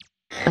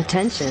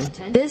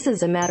Attention, this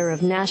is a matter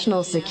of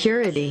national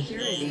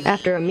security.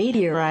 After a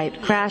meteorite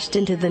crashed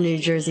into the New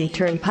Jersey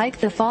Turnpike,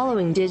 the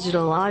following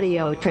digital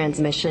audio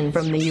transmission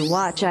from the You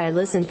Watch I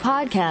Listen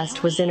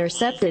podcast was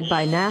intercepted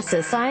by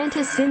NASA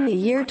scientists in the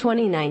year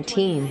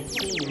 2019.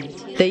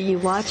 The You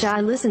Watch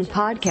I Listen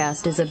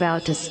podcast is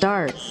about to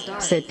start.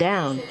 Sit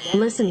down,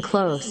 listen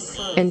close,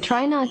 and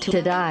try not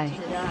to die.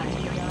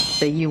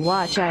 The You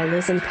Watch I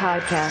Listen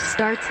podcast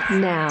starts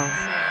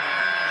now.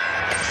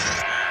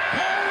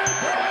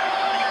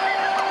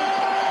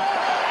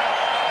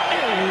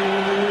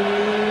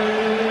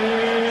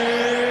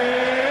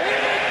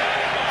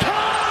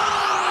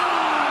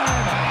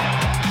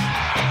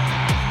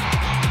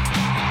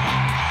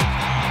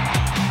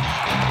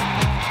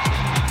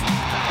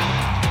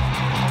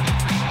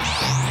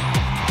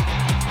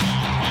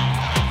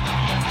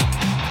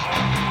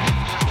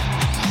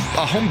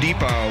 Home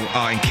Depot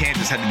in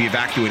Kansas had to be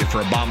evacuated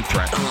for a bomb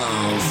threat.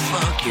 Oh,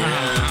 fuck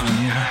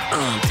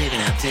yeah.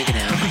 Take it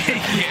out.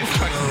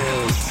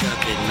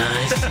 Suck it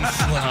nice and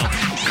slow.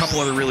 A couple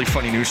other really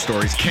funny news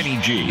stories. Kenny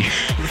G.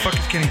 Who the fuck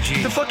is Kenny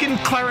G? The fucking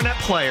clarinet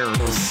player.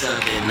 Oh,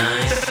 suck it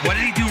nice. What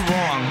did he do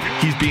wrong?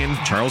 He's being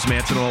Charles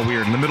Manson all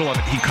weird. In the middle of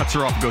it, he cuts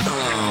her off and goes,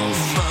 oh,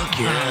 fuck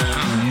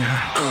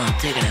yeah.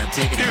 Take it out.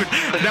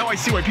 Dude, now I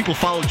see why people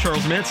followed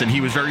Charles Manson.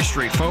 He was very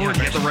straightforward.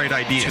 He had the right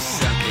idea.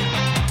 Just suck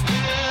it.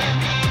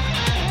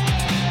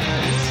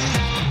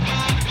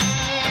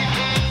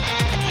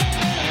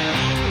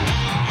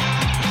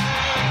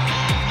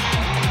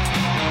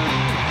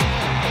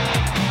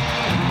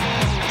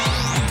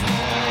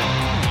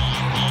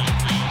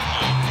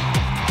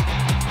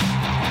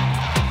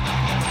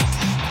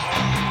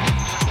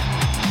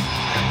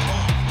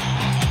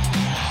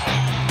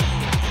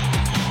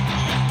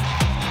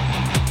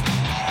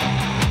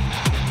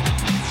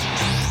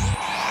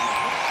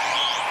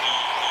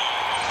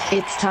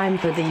 It's time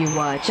for the You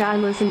Watch I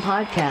Listen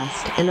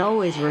podcast, and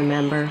always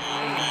remember,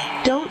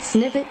 don't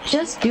sniff it,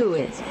 just do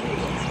it.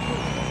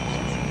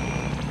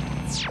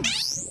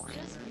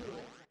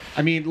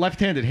 I mean,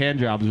 left-handed hand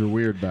jobs are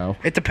weird, though.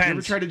 It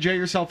depends. You ever try to jay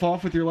yourself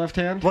off with your left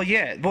hand? Well,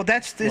 yeah. Well,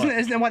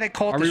 isn't that why they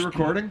call it? Are we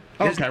recording?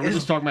 Okay, we're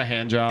just talking about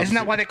hand jobs. Isn't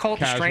that why they call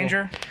it the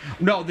stranger?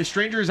 No, the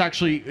stranger is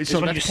actually so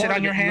when that's you sit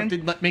on your hand.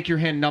 You have to make your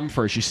hand numb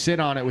first. You sit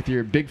on it with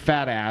your big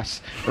fat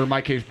ass, or in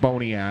my case,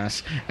 bony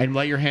ass, and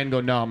let your hand go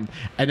numb,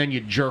 and then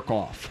you jerk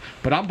off.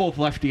 But I'm both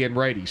lefty and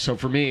righty, so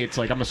for me, it's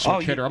like I'm a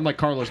switch hitter. I'm like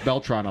Carlos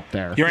Beltran up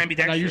there. You're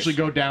ambidextrous. And I usually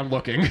go down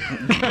looking.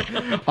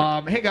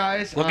 Hey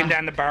guys, looking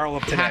down the barrel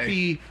of today.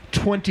 Happy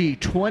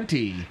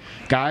 2020,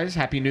 guys!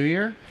 Happy New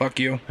Year. Fuck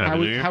you.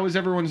 How was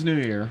everyone's New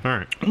Year? All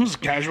right. It was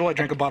casual. I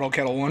drank a bottle of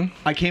Kettle One.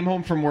 I came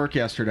home from work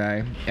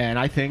yesterday, and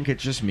I think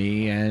it's just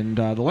me and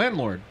the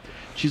landlord.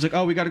 She's like,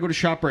 "Oh, we got to go to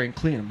ShopRite and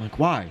clean." I'm like,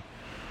 "Why?"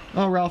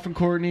 "Oh, Ralph and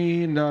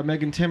Courtney and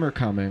Meg and Tim are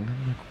coming."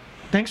 I'm like,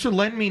 "Thanks for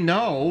letting me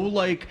know.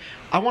 Like,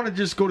 I want to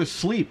just go to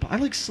sleep. I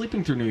like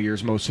sleeping through New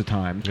Year's most of the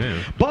time."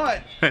 Yeah.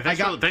 But hey,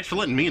 thanks for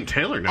letting me and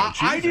Taylor know.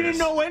 I didn't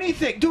know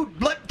anything, dude.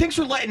 Thanks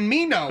for letting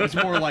me know. It's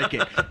more like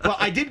it. Well,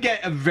 I did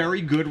get a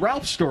very good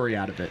Ralph story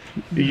out of it.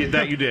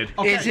 That you did.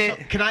 Okay, Is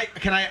it? So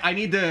I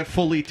need to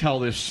fully tell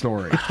this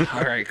story.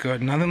 All right,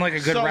 good. Nothing like a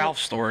good Ralph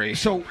story.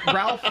 So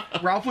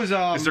Ralph was.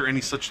 Is there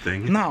any such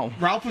thing? No.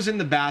 Ralph was in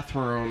the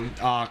bathroom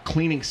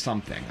cleaning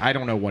something. I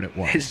don't know what it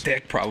was. His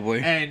dick,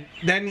 probably. And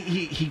then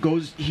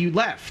he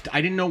left.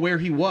 I didn't know where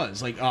he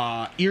was. Like, or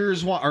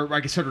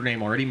I said her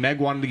name already. Meg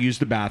wanted to use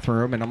the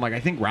bathroom, and I'm like, I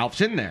think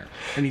Ralph's in there.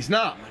 And he's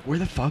not. I'm like, where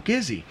the fuck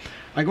is he?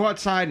 I go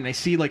outside, and I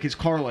see, like, his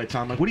car lights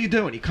on. I'm like, what are you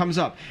doing? He comes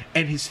up,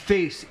 and his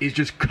face is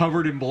just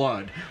covered in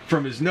blood.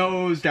 From his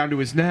nose down to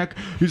his neck.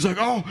 He's like,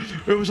 oh,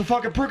 it was a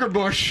fucking pricker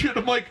bush. And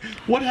I'm like,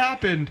 what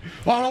happened?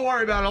 Oh, don't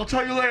worry about it. I'll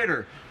tell you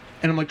later.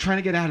 And I'm, like, trying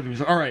to get out of him.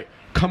 He's like, all right,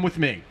 come with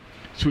me.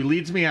 So he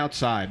leads me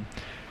outside.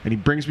 And he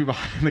brings me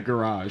behind the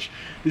garage.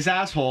 This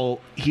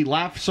asshole, he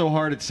laughed so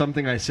hard at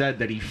something I said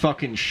that he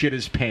fucking shit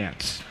his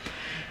pants.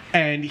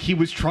 And he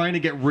was trying to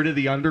get rid of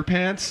the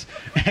underpants,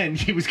 and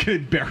he was going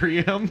to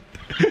bury him.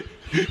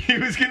 He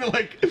was going to,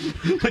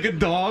 like a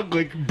dog,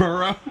 like,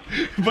 burrow.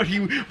 But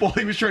while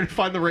he was trying to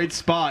find the right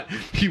spot,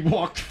 he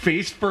walked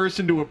face first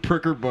into a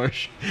pricker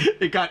bush.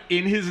 It got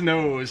in his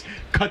nose,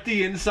 cut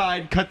the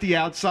inside, cut the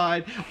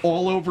outside,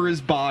 all over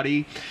his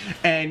body.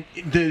 And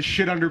the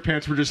shit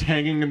underpants were just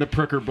hanging in the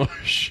pricker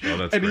bush. Oh,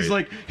 that's and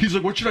great. he's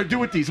like, what should I do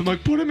with these? I'm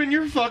like, put them in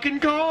your fucking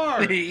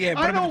car. Yeah,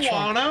 I don't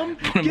want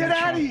them. Get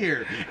out of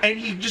here. And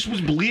he just was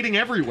bleeding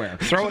everywhere.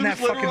 Throw in that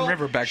fucking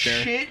river back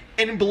there. Shit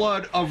and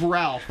blood of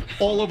Ralph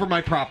all over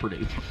my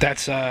property.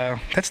 That's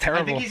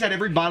terrible. I think he's had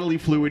every bodily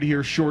fluid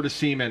here short of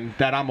semen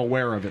that I'm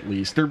aware of, at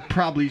least. There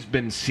probably's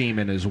been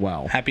semen as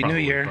well. Happy New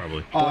Year.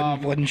 Probably.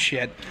 Blood and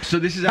shit. So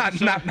this is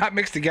not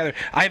mixed together.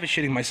 I have a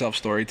shitting myself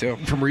story, too.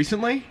 From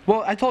recently?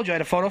 Well, I told you I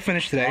had a photo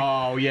finish today.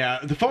 Oh, yeah.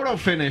 The photo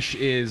finish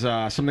is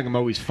something I'm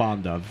always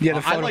fond of. Yeah,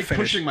 the photo I like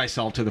finish. pushing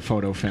myself to the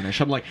photo finish.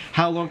 I'm like,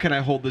 how long can I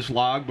hold this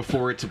log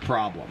before it's a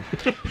problem?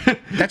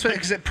 That's what,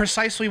 because it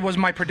precisely was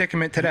my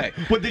predicament today.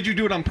 But did you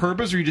do it on purpose?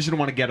 purpose, or you just didn't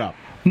want to get up?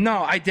 No,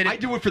 I did it. I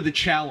do it for the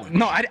challenge.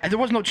 No, there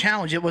was no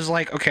challenge. It was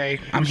like, okay,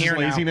 I'm here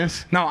now.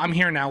 Laziness? No, I'm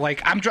here now.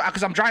 Like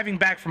because I'm driving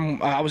back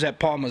from. I was at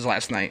Palma's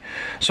last night,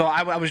 so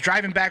I was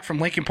driving back from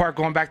Lincoln Park,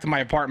 going back to my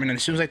apartment, and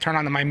as soon as I turn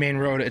onto my main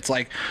road, it's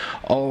like,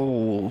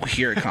 oh,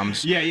 here it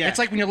comes. Yeah. It's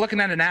like when you're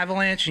looking at an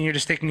avalanche and you're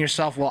just thinking to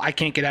yourself, well, I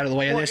can't get out of the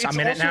way of this. I'm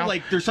in it now.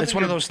 Like, there's something it's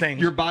one of those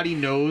things. Your body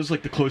knows,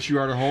 like the closer you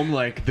are to home,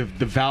 like the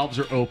valves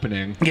are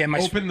opening. Yeah,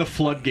 open the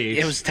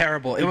floodgates. It was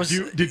terrible. It was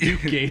the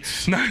Duke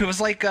gates. No, it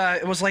was like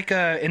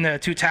in the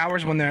Two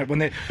Towers when they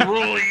release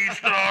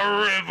the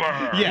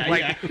river.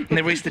 Yeah. And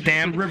they release the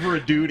dam. The river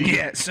of duty.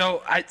 Yeah.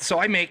 So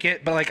I make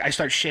it, but like I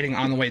start shitting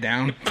on the way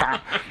down.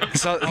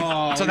 So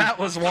that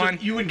was one.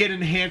 So you would get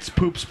enhanced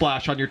poop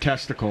splash on your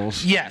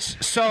testicles. Yes.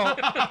 So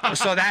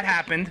that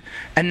happened,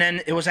 and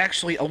then it was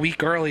actually a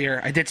week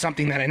earlier. I did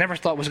something that I never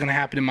thought was going to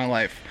happen in my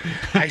life.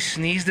 I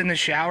sneezed in the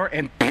shower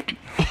and.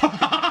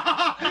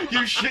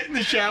 You shit in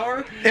the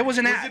shower? It was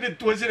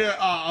Was it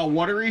a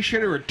watery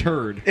shit or a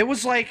turd? It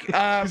was like.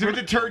 Because if it's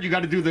a turd, you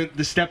got to do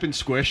the step and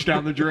squish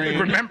down the drain.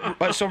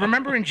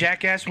 Remember in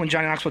Jackass when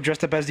Johnny Knoxville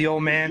dressed up as the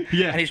old man?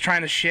 Yeah. And he's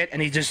trying to shit,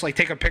 and he just like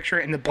take a picture,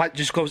 and the blood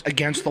just goes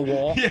against the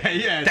wall.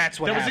 Yeah. That's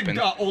what happened.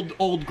 That was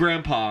old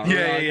grandpa.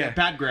 Yeah.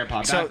 Bad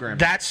grandpa. So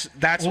that's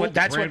what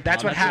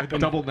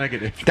happened. Double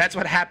negative. That's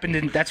what happened,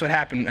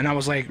 and I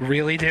was like,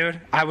 really,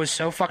 dude? I was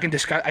so fucking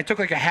disgusted. I took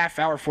like a half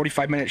hour,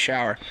 45-minute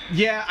shower.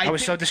 Yeah, I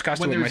was so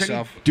disgusted with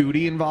myself. Any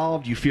duty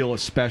involved, you feel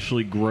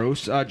especially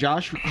gross.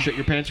 Josh, shit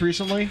your pants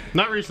recently?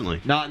 Not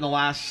recently. Not in the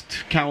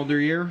last calendar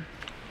year.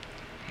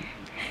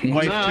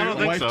 I don't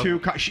think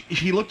so.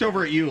 She looked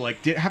over at you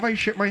like, have I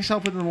shit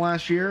myself within the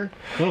last year?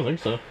 I don't think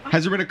so.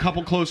 Has there been a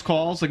couple close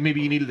calls? Like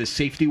maybe you needed a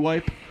safety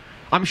wipe?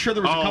 I'm sure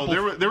there was a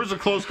couple. There was a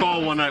close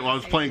call one night while I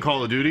was playing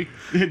Call of Duty.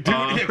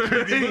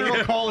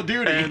 Literal Call of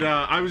Duty. And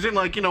I was in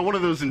like one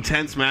of those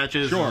intense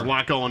matches. Sure. There's a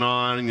lot going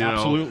on.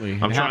 Absolutely.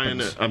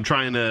 I'm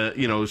trying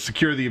to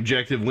secure the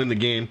objective, win the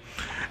game.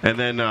 And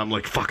then I'm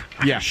like, fuck,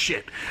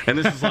 shit. And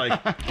this is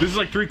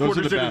like 3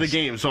 quarters into the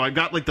game. So I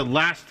got like the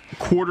last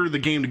quarter of the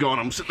game to go,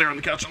 and I'm sitting there on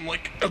the couch. And I'm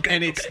like, okay.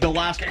 And it's the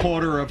last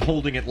quarter of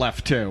holding it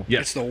left too.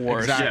 Yes. It's the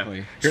worst.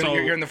 Exactly. Yeah.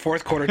 You're in the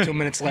fourth quarter, 2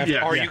 minutes left.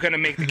 Are you going to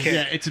make the kick?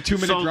 Yeah, it's a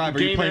 2-minute drive.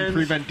 Are you playing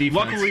prevent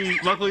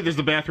defense? Luckily, there's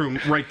the bathroom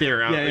right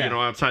there,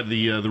 outside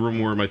the room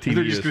where my TV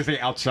They're is. just going to say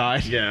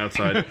outside. Yeah,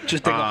 outside.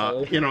 Just dig a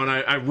hole. And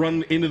I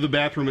run into the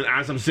bathroom, and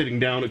as I'm sitting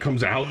down, it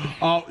comes out.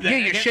 Oh, yeah,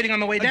 you're shitting on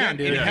the way down,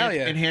 dude. Hell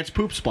yeah. Enhanced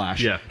poop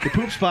splash. Yeah. The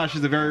poop splash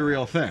is a very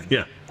real thing.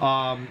 Yeah.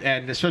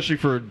 And especially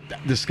for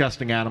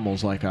disgusting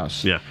animals like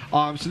us. Yeah.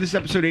 So this is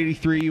episode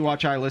 83, You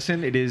Watch, I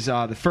Listen. It is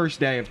the first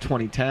day of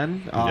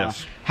 2010.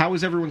 Yes. How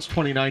was everyone's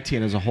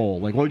 2019 as a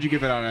whole? Like, what would you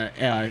give it on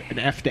an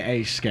F to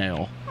A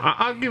scale?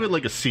 I'll give it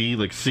like a C,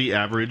 like C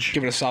average.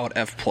 Give it a solid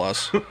F+.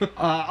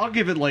 I'll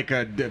give it like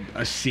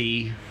a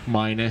C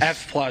minus.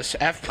 F+.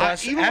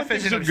 Even F when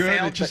is things are in good,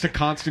 failed, it's just a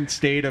constant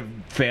state of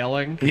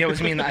failing. Yeah,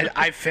 it mean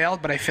I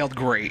failed, but I failed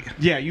great.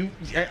 Yeah,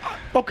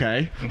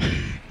 okay.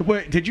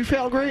 Wait, did you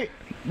fail great?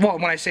 Well,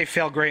 when I say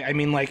fail great, I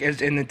mean like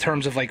in the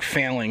terms of like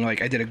failing,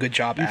 like I did a good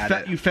job at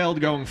it. You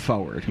failed going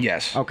forward.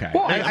 Yes. Okay.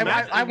 Well,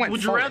 I went.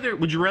 Would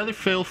forward. you rather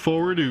fail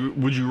forward, or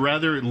would you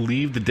rather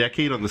leave the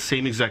decade on the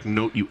same exact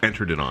note you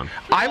entered it on?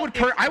 I would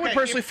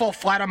personally fall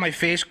flat on my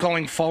face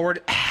going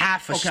forward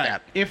half a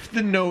step. If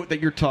the note that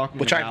you're talking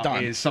Which about I've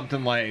done. is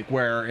something like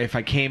where if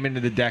I came into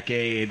the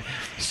decade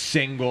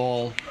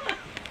single,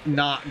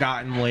 not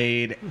gotten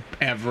laid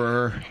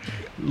ever,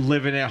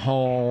 living at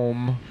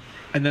home,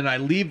 and then I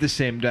leave the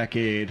same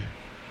decade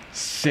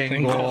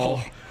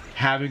single.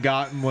 Haven't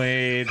gotten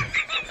laid,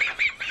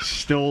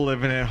 still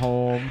living at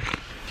home,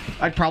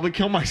 I'd probably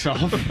kill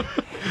myself.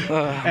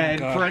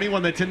 For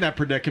anyone that's in that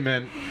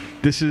predicament,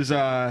 this is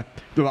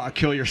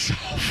kill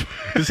yourself.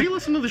 Does he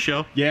listen to the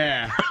show?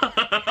 Yeah.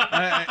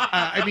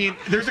 I mean,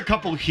 there's a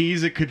couple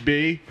he's it could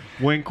be.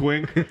 Wink,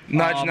 wink.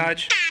 Nudge,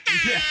 nudge.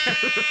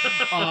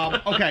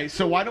 Okay,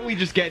 so why don't we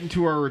just get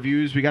into our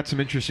reviews? We got some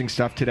interesting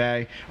stuff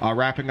today,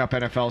 wrapping up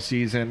NFL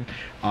season.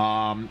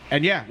 Why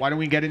don't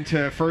we get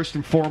into first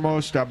and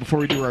foremost, before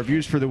we do our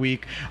reviews for the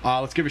week,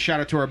 let's give a shout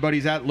out to our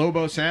buddies at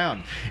Lobo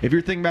Sound. If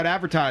you're thinking about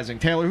advertising,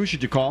 Taylor, who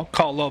should you call?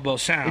 Call Lobo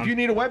Sound. If you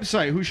need a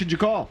website, who should you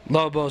call?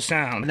 Lobo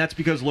Sound. And that's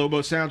because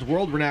Lobo Sound's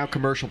world-renowned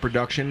commercial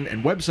production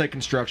and website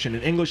construction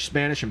in English,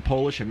 Spanish, and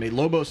Polish have made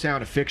Lobo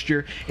Sound a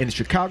fixture in the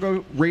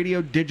Chicago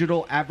radio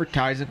digital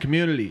advertising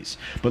communities.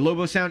 But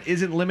Lobo Sound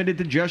isn't limited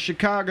to just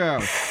Chicago.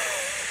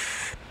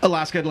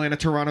 Alaska, Atlanta,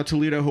 Toronto,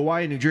 Toledo,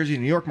 Hawaii, New Jersey,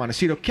 New York,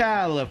 Montecito,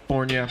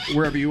 California.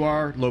 Wherever you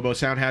are, Lobo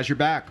Sound has your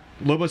back.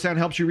 Lobo Sound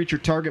helps you reach your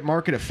target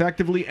market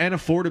effectively and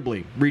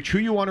affordably. Reach who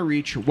you want to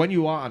reach when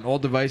you want on all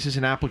devices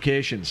and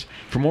applications.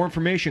 For more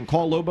information,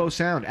 call Lobo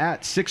Sound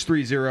at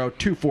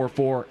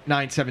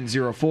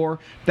 630-244-9704.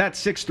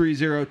 That's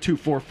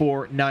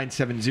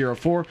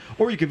 630-244-9704.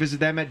 Or you can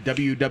visit them at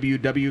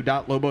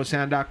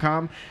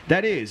www.lobosound.com.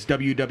 That is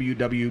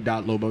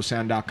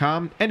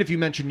www.lobosound.com. And if you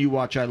mention You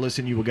Watch, I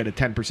Listen, you will get a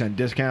 10%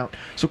 discount.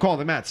 So call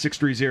them at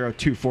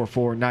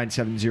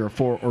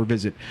 630-244-9704 or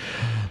visit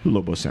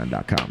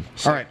lobosound.com.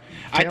 All right.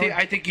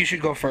 I think you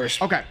should go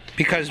first. Okay.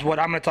 Because what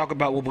I'm going to talk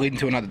about will bleed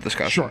into another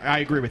discussion. Sure, I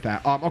agree with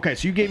that. Okay,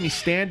 so you gave me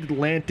Stand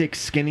Atlantic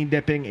Skinny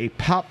Dipping, a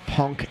pop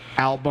punk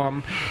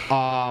album.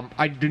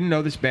 I didn't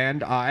know this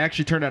band. I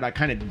actually turned out I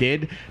kind of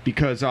did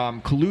because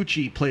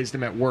Colucci plays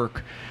them at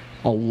work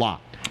a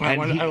lot. I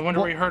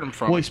wonder where you heard him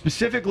from. Well,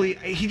 specifically,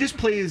 he just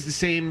plays the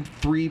same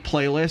 3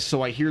 playlists,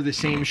 so I hear the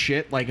same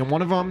shit. Like, in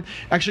one of them,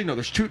 actually, no,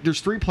 there's 3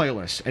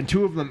 playlists, and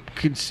 2 of them,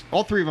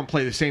 all 3 of them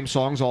play the same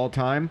songs all the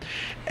time.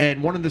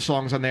 And one of the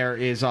songs on there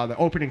is the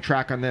opening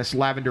track on this,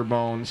 Lavender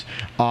Bones,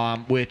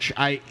 which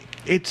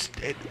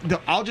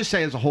I'll just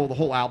say as a whole, the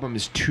whole album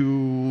is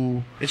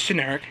too... It's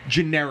generic.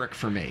 Generic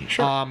for me.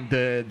 Sure.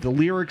 The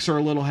lyrics are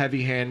a little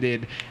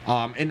heavy-handed,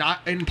 and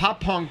in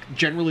pop punk,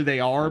 generally they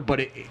are,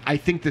 but I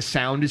think the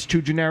sound is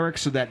too generic,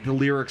 so that the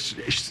lyrics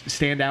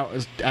stand out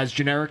as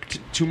generic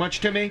too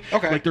much to me.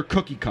 Okay. Like they're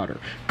cookie cutter,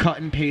 cut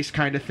and paste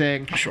kind of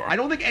thing. Sure. I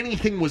don't think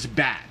anything was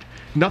bad.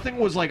 Nothing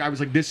was like I was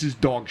like, this is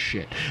dog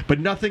shit, but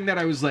nothing that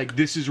I was like,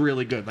 this is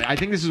really good. Like, I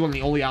think this is one of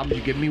the only albums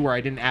you give me where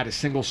I didn't add a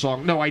single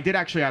song. No, I did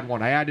actually add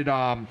one. I added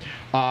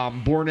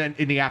Born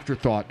in the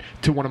Afterthought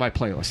to one of my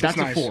playlists. That's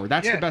nice. a 4.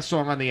 That's the best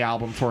song on the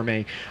album for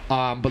me.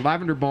 But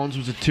Lavender Bones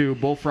was a 2.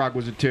 Bullfrog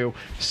was a 2.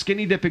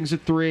 Skinny Dipping's a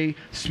 3.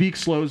 Speak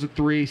Slow's a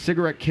 3.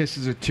 Cigarette Kiss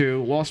is a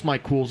 2. Lost My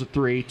Cool's a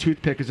 3.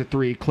 Toothpick is a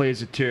 3.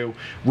 Clay's a 2.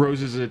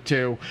 Roses is a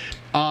 2.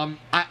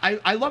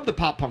 I love the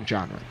pop punk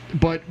genre,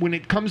 but when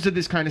it comes to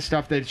this kind of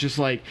stuff that's just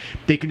like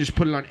they can just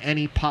put it on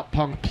any pop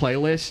punk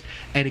playlist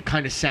and it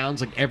kind of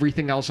sounds like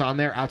everything else on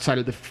there outside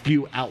of the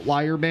few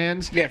outlier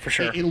bands. Yeah, for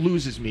sure. It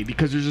loses me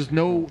because there's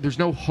no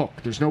hook,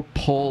 there's no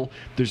pull,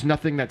 there's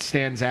nothing that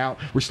stands out.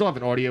 We're still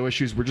having audio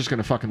issues. We're just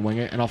gonna fucking wing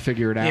it and I'll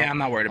figure it out. Yeah, I'm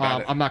not worried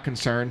about it. I'm not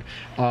concerned.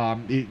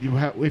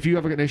 If you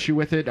have an issue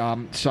with it,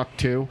 suck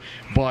too,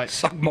 but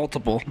suck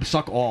multiple,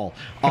 suck all.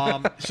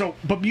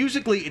 But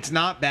musically, it's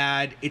not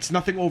bad. It's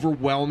nothing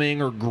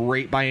overwhelming or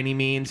great by any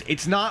means.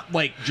 It's not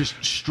like just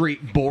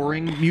straight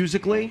boring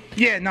musically.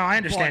 Yeah, no, I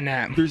understand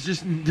that. There's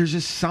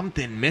just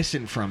something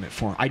missing from it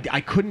for me.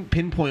 I couldn't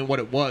pinpoint what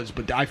it was,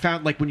 but I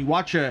found like when you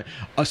watch a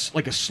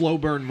slow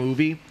burn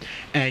movie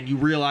and you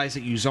realize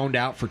that you zoned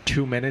out for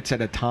 2 minutes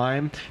at a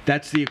time,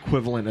 that's the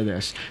equivalent of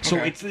this. So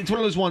Okay. it's one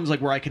of those ones like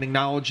where I can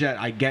acknowledge that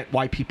I get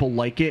why people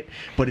like it,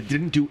 but it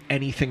didn't do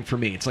anything for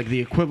me. It's like the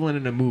equivalent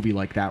in a movie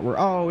like that where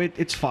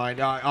it's fine.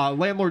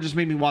 Landlord just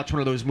made me watch one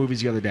of those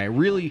movies the other day.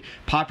 Really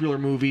popular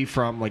movie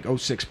from like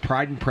 2006,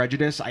 Pride and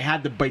Prejudice. I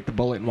had to bite the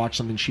bullet and watch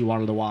something she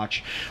wanted to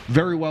watch.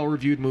 Very well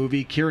reviewed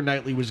movie. Keira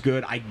Knightley was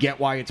good. I get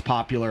why it's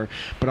popular,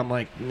 but I'm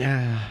like,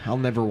 I'll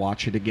never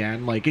watch it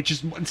again. Like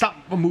it's not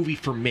a movie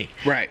for me.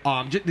 Right.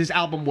 This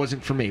album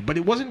wasn't for me, but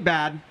it wasn't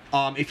bad.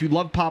 If you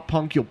love pop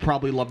punk, you'll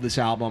probably love this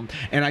album,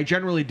 and I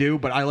generally do.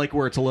 But I like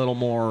where it's a little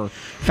more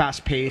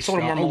fast paced, a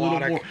little more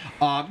melodic.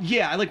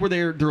 I like where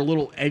they're a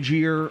little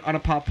edgier on a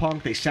pop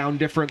punk. They sound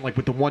different. Like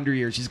with the Wonder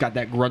Years, he's got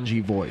that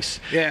grungy voice.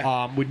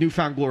 Yeah. With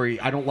Newfound Glory,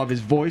 I don't love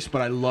his voice,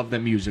 but I love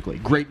them musically.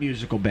 Great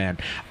musical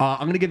band.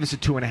 I'm gonna give this a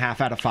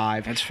 2.5 out of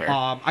 5. That's fair.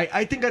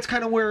 I think that's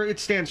kind of where it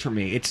stands for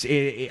me.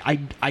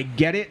 I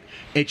get it.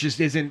 It just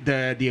isn't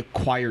the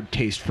acquired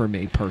taste for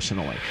me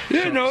personally.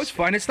 Yeah, no, it's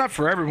fine. It's not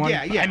for everyone.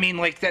 Yeah. I mean,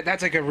 like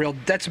that's like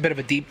that's a bit of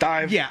a deep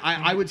dive. Yeah,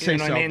 I would say You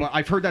know so. what I mean? But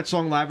I've heard that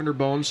song Lavender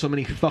Bones so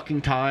many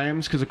fucking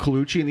times because of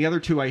Colucci, and the other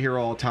 2 I hear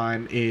all the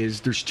time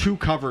is there's 2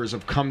 covers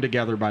of "Come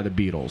Together" by the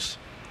Beatles.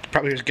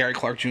 Probably was Gary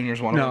Clark Jr.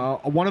 is one of them.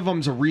 No, one of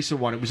them's a recent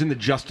one. It was in the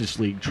Justice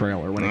League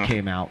trailer when it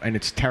came out, and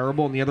it's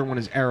terrible. And the other one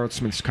is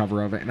Aerosmith's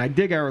cover of it, and I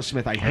dig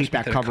Aerosmith. I hate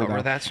that did a cover cover though.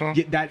 of that song?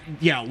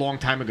 Yeah, a long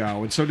time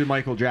ago, and so did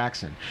Michael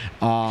Jackson.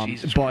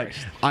 Jesus but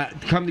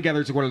Christ. "Come Together"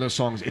 is one of those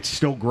songs. It's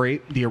still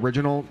great. The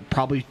original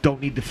probably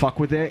don't need to fuck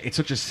with it. It's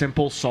such a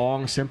simple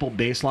song, simple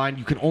bass line.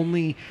 You can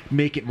only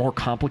make it more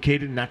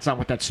complicated, and that's not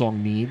what that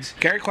song needs.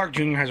 Gary Clark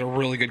Jr. has a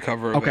really good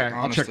cover of Okay, it.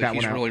 I'll check that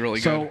He's one out. really,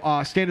 really good.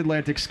 So, Stand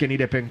Atlantic, Skinny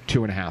Dipping,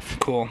 2.5.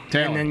 Cool.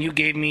 Taylor. And then you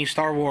gave me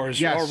Star Wars.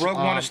 Yes, Or Rogue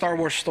One, a Star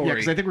Wars story. Yeah,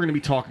 because I think we're going to be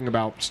talking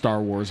about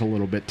Star Wars a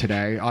little bit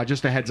today.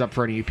 Just a heads up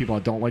for any of you people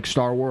that don't like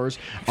Star Wars.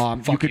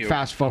 You could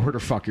fast forward or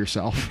fuck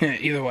yourself.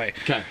 Either way.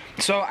 Okay.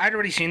 So I'd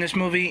already seen this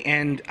movie,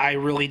 and I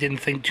really didn't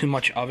think too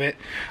much of it.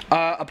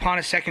 Upon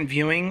a second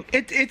viewing,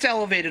 it's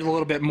elevated a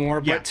little bit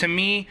more, but to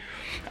me,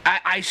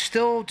 I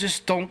still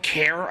just don't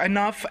care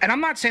enough. And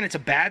I'm not saying it's a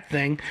bad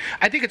thing.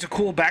 I think it's a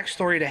cool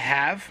backstory to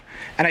have,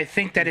 and I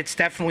think that it's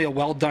definitely a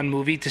well-done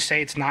movie. To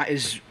say it's not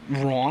is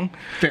wrong.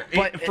 Fair.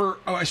 But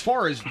As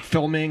far as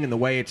filming and the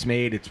way it's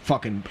made,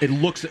 it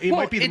looks. It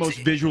might be the most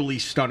visually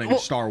stunning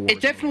Star Wars.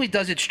 It definitely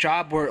does its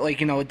job. Where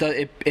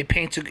it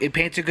paints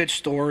a good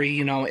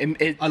story.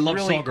 I love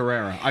Saw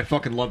Gerrera. I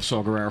fucking love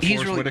Saw Gerrera.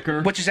 Forrest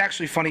Whitaker. Which is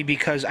actually funny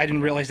because I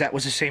didn't realize that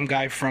was the same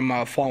guy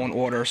from Fallen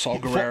Order. Saw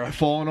Gerrera.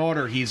 Fallen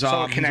Order. He's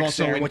also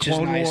there, in which is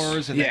Clone nice.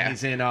 Wars, and then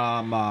he's in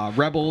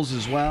Rebels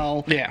as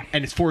well. Yeah.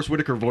 And it's Forrest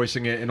Whitaker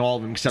voicing it in all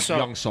of them except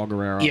young Saw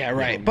Gerrera. Yeah,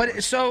 right.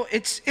 But so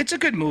it's a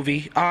good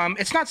movie.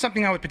 It's it's not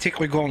something I would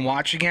particularly go and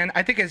watch again.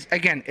 I think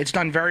it's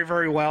done very,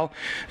 very well.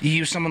 You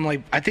use someone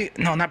like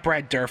not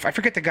Brad Dourif. I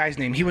forget the guy's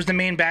name. He was the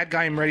main bad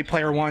guy in Ready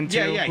Player One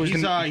too. Yeah.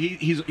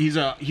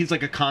 He's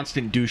like a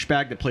constant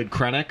douchebag that played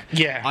Krennic.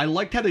 Yeah. I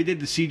liked how they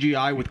did the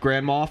CGI with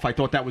Grand Moff. I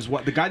thought that was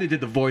what the guy that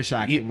did the voice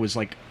acting was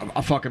like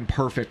a fucking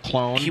perfect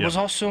clone. He was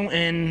also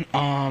in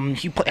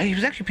he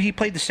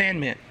played the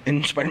Sandman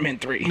in Spider-Man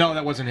 3. No,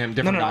 that wasn't him.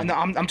 Different guy. No,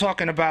 I'm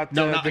talking about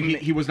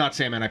he was not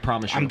Sandman, I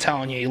promise you. I'm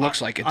telling you, he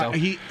looks like it though.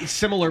 He's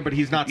similar, but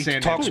he's not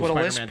Sandman. Talks with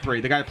a Spider-Man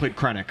 3. The guy that played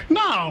Krennic.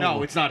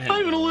 No, it's not him.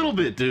 Not even a little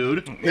bit,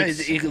 dude.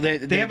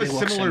 They have a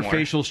similar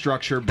facial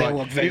structure, but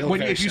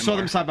if you saw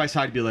them side by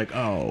side, you'd be like,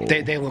 oh.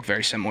 They look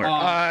very similar.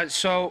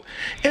 So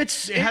it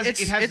has the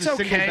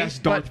single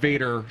best Darth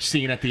Vader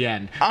scene at the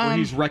end, where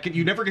he's wrecking.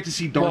 You never get to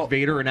see Darth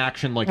Vader in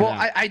action like that.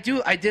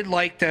 Well, I did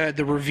like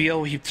the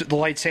reveal, the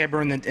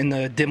lightsaber in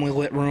the dimly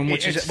lit room,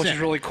 which is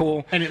really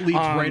cool, and it leads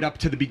right up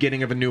to the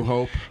beginning of A New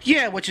Hope.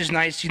 Yeah, which is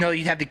nice.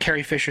 You have the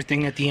Carrie Fisher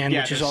thing at the end,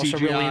 which is also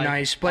really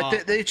nice.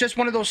 But it's just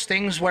one of those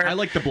things where I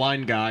like the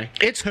blind guy.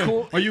 It's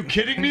cool. Are you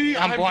kidding me?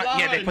 I'm blind.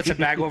 Yeah, they put the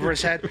bag over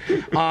his head.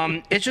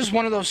 It's just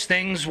one of those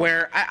things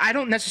where I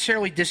don't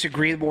necessarily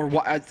disagree,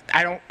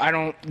 I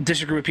don't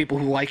disagree with people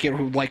who like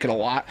it a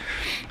lot.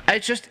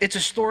 It's a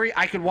story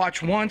I could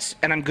watch once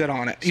and I'm good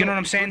on it. You know what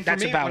I'm saying?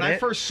 That's about it. When I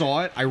first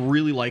saw it, I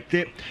really liked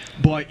it,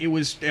 but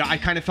I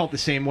kind of felt the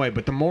same way.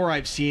 But the more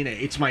I've seen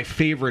it, it's my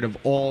favorite of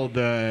all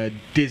the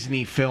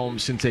Disney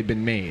films since they've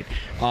been made.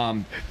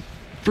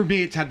 For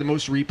me, it's had the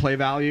most replay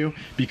value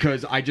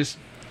because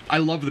I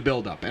love the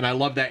build-up, and I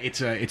love that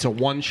it's a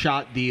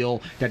one-shot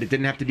deal, that it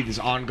didn't have to be this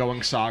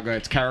ongoing saga.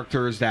 It's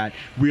characters that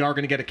we are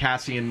going to get a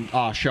Cassian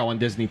show on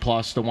Disney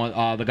Plus. The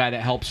guy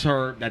that helps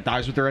her, that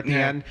dies with her at the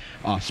end.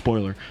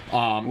 Spoiler. There's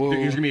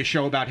going to be a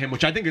show about him,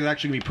 which I think is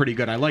actually going to be pretty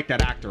good. I like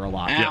that actor a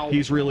lot. Ow.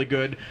 He's really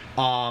good.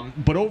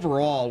 But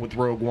overall, with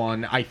Rogue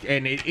One,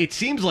 it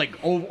seems like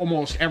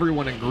almost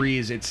everyone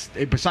agrees.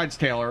 Besides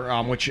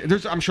Taylor,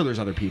 which I'm sure there's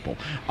other people.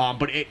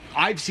 But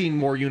I've seen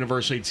more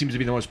universally. It seems to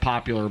be the most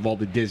popular of all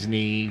the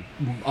Disney.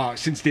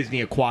 Since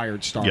Disney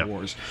acquired Star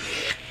Wars.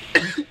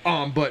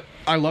 But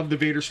I love the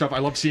Vader stuff. I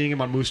love seeing him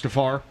on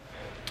Mustafar.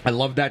 I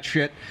love that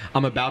shit.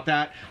 I'm about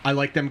that. I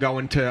like them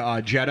going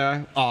to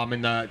Jeddah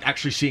and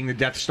actually seeing the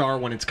Death Star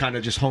when it's kind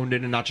of just honed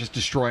in and not just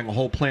destroying a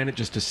whole planet,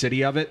 just a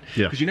city of it.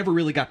 Yeah. Because you never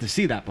really got to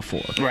see that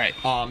before. Right.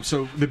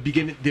 So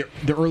the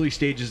early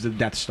stages of the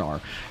Death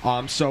Star.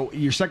 So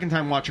your second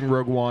time watching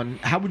Rogue One,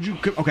 what would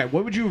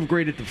you have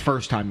graded the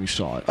first time you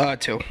saw it?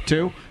 2.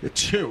 2?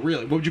 2,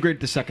 really? What would you grade it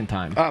the second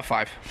time?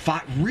 5.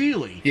 5,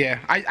 really? Yeah.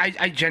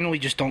 I generally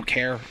just don't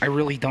care. I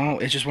really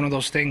don't. It's just one of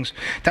those things.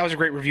 That was a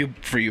great review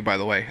for you, by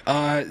the way.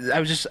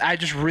 I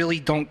just really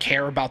don't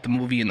care about the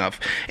movie enough.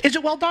 Is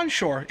it well done?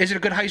 Sure. Is it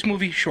a good heist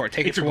movie? Sure.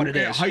 Take it for what it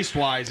is.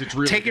 Heist-wise, it's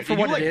really Take it for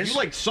what it is. You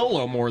like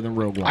Solo more than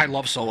Rogue One. I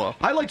love Solo.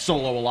 I like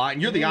Solo a lot,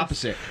 and you're the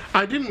opposite.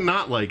 I did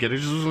not like it. It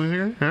just was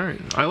like, all right.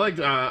 I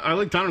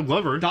like Donald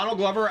Glover. Donald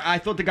Glover, I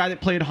thought the guy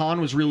that played Han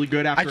was really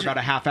good after about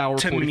a half hour,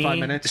 45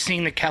 minutes.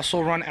 Seeing the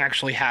Kessel Run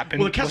actually happen.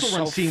 Well, the Kessel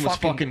Run scene was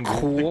fucking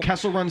cool. The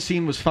Kessel Run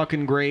scene was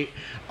fucking great.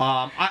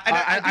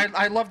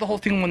 I love the whole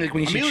thing when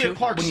you see Amelia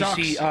Clarke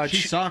sucks.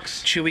 She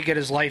sucks. Chewie get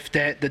his life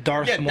debt. The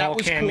Darth Maul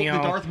cameo.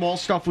 Cool. The Darth Maul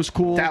stuff was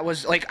cool. That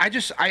was like I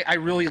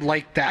really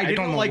liked that. I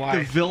don't know like why.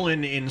 the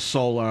villain in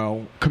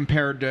Solo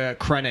compared to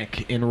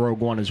Krennic in Rogue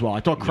One as well.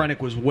 I thought Krennic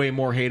was way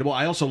more hateable.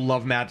 I also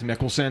love Mads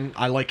Mikkelsen.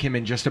 I like him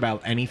in just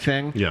about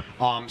anything. Yeah.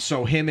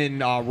 So him in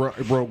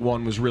Rogue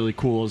One was really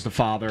cool as the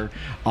father.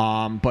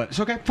 But it's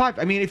okay. 5.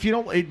 I mean, if you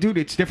don't, dude,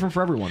 it's different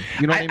for everyone.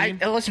 You know what I mean?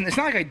 Listen, it's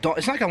not like I don't.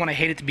 It's not like I want to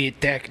hate it to be a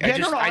dick. Yeah,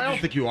 I don't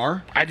think you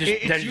are.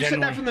 You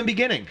said that from the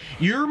beginning.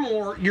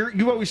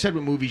 You've always said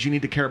with movies, you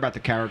need to care about the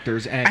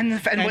characters and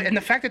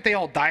the fact that they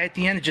all die at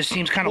the end, it just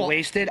seems kind of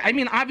wasted. I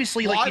mean,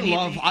 obviously,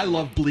 I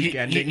love bleak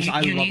endings.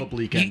 I love a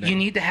bleak ending. You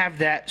need to have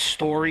that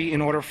story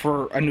in order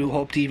for A New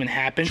Hope to even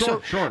happen.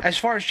 Sure. As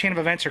far as chain of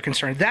events are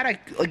concerned, that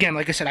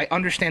like I said, I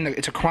understand that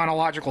it's a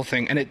chronological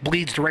thing and it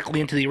bleeds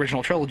directly into the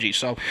original trilogy.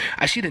 So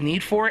I see the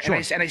need for it, and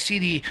I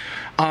see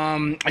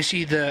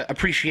the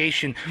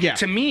appreciation. Yeah.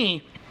 To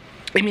me,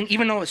 I mean,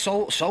 even though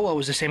Solo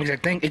is the same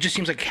exact thing, it just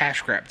seems like a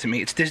cash grab to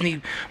me. It's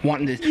Disney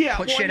wanting to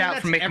put shit out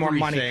for make more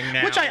money,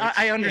 now. Which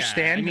I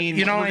understand. Yeah. I mean,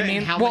 you know what I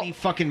mean? How many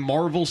fucking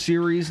Marvel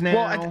series now?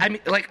 Well, I mean,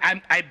 like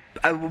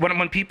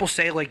when people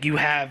say like you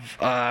have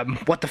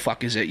what the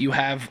fuck is it? You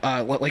have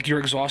like you're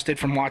exhausted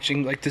from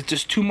watching like there's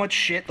just too much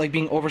shit like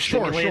being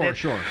overstimulated.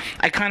 Sure.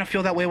 I kind of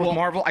feel that way with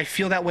Marvel. I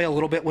feel that way a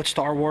little bit with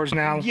Star Wars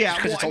now. Yeah,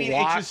 because it's a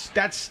lot.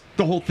 That's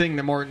the whole thing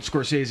that Martin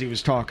Scorsese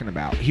was talking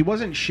about. He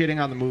wasn't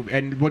shitting on the movie,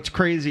 and what's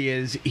crazy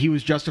is he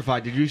was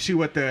justified. Did you see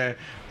what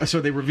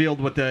so they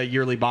revealed what the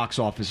yearly box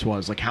office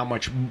was, like how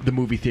much the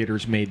movie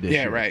theaters made this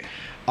year? Yeah, right.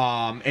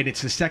 And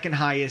it's the second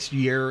highest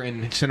year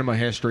in cinema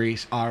history,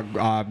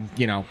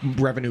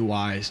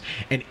 revenue-wise,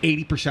 and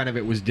 80% of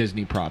it was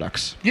Disney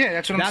products.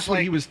 Yeah, that's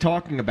what he was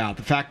talking about.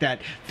 The fact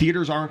that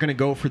theaters aren't going to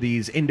go for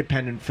these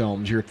independent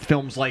films, your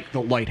films like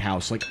The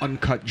Lighthouse, like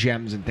Uncut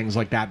Gems and things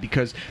like that,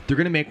 because they're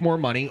going to make more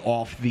money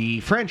off the the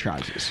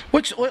franchises.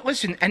 Which,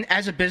 listen, and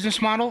as a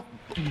business model,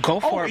 go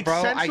for it,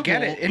 bro. Sensible. I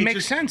get it. It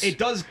makes sense. It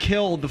does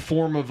kill the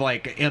form of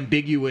like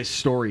ambiguous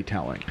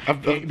storytelling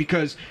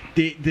because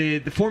the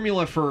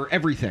formula for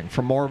everything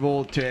from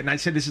Marvel to, and I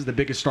said this is the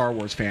biggest Star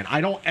Wars fan.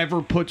 I don't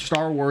ever put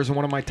Star Wars in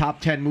one of my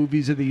top 10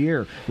 movies of the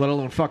year, let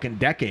alone fucking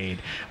decade.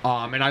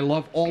 And I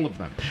love all of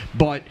them,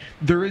 but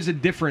there is a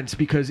difference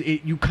because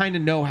you kind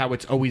of know how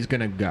it's always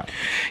gonna go.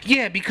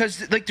 Yeah,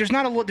 because like there's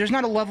not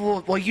a level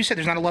of, like you said,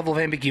 there's not a level of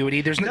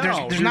ambiguity. There's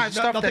not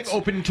stuff nothing that's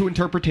open to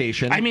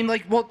interpretation. I mean,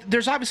 like, well,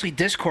 there's obviously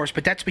discourse,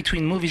 but that's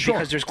between movies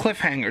because there's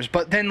cliffhangers.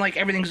 But then, like,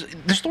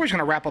 the story's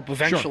gonna wrap up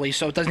eventually,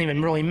 so it doesn't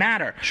even really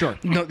matter. Sure.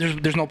 No,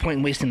 there's no point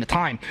in wasting the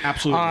time.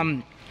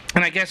 Absolutely.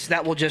 And I guess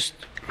that will just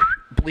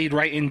bleed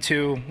right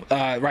into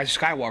Rise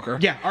of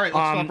Skywalker. Yeah. All right.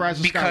 Let's talk Rise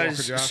of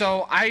Skywalker. Josh.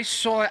 So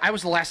I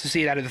was the last to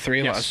see it out of the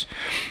three of us.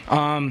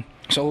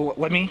 So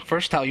let me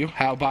first tell you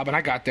how Bob and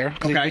I got there.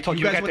 Okay.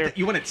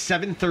 You went at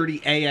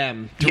 7:30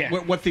 a.m.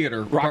 What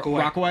theater?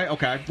 Rockaway. Rockaway.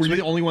 Okay. Were you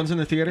the only ones in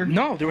the theater?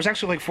 No, there was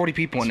actually like 40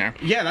 people in there.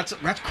 Yeah,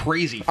 that's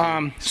crazy.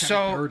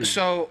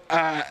 So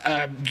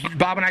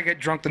Bob and I get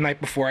drunk the night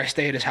before. I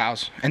stay at his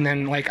house, and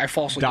then like I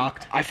fall asleep.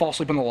 I fall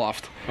asleep in the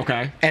loft.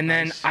 Okay. And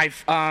then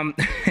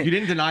You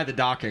didn't deny the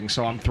docking,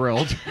 so I'm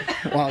thrilled.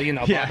 Well, you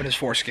know, Bob and his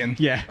foreskin.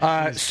 Yeah.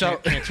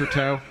 Cancer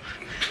toe.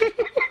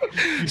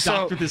 You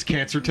docked with his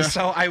cancer toe.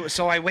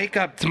 So I wake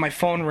up to my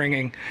phone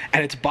ringing,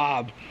 and it's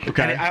Bob.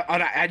 Okay.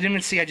 And I didn't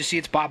even see. I just see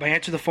it's Bob. I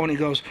answer the phone. He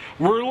goes,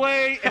 "We're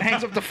late," and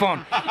hangs up the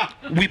phone.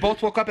 We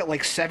both woke up at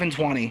like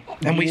 7:20,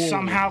 and we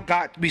somehow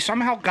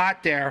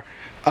got there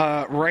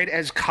right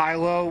as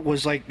Kylo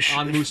was like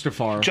on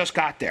Mustafar. Just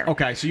got there.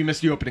 Okay, so you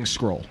missed the opening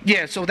scroll.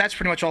 Yeah, so that's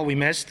pretty much all we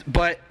missed.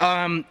 But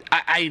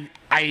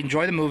I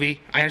enjoy the movie.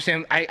 I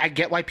understand. I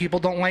get why people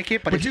don't like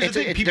it, but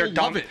people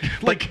love it.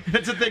 Like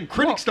that's the thing.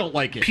 Critics don't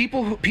like it.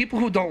 People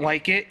who don't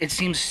like it, it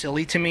seems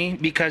silly to me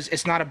because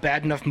it's not a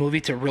bad enough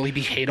movie to really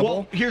be hateable.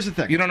 Well, here's the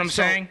thing. You know what I'm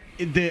saying?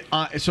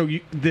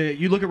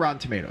 You look at Rotten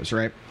Tomatoes,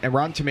 right? And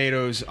Rotten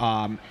Tomatoes,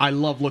 I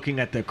love looking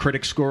at the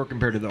critic score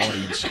compared to the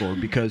audience score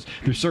because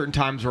there's certain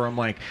times where I'm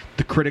like,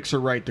 the critics are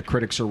right, the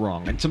critics are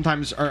wrong, and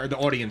sometimes the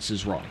audience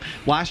is wrong.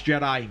 Last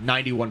Jedi,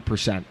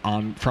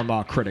 91%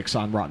 from critics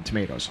on Rotten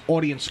Tomatoes.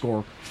 Audience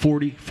score,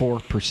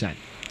 44%.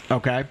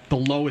 Okay, the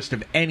lowest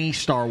of any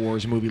Star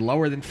Wars movie,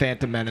 lower than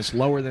Phantom Menace,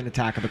 lower than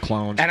Attack of the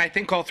Clones. And I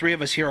think all three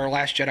of us here are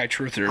Last Jedi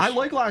truthers. I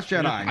like Last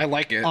Jedi. I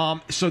like it.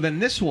 So then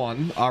this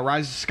one,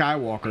 Rise of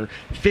Skywalker,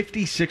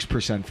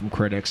 56% from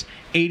critics,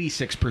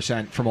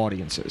 86% from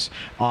audiences,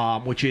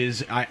 which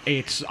is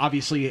it's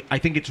obviously I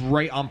think it's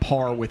right on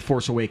par with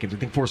Force Awakens. I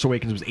think Force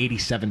Awakens was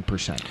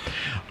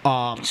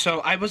 87%.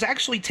 So I was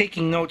actually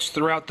taking notes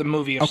throughout the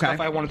movie of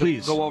stuff I wanted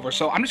to go over.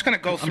 So I'm just going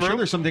to go through. I'm sure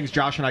there's some things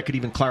Josh and I could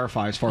even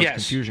clarify as far as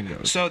confusion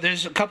goes. So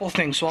there's a couple of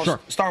things. So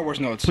Star Wars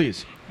notes.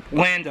 Please.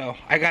 Lando,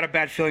 I got a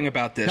bad feeling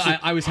about this. No,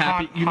 I was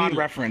happy. Han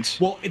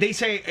reference. Well, they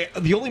say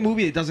the only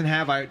movie that doesn't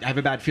have I have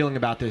a bad feeling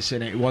about this,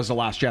 and it was The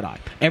Last Jedi.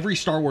 Every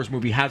Star Wars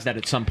movie has that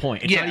at some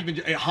point. It's not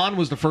even Han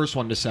was the first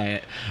one to say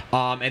it,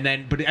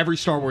 but every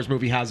Star Wars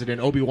movie has it. And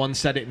Obi-Wan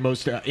said it, and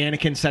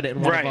Anakin said it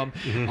in one of them.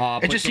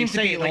 Mm-hmm. It just seems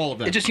to be like all of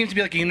them. It just seems to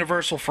be like a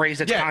universal phrase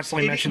that's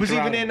constantly mentioned. It was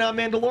even in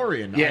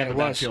Mandalorian. Yeah, I have a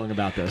bad feeling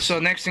about this. So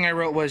next thing I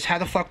wrote was, how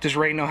the fuck does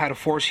Rey know how to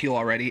force heal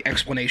already?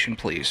 Explanation,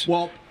 please.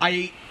 Well,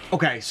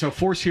 so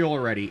force heal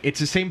already. It's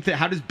the same thing.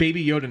 How does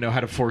Baby Yoda know how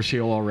to force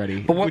heal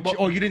already?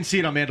 You didn't see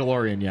it on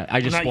Mandalorian yet.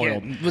 I just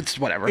spoiled. It's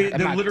whatever.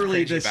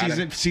 Literally,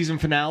 the season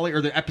finale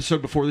or the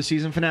episode before the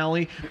season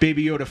finale,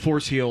 Baby Yoda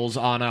force heals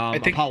on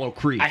Apollo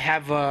Creed. I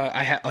have.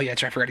 Oh yeah,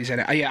 I forgot he said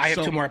it. I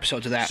have 2 more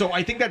episodes of that. So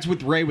I think that's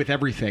with Rey with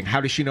everything.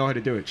 How does she know how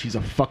to do it? She's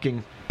a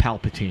fucking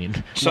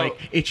Palpatine. So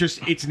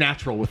it's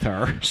natural with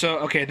her.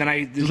 So then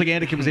it's like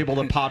Anakin was able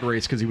to pod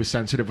race because he was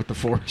sensitive with the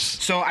Force.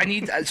 So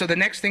the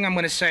next thing I'm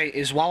going to say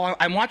is while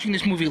I'm watching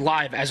this movie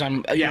live as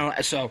I'm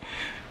so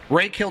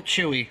Rey killed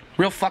Chewie.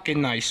 Real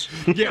fucking nice.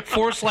 Yeah.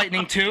 Force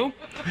Lightning 2.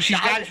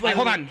 Wait,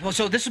 hold on.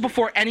 So this is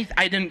before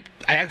anything.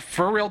 I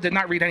for real did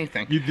not read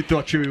anything. You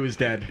thought Chewie was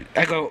dead.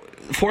 I go,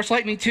 Force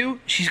Lightning 2.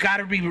 She's got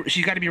to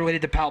be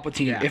related to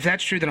Palpatine. Yeah. If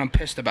that's true, then I'm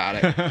pissed about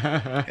it.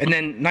 And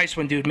then nice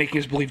one, dude, making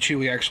us believe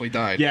Chewie actually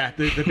died. Yeah,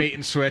 the bait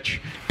and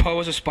switch. Poe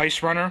is a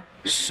spice runner.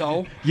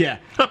 So yeah,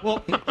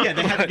 well, yeah,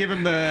 they had to give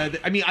him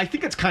I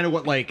think it's kind of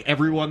what like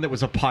everyone that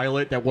was a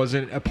pilot that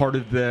wasn't a part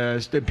of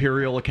the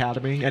Imperial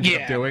Academy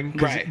ended up doing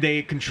because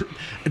they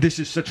This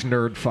is such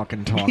nerd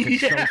fucking talk.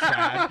 It's so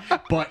sad.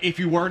 But if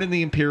you weren't in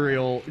the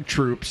Imperial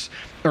troops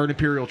or an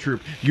Imperial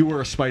troop, you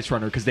were a spice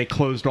runner because they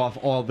closed off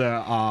all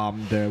the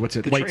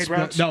trade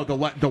routes?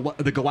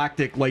 The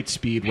galactic light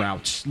speed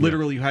routes.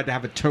 Literally, you had to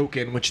have a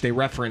token which they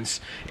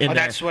reference in there.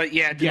 That's what.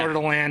 Yeah, in order to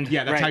land.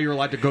 Yeah, that's how you're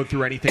allowed to go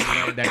through anything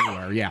and land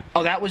anywhere. Yeah.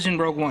 Oh, that was in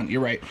Rogue One.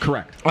 You're right.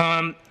 Correct.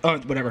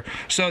 Whatever.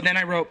 So then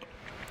I wrote,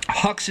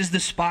 Hux is the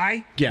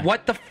spy? Yeah.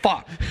 What the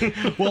fuck?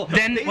 Well,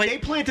 then they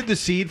planted the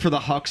seed for the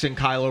Hux and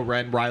Kylo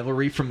Ren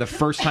rivalry from the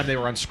first time they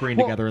were on screen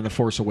together in The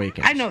Force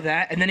Awakens. I know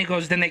that, and then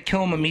then they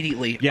kill him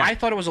immediately. Yeah. I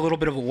thought it was a little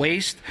bit of a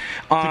waste.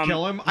 To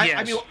kill him? Yes.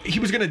 I mean, he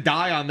was going to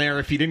die on there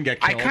if he didn't get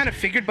killed. I kind of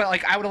figured, but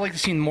like I would have liked to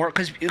see more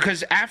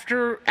because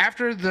after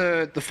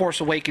the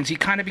Force Awakens, he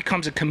kind of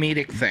becomes a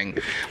comedic thing.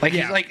 Like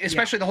he's like,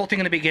 especially the whole thing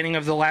in the beginning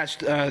of the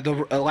Last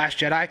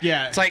Jedi.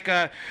 Yeah, it's like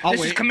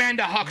this is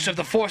Commander Hux of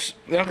the Force.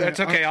 That's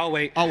okay. I'll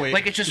wait.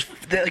 Like it's just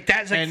like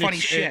that's like and funny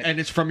shit. And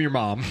it's from your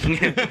mom.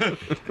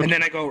 And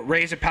then I go,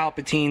 Rey's a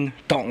Palpatine.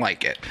 Don't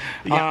like it.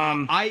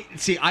 Yeah,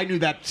 I knew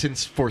that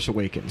since Force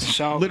Awakens.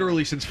 So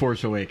literally since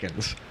Force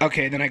Awakens.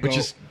 Okay, then I go. Which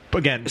is,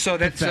 again, so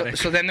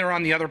then they're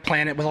on the other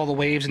planet with all the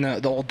waves and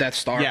the old Death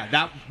Star. Yeah,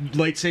 that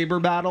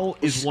lightsaber battle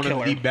is one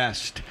of the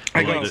best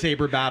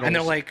lightsaber battles. And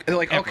they're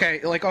like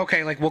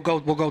okay, we'll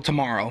go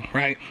tomorrow,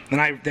 right?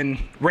 And then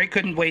Rey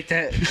couldn't wait.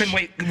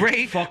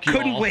 Rey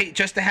couldn't wait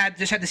just had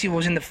to see what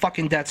was in the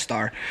fucking Death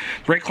Star.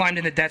 Rey climbed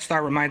in the Death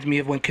Star reminds me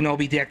of when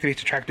Kenobi deactivates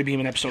the tractor beam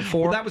in Episode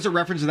 4. Well, that was a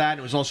reference to that, and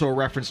it was also a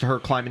reference to her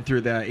climbing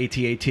through the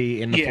AT-AT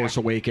in The Force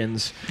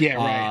Awakens. Yeah,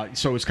 right.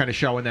 So it's kind of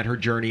showing that her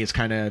journey has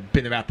kind of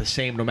been about the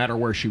same no matter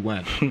where she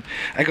went.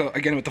 I go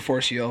again with the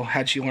Force heal.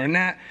 How'd she learn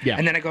that? Yeah.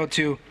 And then I go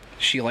to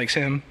she likes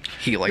him.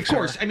 He likes her. Of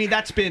course. I mean,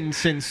 that's been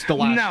since the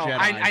last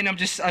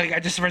Jedi. I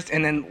just first,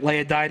 and then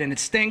Leia died, and it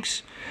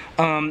stinks.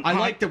 I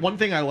liked it. One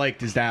thing I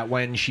liked is that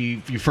when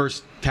you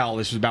first tell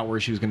this was about where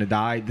she was going to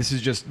die. This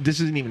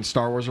isn't even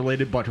Star Wars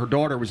related, but her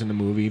daughter was in the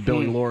movie,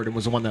 Billie Lourd, and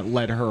was the one that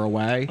led her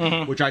away,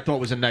 which I thought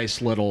was a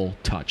nice little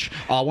touch.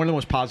 One of the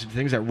most positive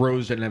things that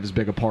Rose didn't have as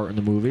big a part in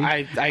the movie.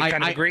 I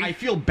kind of agree. I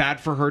feel bad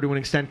for her to an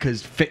extent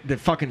because the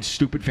fucking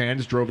stupid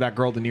fans drove that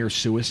girl to near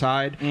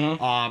suicide,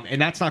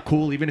 and that's not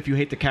cool. Even if you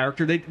hate the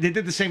character, they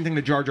did the same thing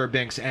to Jar Jar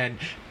Binks, and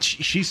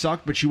she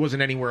sucked, but she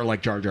wasn't anywhere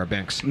like Jar Jar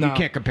Binks. No. You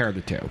can't compare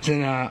the two.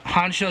 Then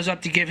Han shows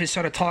up to give his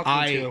son a talking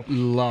to.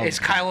 Is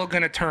Kylo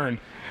gonna turn?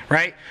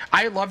 Right?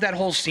 I love that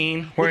whole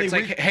scene where it's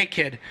like, hey,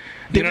 kid.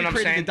 You know what I'm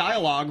saying? The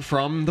dialogue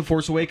from The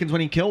Force Awakens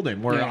when he killed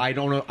him, where I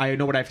don't know, I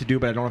know what I have to do,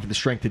 but I don't have the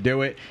strength to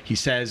do it. He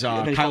says,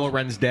 Kylo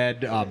Ren's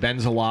dead,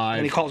 Ben's alive.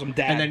 And he calls him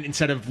Dad. And then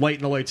instead of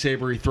lighting the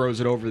lightsaber, he throws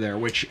it over there,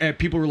 which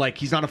people were like,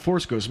 he's not a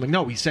Force ghost. I'm like,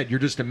 no, he said, you're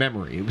just a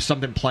memory. It was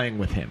something playing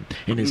with him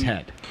in his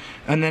head.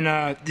 And then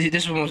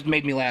this one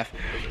made me laugh.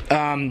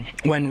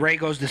 When Rey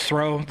goes to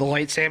throw the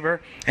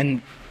lightsaber,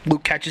 and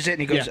Luke catches it,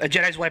 and he goes, a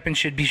Jedi's weapon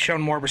should be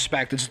shown more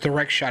respect. It's a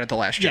direct shot at The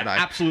Last Jedi. Yeah,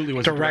 absolutely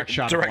was a direct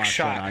shot at The Last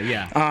Jedi,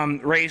 yeah.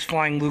 Rey's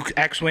flying Luke's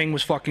X-Wing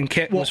was fucking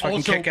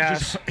kick-ass.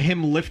 Just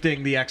him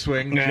lifting the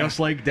X-Wing, just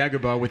like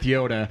Dagobah with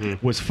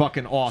Yoda, was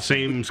fucking awesome.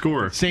 Same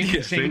score. Same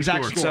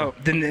exact score. So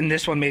then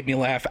this one made me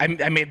laugh. I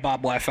made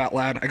Bob laugh out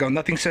loud. I go,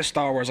 nothing says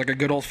Star Wars like a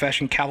good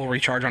old-fashioned cavalry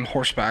charge on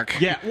horseback.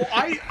 Yeah, well,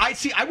 I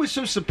see. I was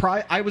so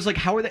surprised. I was like,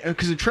 how are they?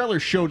 Because the trailer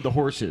showed the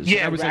horses.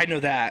 Yeah, I know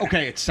that.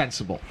 Okay, it's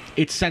sensible.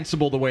 It's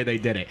sensible the way they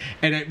did it.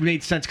 And it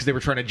made sense because they were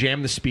trying to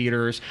jam the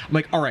speeders. I'm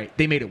like, all right,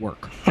 they made it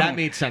work. That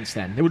made sense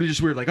then. It would have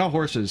just weird, like, oh,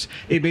 horses.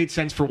 It made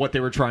sense for what they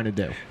were trying to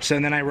do. So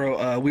then I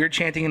wrote, weird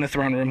chanting in the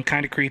throne room,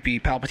 kind of creepy.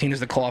 Palpatine is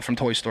the claw from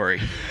Toy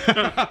Story.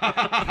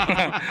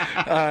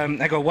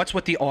 I go, what's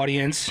with the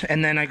audience?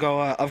 And then I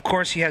go, of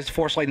course he has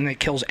Force lightning that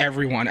kills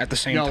everyone at the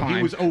same time. No,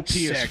 he was OP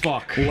Sick, as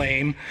fuck.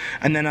 Lame.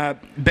 And then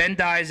Ben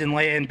dies and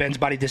Leia and Ben's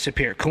body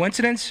disappear.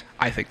 Coincidence?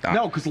 I think not.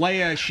 No, because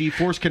Leia, she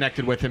Force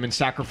connected with him and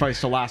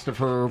sacrificed the last of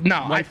her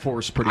life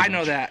force pretty much. I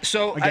know that.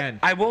 So again,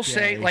 I will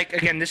say,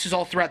 this is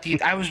all throughout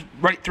I was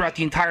right throughout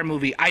the entire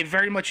movie. I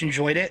very much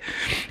enjoyed it.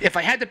 If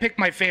I had to pick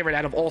my favorite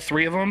out of all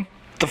three of them,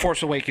 The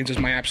Force Awakens is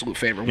my absolute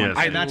favorite one.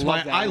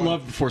 I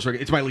love The Force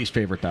Awakens. It's my least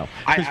favorite, though.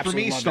 Because for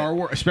me, Star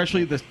Wars,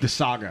 especially the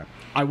saga,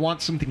 I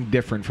want something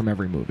different from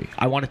every movie.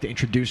 I want it to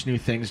introduce new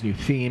things, new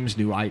themes,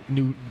 the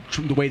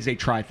ways they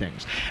try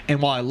things.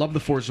 And while I love The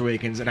Force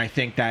Awakens, and I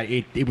think that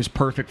it was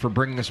perfect for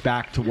bringing us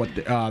back to what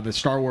the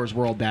Star Wars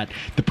world that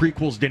the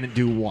prequels didn't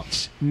do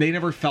once. And they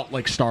never felt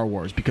like Star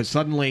Wars because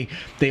suddenly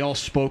they all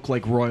spoke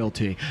like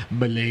royalty.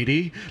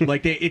 Milady?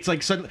 It's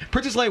like suddenly,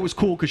 Princess Leia was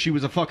cool because she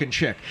was a fucking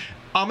chick.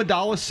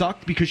 Amidala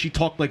sucked because she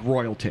talked like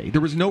royalty.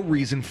 There was no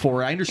reason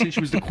for it. I understand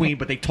she was the queen,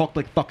 but they talked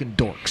like fucking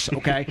dorks,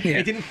 okay? Yeah.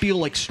 It didn't feel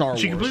like Star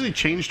Wars. She completely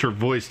changed her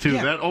voice, too.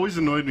 Yeah. That always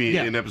annoyed me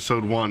in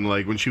Episode 1,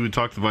 like when she would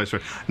talk to the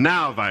Viceroy.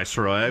 Now,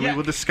 Viceroy, we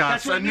will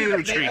discuss a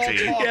new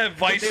treaty.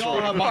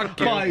 Viceroy.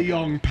 My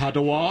young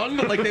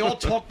Padawan. Like, they all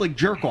talked like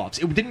jerk-offs.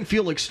 It didn't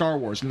feel like Star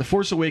Wars, and The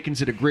Force Awakens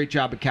did a great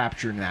job of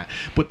capturing that.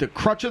 But the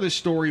crutch of the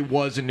story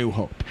was A New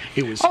Hope.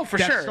 It was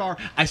Death Star.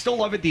 I still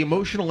love it. The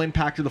emotional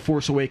impact of The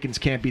Force Awakens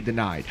can't be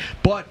denied.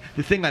 But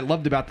the thing I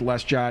loved about The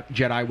Last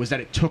Jedi was that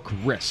it took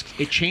risks.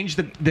 It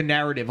changed the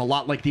narrative a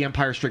lot like The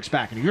Empire Strikes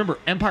Back. And you remember,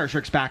 Empire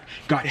Strikes Back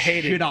got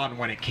shit on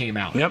when it came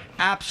out. Yep.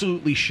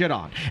 Absolutely shit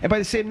on. And by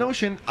the same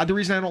notion, the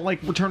reason I don't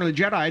like Return of the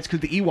Jedi is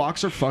because the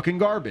Ewoks are fucking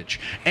garbage.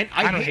 And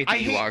I don't hate the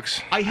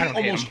Ewoks. I hate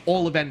almost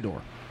all of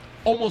Endor.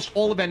 almost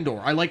all of Endor.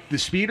 I like the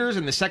speeders,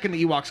 and the second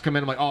the Ewoks come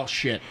in, I'm like, oh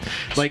shit.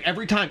 Like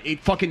every time, it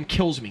fucking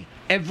kills me.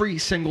 Every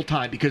single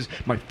time, because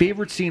my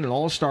favorite scene in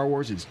all of Star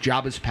Wars is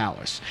Jabba's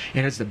palace,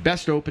 and it's the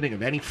best opening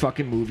of any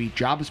fucking movie.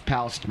 Jabba's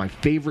palace is my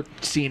favorite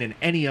scene in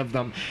any of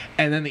them,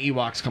 and then the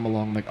Ewoks come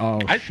along. I'm like, oh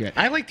shit.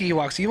 I like the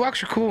Ewoks. The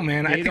Ewoks are cool,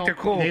 man. I think they're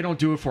cool. They don't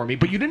do it for me.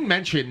 But you didn't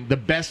mention the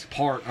best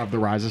part of the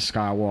Rise of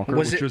Skywalker,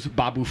 which was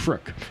Babu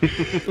Frick,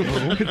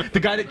 the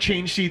guy that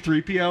changed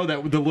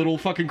C-3PO, the little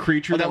fucking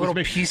creature, that little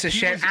piece of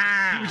shit.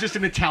 He was just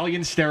an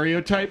Italian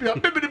stereotype.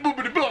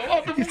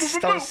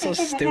 It's so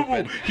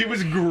stupid. He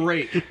was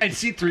great. And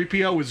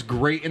C-3PO was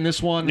great in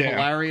this one. Yeah.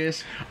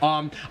 Hilarious.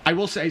 I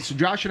will say, so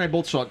Josh and I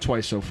both saw it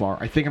twice so far.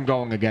 I think I'm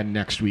going again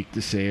next week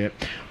to see it.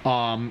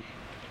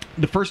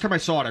 The first time I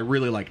saw it, I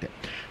really liked it.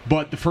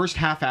 But the first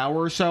half hour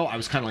or so, I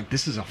was kind of like,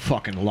 this is a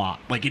fucking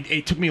lot. Like,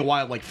 it took me a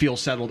while to, like, feel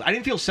settled. I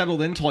didn't feel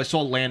settled in until I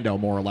saw Lando,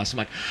 more or less. I'm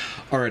like,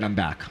 all right, I'm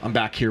back. I'm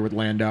back here with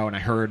Lando, and I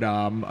heard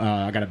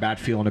I got a bad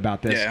feeling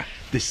about this. Yeah.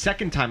 The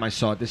second time I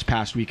saw it this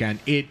past weekend,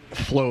 it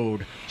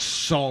flowed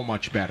so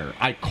much better.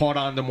 I caught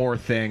on to more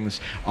things.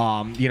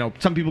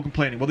 Some people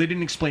complaining, well, they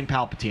didn't explain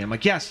Palpatine. I'm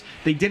like, yes,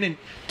 they didn't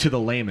to the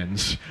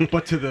layman's,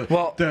 but to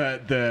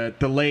the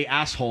lay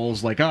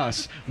assholes like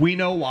us, we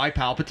know why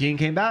Palpatine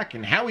came back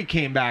and how he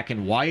came back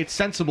and why it's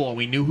sensible, and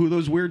we knew who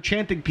those weird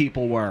chanting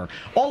people were.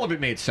 All of it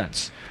made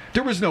sense.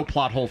 There was no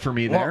plot hole for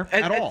me there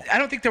at all. I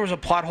don't think there was a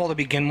plot hole to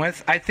begin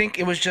with. I think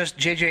it was just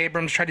J.J.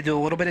 Abrams tried to do a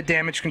little bit of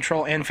damage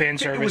control and fan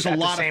service at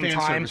the same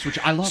time. Service, which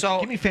I love. So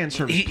give me fan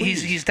service,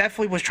 he's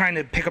definitely was trying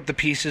to pick up the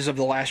pieces of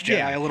The Last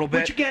Jedi a little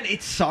bit. Which, again,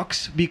 it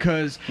sucks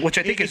because... Which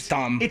I think is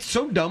dumb. It's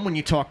so dumb when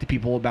you talk to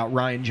people about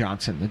Rian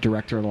Johnson, the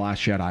director of The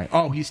Last Jedi.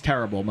 Oh, he's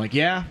terrible. I'm like,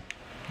 yeah...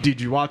 Did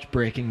you watch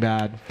Breaking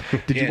Bad?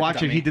 Did you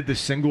watch that he did the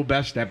single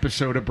best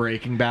episode of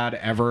Breaking Bad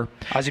ever?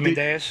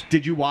 Ozymandias?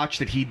 Did you watch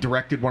that he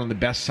directed one of the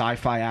best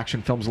sci-fi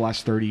action films of the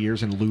last 30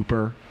 years in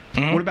Looper?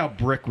 Mm-hmm. What about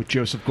Brick with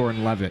Joseph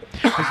Gordon-Levitt?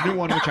 His new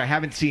one, which I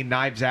haven't seen,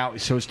 Knives Out,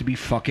 is supposed to be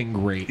fucking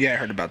great. Yeah, I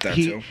heard about that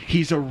too.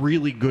 He's a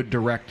really good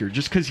director,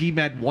 just because he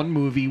made one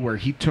movie where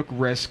he took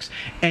risks.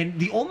 And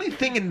the only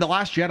thing in The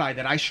Last Jedi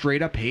that I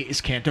straight up hate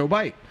is Canto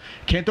Bight.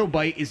 Canto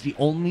Bight is the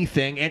only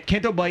thing, and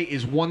Canto Bight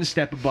is one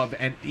step above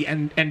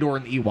Endor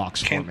and the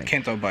Ewoks for me.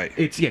 Canto Bight.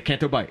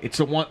 Canto Bight. It's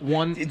the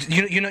one.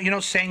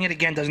 Saying it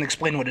again doesn't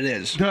explain what it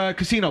is. The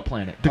Casino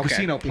Planet.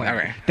 Casino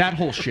Planet. Okay. That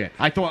whole shit.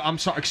 I'm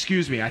sorry.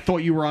 Excuse me. I thought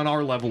you were on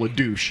our level of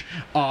douche.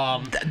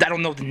 I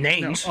don't know the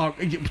names. No,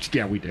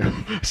 yeah, we do.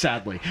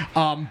 Sadly.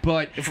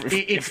 But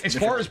as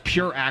far as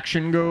pure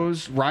action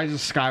goes, Rise of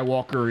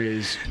Skywalker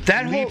is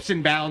leaps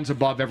and bounds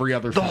above every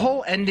other film. The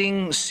whole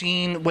ending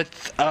scene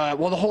with, the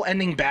whole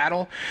ending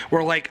battle,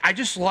 where, like, I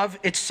just love,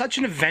 it's such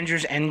an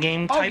Avengers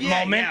Endgame type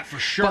moment. Yeah, for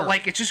sure. But,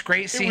 like, it's just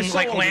great seeing,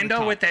 like,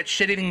 Lando with that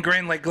shit-eating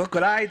grin, like, look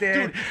what I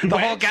did. Dude, the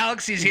whole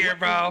galaxy's here,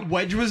 bro.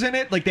 Wedge was in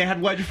it? Like, they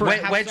had Wedge for a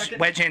half second?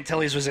 Wedge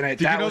Antilles was in it.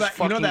 Did you know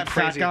that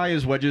fat guy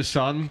is Wedge's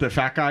son? The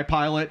fat guy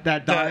pilot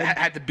that died?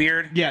 Had the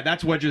beard? Yeah,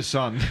 that's Wedge's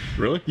son.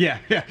 Really? Yeah.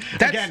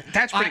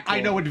 That's pretty cool. I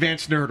know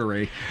advanced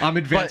nerdery. I'm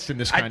advanced in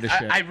this kind of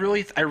shit. I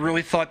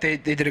really thought they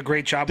did a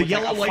great job the with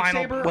yellow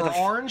lightsaber or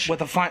orange?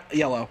 With a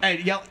yellow.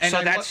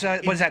 So that's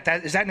what is that?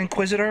 Is that an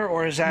Inquisitor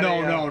or is that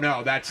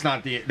No, that's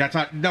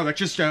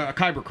just a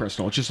kyber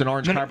crystal. It's just an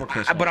orange kyber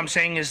crystal. What I'm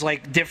saying is,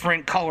 like,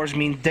 different colors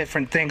mean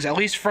different things. At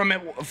least from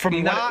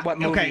what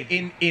movie?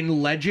 Okay,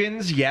 in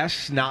Legends,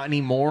 yes, not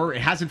anymore.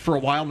 It hasn't for a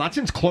while. Not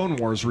since Clone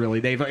Wars, really.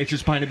 It's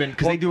just kind of been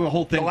because they do a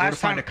whole thing where to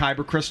find a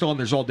kyber crystal, and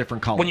there's all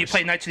different colors. When you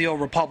play Knights of the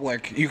Old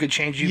Republic, you could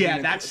change.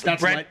 That's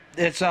red.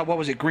 It's what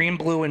was it? Green,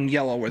 blue, and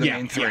yellow were the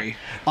main three.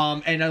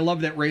 Yeah. And I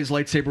love that Rey's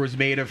lightsaber was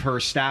made of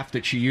her staff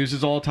that she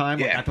uses all the time.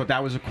 Like, I thought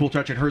that was a cool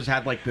touch. And hers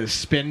had like the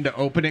spin to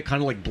open it,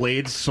 kind of like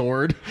Blade's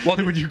sword. Well,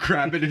 when you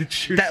grab it and it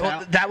shoots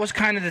out. That was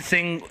kind of the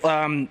thing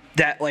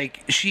that,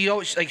 like, she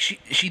always, like,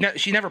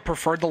 she never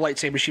preferred the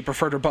lightsaber. She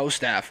preferred her bow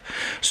staff.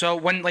 So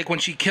when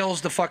she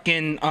kills the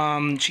fucking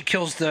she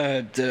kills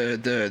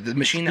the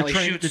machine that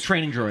shoots the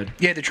training droid.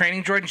 Yeah, the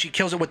training droid, and she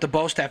kills it with the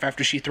bow staff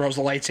after she throws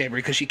the lightsaber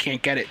because she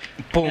can't get it.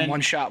 Boom,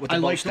 one shot with the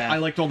bow staff. I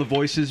liked all the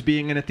voices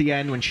being in at the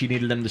end when she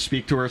needed them to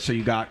speak to her. So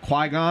you got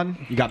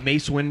Qui-Gon, you got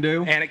Mace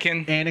Windu,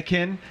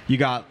 Anakin, you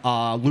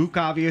got Luke,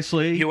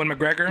 obviously, Ewan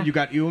McGregor, you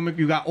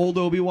got old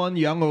Obi-Wan,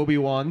 young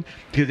Obi-Wan,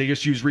 because they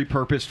just used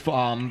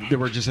repurposed. They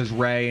were just as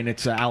Rey, and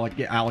it's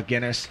Alec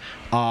Guinness.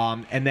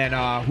 And then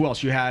who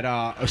else? You had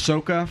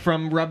Ahsoka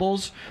from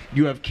Rebels.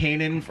 You have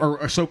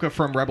Ahsoka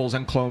from Rebels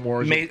and Clone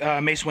Wars.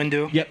 Mace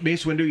Windu. Yep,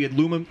 Mace Windu. You had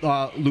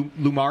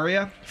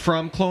Lumaria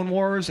from Clone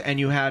Wars, and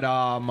you had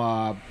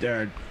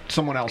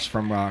someone else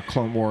from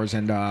Clone Wars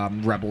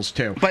and Rebels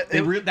too. But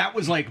that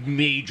was like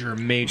major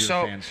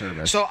fan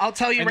service. So I'll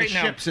tell you and right the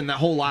now, ships in the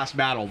whole last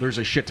battle, there's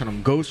a shit ton of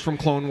them. Ghost from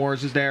Clone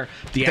Wars is there.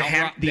 The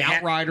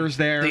Outriders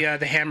there.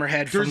 The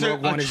Hammerhead from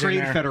Rogue One is in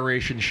there. There's a Trade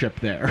Federation ship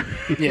there.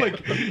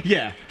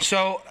 Yeah.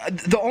 So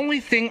the only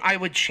thing I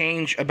would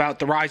change about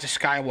the Rise of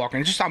Skywalker,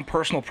 and just on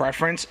personal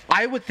preference,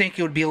 I would think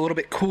it would be a little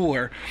bit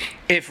cooler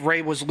if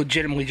Rey was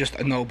legitimately just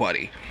a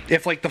nobody.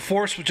 If, like, the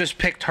Force would just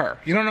picked her.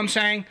 You know what I'm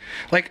saying?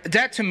 Like,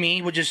 that to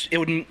me would just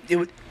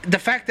the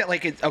fact that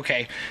like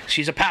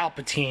she's a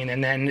Palpatine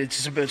and then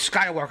it's a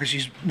Skywalker,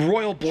 she's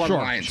royal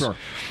bloodlines, sure.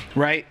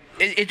 Right?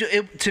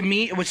 It to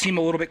me it would seem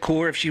a little bit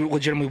cooler if she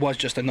legitimately was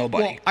just a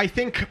nobody. Well, I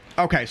think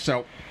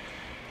so.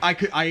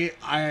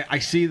 I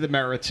see the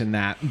merits in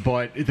that,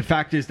 but the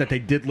fact is that they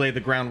did lay the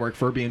groundwork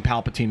for being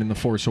Palpatine in The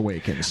Force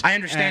Awakens. I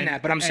understand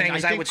that, but I'm saying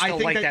I would still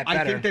like that better.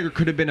 I think there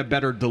could have been a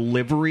better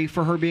delivery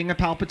for her being a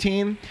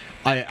Palpatine.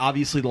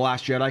 Obviously, The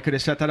Last Jedi could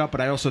have set that up,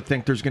 but I also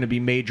think there's going to be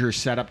major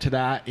setup to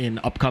that in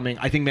upcoming.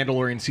 I think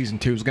Mandalorian Season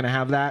 2 is going to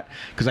have that,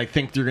 because I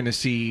think you're going to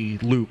see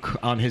Luke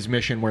on his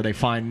mission where they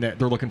find that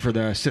they're looking for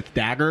the Sith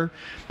dagger.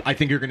 I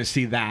think you're going to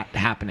see that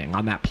happening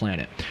on that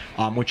planet,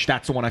 which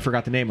that's the one I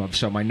forgot the name of,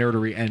 so my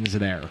nerdery ends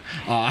there.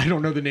 I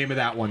don't know the name of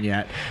that one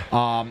yet.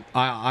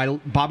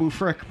 Babu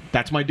Frick,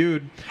 that's my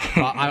dude.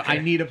 I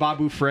need a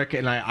Babu Frick,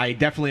 and I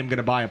definitely am going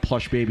to buy a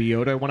plush Baby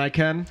Yoda when I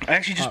can. I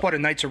actually just bought a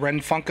Knights of Ren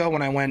Funko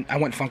when I went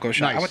Funko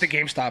shop. Nice. I went to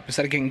GameStop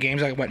instead of getting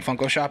games. I went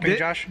Funko shopping,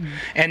 Josh,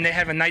 and they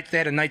had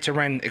a Knights of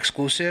Ren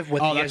exclusive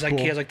with he has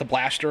like the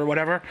blaster or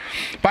whatever.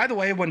 By the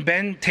way, when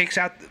Ben takes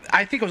out,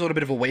 I think it was a little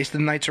bit of a waste of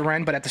the Knights of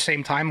Ren, but at the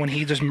same time when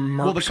he just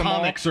murks the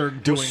comics are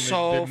doing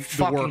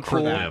the work cool.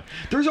 for that.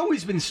 There's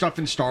always been stuff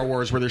in Star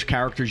Wars where there's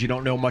characters you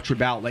don't know much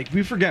about. Like,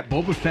 we forget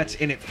Boba Fett's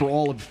in it for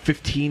all of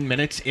 15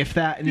 minutes, if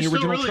that, in the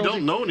original trilogy. You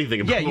don't know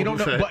anything about Boba Fett. Yeah, you don't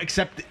know,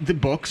 except the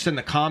books and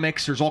the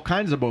comics. There's all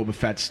kinds of Boba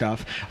Fett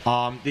stuff.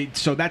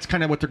 So that's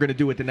kind of what they're going to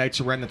do with the Knights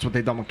of Ren. That's what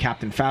they've done with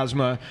Captain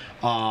Phasma.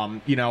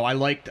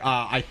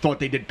 I thought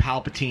they did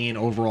Palpatine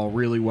overall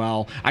really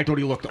well. I thought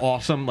he looked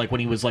awesome, like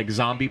when he was like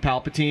zombie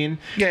Palpatine.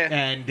 Yeah.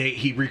 And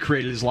he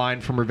recreated his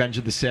line from Revenge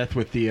of the Sith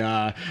with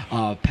the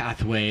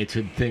pathway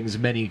to things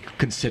many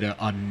consider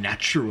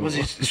unnatural. Was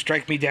he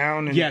strike me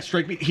down? Yeah,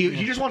 strike me.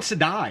 He just wants to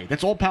die.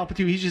 That's all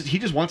Palpatine. He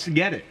just wants to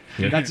get it.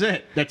 Yeah. That's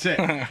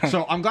it.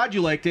 So I'm glad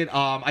you liked it.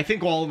 I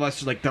think all of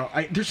us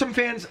there's some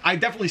fans. I've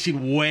definitely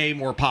seen way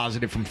more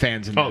positive from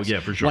fans in this. Oh yeah,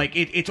 for sure. Like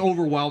it's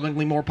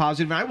overwhelmingly more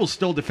positive. And I will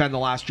still defend The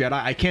Last Jedi.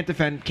 I can't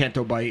defend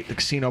Canto Bight, the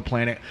Casino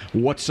Planet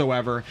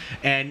whatsoever.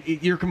 And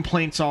your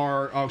complaints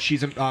are,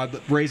 she's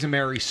Rey's a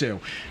Mary Sue.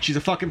 She's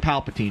a fucking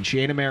Palpatine. She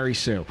ain't a Mary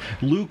Sue.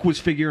 Luke was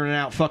figuring it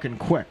out fucking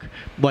quick.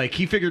 Like,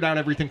 he figured out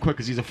everything quick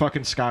because he's a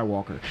fucking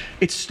Skywalker.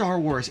 It's Star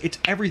Wars. It's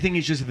everything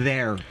is just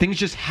there. Things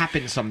just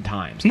happen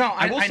sometimes. No,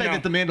 I will say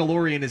that The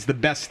Mandalorian is the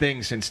best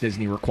thing since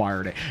Disney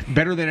required it.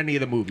 Better than any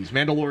of the movies.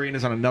 Mandalorian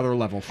is on another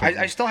level for me.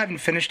 I still haven't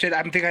finished it.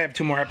 I think I have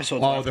 2 more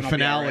episodes left. The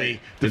finale.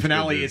 The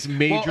finale is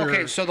major. Well,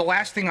 okay, so the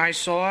last thing I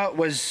saw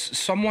was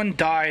someone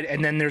died,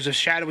 and then there's a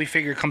shadowy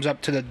figure comes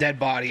up to the dead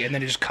body, and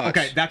then it just cuts.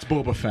 Okay, that's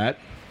Boba Fett.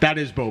 That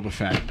is Boba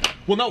Fett.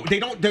 Well, no, they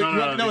don't. They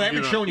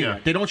haven't shown you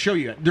yet. They don't show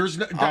you yet.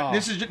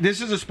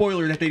 This is a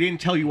spoiler that they didn't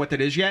tell you what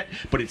that is yet.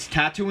 But it's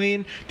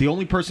Tatooine. The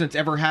only person that's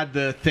ever had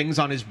the things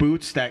on his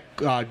boots that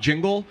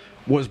jingle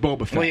was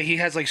Boba Fett. Well, yeah, he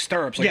has like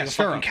stirrups, like he's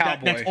a fucking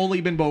cowboy. That's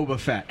only been Boba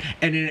Fett.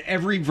 And in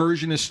every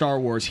version of Star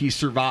Wars, he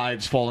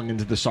survives falling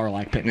into the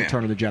Sarlacc pit in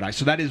Return of the Jedi.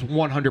 So that is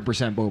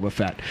 100% Boba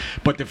Fett.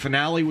 But the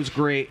finale was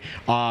great.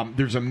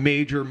 There's a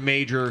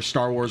major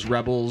Star Wars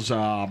Rebels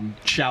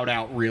shout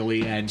out,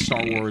 really, and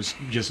Star Wars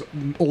just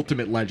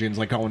ultimate legends,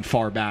 like going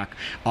far back,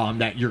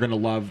 that you're going to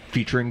love,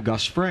 featuring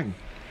Gus Fring.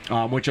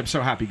 Which I'm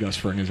so happy Gus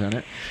Fring is in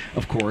it,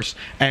 of course.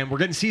 And we're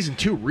getting season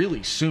 2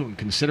 really soon,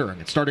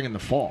 considering it's starting in the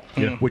fall,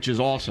 which is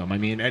awesome. I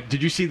mean,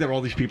 did you see that all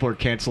these people are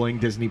canceling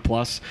Disney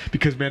Plus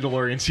because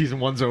Mandalorian season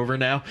 1's over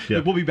now? Yeah.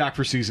 Like, we'll be back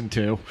for season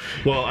 2.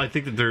 Well, I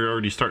think that they're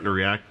already starting to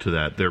react to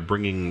that. They're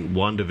bringing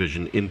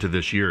WandaVision into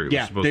this year. It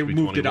was supposed to be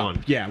moved 21. it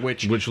up. Yeah,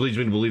 which leads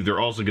me to believe they're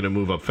also going to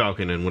move up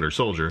Falcon and Winter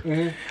Soldier.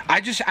 Mm-hmm.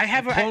 I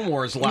have Clone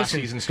Wars last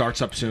season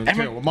starts up soon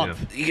too. A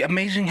month. Yeah.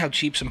 Amazing how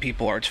cheap some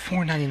people are. It's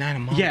 $4.99 a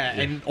month. Yeah,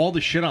 and all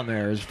the shit on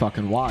there is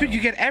fucking wild. Dude,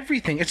 you get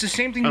everything. It's the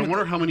same thing. I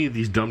wonder how many of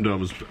these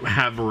dum-dums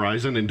have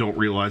Verizon and don't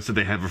realize that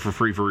they have it for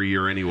free for a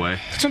year anyway.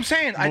 That's what I'm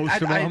saying.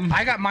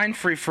 I got mine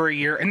free for a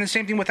year, and the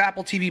same thing with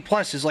Apple TV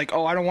Plus is like,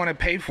 I don't want to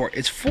pay for it.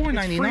 It's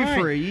 $4.99. It's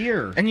free for a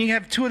year, and you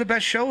have 2 of the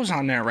best shows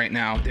on there right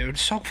now, dude.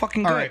 So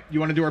fucking good. All right, you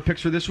want to do our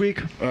picks for this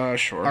week?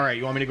 Sure. All right,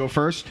 you want me to go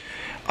first?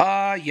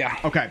 Yeah.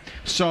 Okay.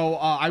 So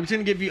I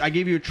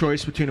gave you a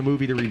choice between a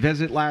movie to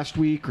revisit last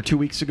week or 2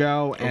 weeks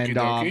ago, and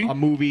a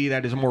movie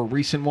that is a more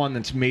recent one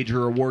that's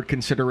major award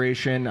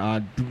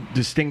consideration,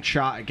 distinct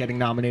shot at getting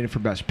nominated for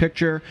Best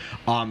Picture.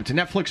 It's a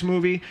Netflix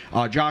movie.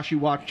 Josh, you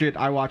watched it.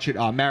 I watched it.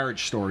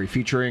 Marriage Story,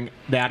 featuring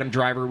the Adam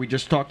Driver we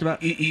just talked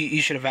about.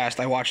 You should have asked.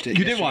 I watched it.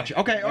 You did watch it.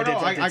 Okay.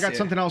 I got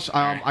something else.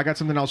 I got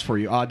something else for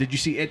you. Did you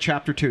see It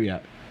Chapter 2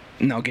 yet?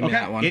 No, give me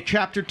that one. It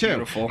Chapter 2.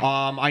 Beautiful.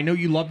 I know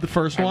you love the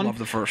first one. I love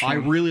the first one. I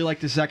really like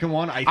the second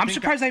one. I'm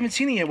surprised I haven't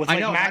seen it yet with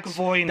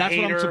McAvoy and that's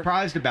Hader. what I'm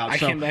surprised about.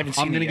 So I haven't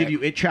seen I'm going to give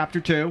you It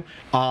Chapter 2.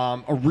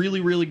 A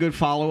really, really good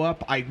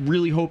follow-up. I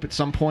really hope at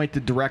some point the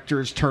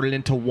directors turn it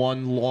into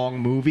one long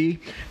movie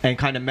and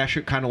kind of mesh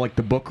it kind of like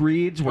the book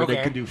reads, where they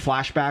can do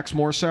flashbacks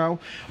more so.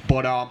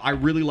 But I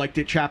really liked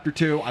It Chapter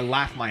 2. I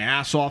laughed my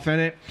ass off in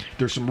it.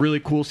 There's some really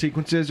cool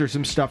sequences. There's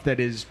some stuff that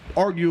is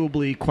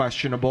arguably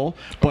questionable.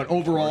 But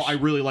overall, I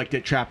really liked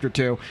liked It Chapter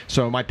 2.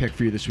 So my pick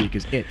for you this week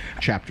is It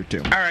Chapter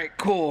 2. All right,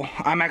 cool.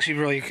 I'm actually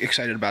really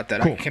excited about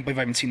that. Cool. I can't believe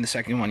I haven't seen the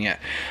second one yet.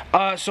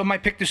 So my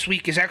pick this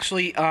week is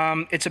actually,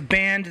 it's a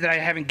band that I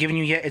haven't given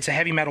you yet. It's a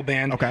heavy metal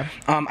band. Okay.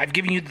 I've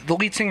given you, the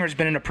lead singer has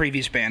been in a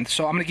previous band,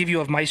 so I'm going to give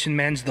you Of Mice and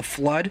Men's The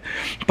Flood,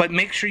 but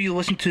make sure you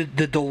listen to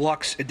the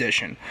deluxe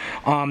edition,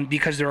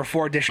 because there are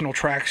 4 additional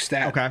tracks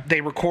that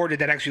they recorded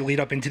that actually lead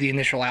up into the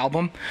initial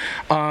album.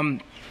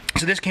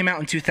 So this came out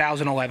in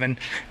 2011,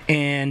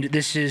 and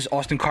this is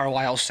Austin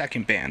Carlisle's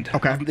second band.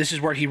 Okay. This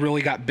is where he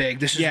really got big.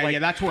 This is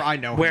that's where I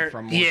know him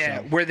from.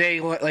 Where they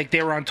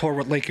were on tour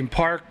with Linkin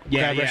Park.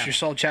 Yeah, God rest your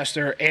soul,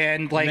 Chester,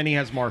 and then he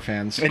has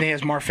Marfans. And he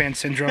has Marfan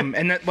syndrome,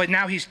 but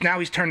now he's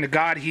turned to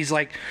God. He's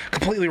like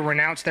completely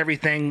renounced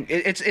everything.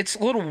 It's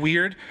a little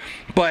weird,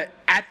 but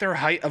at their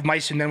height of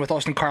Mice and Men with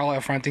Austin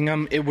Carlisle fronting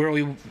them,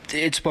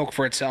 it spoke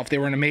for itself. They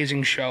were an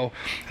amazing show,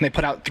 and they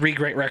put out 3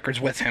 great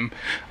records with him.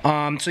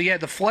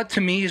 The Flood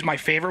to me is my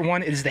favorite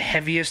one. It is the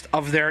heaviest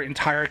of their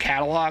entire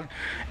catalog,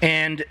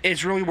 and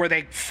it's really where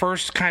they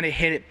first kind of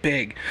hit it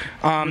big.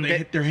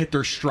 They hit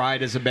their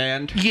stride as a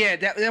band. Yeah,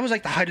 that was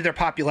like the height of their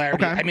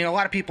popularity. Okay. I mean, a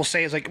lot of people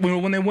say it's like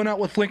when they went out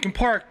with Linkin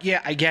Park.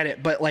 Yeah, I get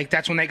it, but like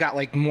that's when they got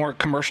like more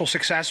commercial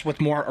success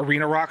with more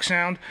arena rock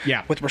sound.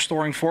 Yeah. With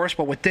Restoring Force,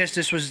 but with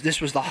this was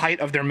the height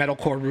of their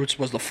metalcore roots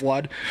was The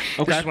Flood.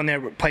 Okay. This is when they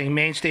were playing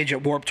main stage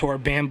at Warped Tour,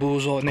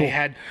 Bamboozle, and they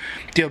had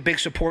big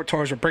support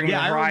tours with Bring Me the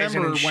Horizon. I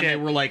remember and shit. when they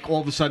were like all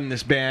of a sudden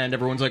this band,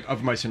 everyone's like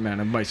Of Mice and Men,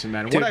 Of Mice and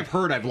Men. Dude, what I've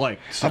heard, I've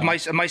liked. So. Of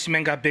Mice and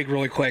Men got big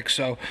really quick.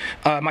 So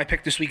my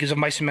pick this week is Of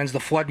Mice and Men's The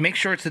Flood. Make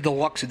sure it's the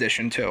deluxe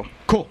edition too.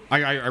 Cool.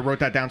 I wrote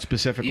that down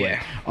specifically.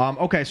 Yeah.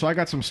 Okay, so I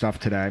got some stuff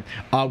today.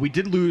 We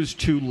did lose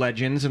 2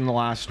 legends in the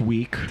last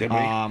week. Did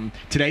we?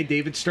 Today,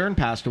 David Stern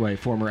passed away,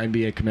 former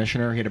NBA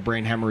commissioner. He had a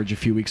brain hemorrhage a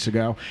few weeks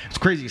ago. It's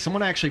crazy.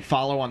 Someone I actually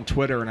follow on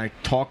Twitter and I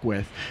talk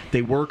with,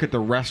 they work at the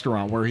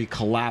restaurant where he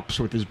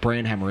collapsed with his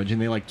brain hemorrhage,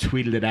 and they like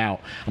tweeted it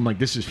out. I'm like,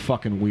 this is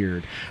fucking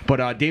weird.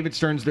 But David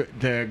Stern's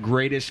the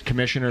greatest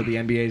commissioner the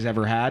NBA's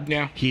ever had.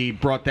 Yeah. He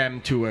brought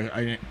them to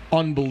an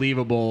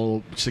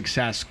unbelievable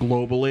success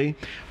globally.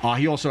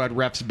 He also had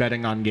refs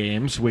betting on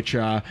games, which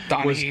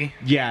Donaghy.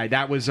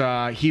 that was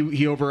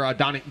he over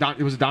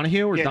it was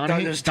Donahue or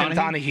Donahue? It was Tim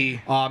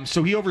Donaghy.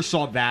 So he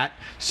oversaw that.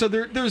 So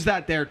there's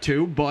that there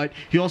too. But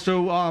he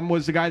also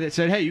was the guy that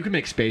said, "Hey, you can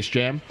make Space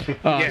Jam."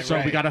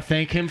 So we got to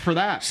thank him for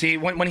that. See,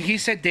 when he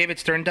said David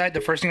Stern died,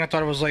 the first thing I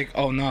thought was like,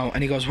 "Oh no!"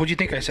 And he goes, "What'd you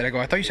think I said?" I go,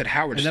 "I thought you said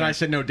Howard." And then I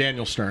said, "No,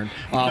 Daniel Stern."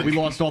 We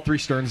lost all 3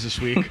 Sterns this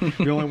week.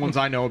 The only ones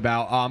I know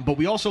about. But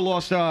we also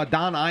lost Don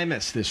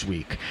Imus this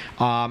week.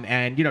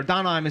 And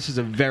Don Imus is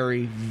a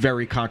very,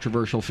 very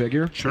controversial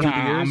figure. Sure. Through the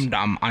years.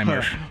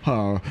 Imus.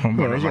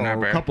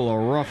 A couple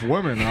of rough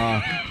women,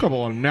 a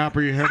couple of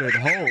nappy-headed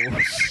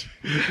hoes.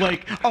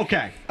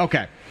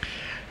 Okay.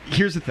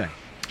 Here's the thing.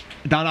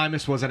 Don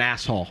Imus was an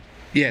asshole.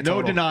 Yeah,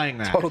 no denying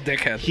that. Total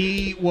dickhead.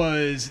 He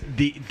was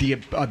the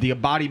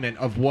embodiment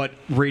of what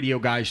radio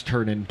guys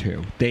turn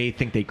into. They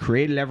think they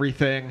created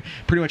everything.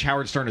 Pretty much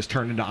Howard Stern has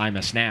turned into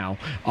Imus now.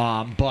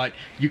 But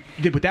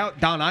without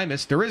Don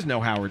Imus, there is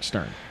no Howard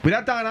Stern.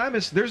 Without Don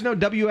Imus, there's no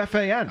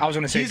WFAN. I was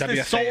going to say He's WFAN.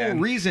 the sole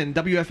reason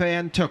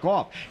WFAN took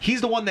off. He's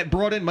the one that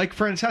brought in Mike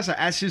Francesa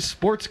as his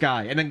sports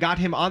guy and then got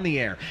him on the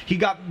air. He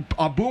got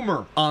a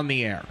Boomer on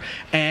the air.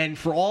 And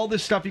for all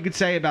this stuff you could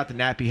say about the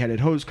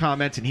nappy-headed hose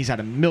comments, and he's had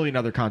a million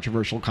other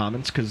controversial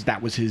comments because that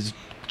was his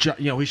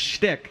his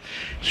shtick.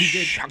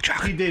 He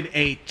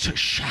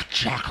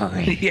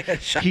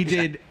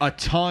did a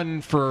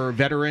ton for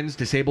veterans,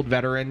 disabled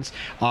veterans.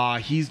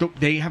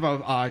 They have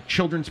a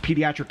children's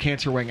pediatric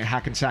cancer wing at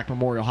Hackensack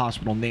Memorial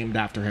Hospital named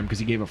after him because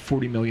he gave a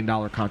 $40 million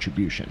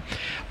contribution.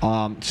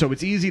 So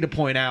it's easy to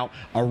point out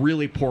a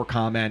really poor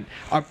comment.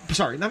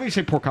 Sorry, not going to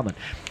say poor comment.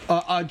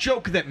 A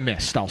joke that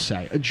missed, I'll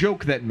say. A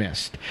joke that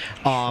missed.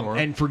 Sure.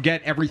 And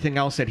forget everything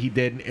else that he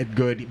did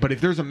good. But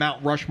if there's a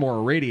Mount Rushmore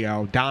of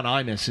radio, Don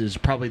Imus is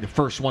probably the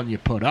first one you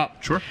put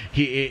up. Sure.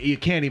 You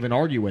can't even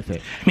argue with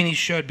it. I mean, he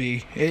should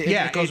be.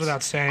 It goes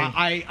without saying.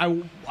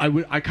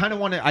 I kind of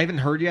want to. I haven't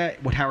heard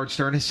yet what Howard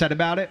Stern has said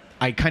about it.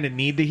 I kind of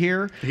need to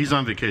hear. He's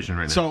on vacation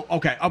right now. So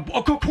okay,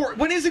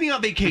 when isn't he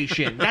on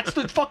vacation? That's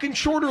the fucking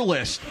shorter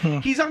list.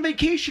 He's on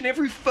vacation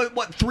every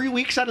 3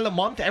 weeks out of the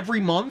month, every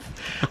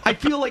month. I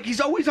feel like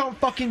he's always on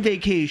fucking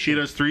vacation. He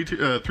does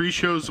three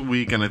shows a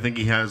week, and I think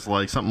he has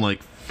like something like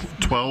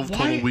 12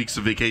 total weeks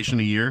of vacation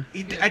a year.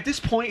 At this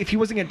point, if he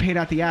wasn't getting paid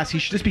out the ass, he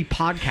should just be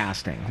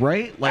podcasting,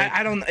 right? Like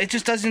I don't. It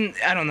just doesn't.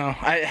 I don't know.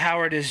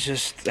 Howard is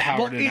just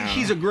Howard. Well,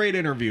 he's a great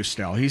interview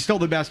still. He's still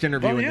the best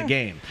interview in the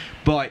game.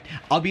 But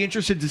I'll be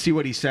interested to see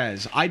what he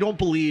says. I don't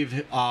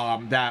believe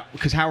that,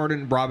 because Howard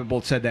and Robin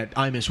both said that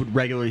Imus would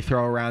regularly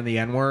throw around the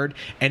N-word,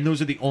 and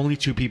those are the only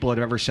 2 people that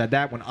have ever said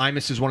that. When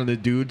Imus is one of the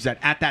dudes that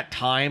at that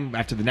time,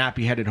 after the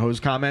nappy-headed hose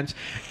comments,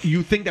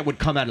 you think that would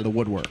come out of the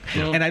woodwork.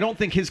 Yeah. And I don't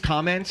think his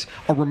comments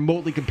are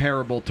remotely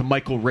comparable to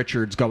Michael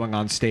Richards going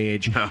on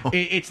stage. No.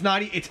 It's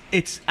not.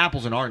 It's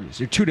apples and oranges.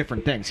 They're two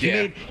different things.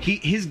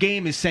 His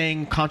game is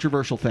saying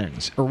controversial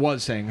things, or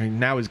was saying. I mean,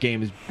 now his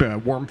game is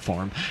worm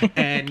farm,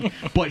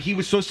 but he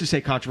was supposed to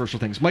say controversial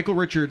things. Michael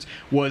Richards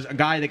was a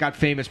guy that got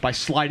famous by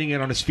sliding in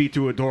on his feet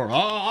through a door.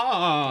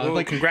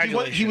 Like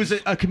congratulations. He was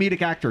a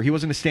comedic actor. He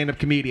wasn't a stand-up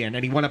comedian,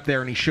 and he went up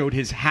there and he showed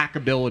his hack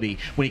ability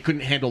when he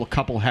couldn't handle a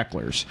couple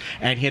hecklers,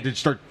 and he had to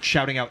start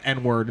shouting out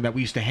N-word and that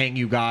we used to hang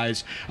you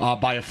guys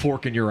by a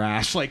fork in your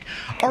ass. Like,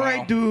 all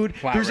right, dude,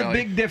 there's a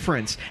big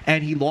difference.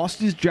 And he lost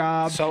his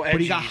job, but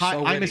he got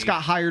Imus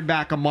got hired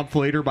back a month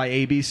later by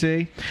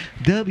ABC,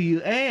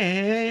 WNBC.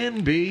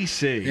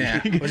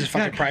 Yeah, was his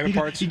fucking private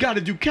parts? You got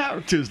to do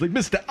characters like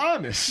Mr.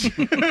 Imus.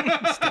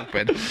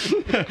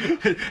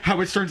 Stupid. How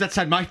it turns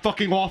outside my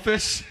fucking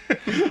office.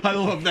 I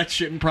love that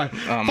shit in private.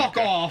 Fuck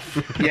off.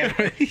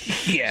 Yeah.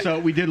 Yeah. So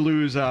we did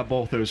lose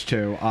both those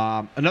two.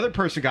 Another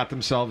person got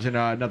themselves in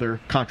another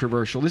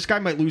controversial. This guy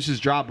might lose his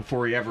job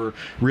before he ever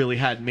really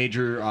had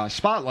major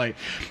spotlight,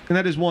 and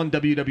that is one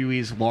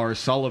WWE's Lars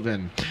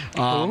Sullivan.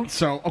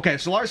 So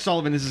Lars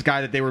Sullivan is this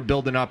guy that they were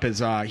building up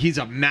as he's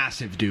a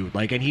massive dude,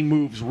 like, and he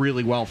moves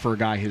really well for a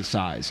guy his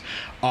size.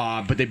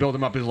 But they build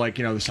him up as like,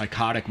 you know, the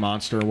psychotic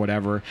monster or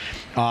whatever.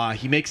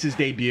 He makes his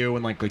debut,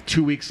 and like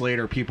 2 weeks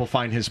later, people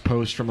find his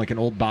post from like an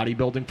old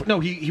bodybuilding. No,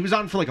 he was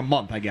on for like a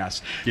month, I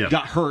guess. Yeah. He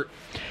got hurt,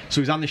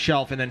 so he's on the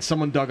shelf, and then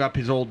someone dug up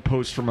his old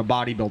post from a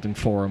bodybuilding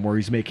forum where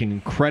he's making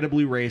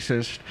incredibly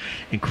racist,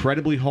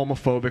 incredibly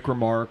homophobic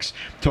remarks,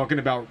 talking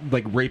about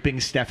like raping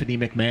Stephanie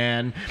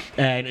McMahon,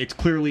 and it's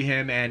clearly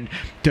him. And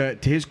to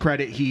his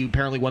credit, he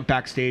apparently went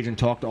backstage and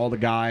talked to all the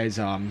guys,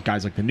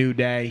 guys like the New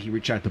Day. He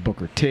reached out to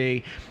Booker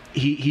T.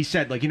 He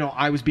said, like, you know,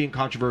 I was being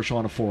controversial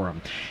on a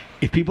forum.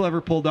 If people ever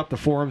pulled up the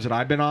forums that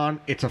I've been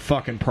on, it's a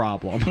fucking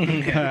problem.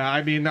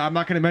 I mean, I'm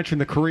not going to mention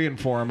the Korean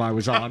forum I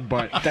was on,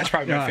 but that's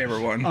probably my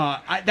favorite one.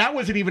 That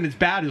wasn't even as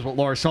bad as what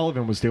Lars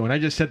Sullivan was doing. I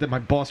just said that my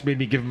boss made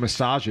me give him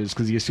massages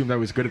because he assumed I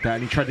was good at that,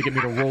 and he tried to get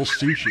me to roll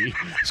sushi.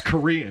 It's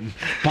Korean.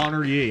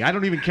 Bonner Yi. I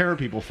don't even care if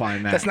people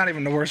find that. That's not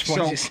even the worst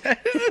one you said.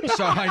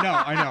 So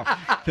I know.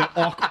 The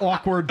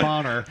awkward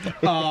Bonner.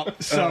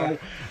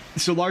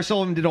 So Lars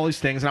Sullivan did all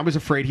these things, and I was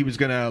afraid he was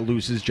going to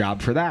lose his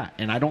job for that.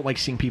 And I don't like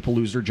seeing people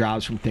lose their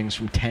jobs from things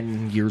from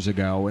 10 years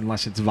ago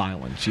unless it's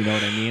violence. You know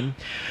what I mean?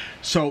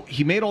 So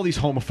he made all these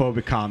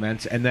homophobic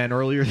comments, and then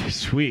earlier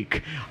this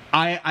week,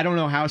 I don't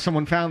know how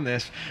someone found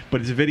this,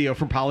 but it's a video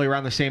from probably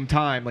around the same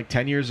time, like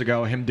 10 years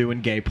ago, him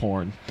doing gay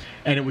porn.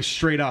 And it was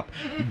straight up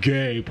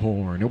gay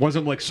porn. It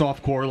wasn't like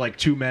softcore, like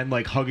two men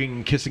like hugging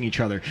and kissing each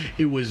other.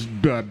 It was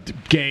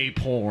gay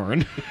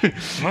porn.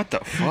 What the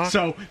fuck?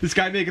 So this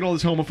guy making all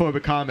these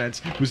homophobic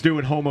comments was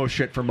doing homo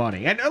shit for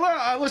money. And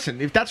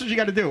listen, if that's what you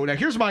got to do. Now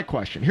here's my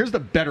question. Here's the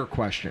better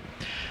question.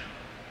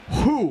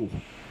 Who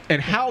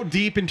and how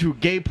deep into a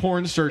gay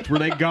porn search were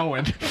they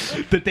going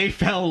that they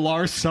found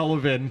Lars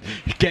Sullivan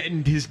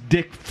getting his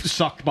dick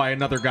sucked by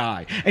another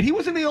guy? And he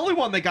wasn't the only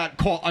one that got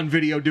caught on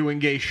video doing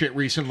gay shit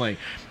recently.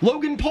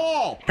 Logan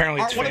Paul.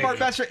 Apparently it's one fake. of our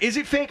best. Is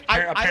it fake?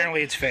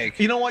 Apparently it's fake.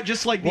 You know what?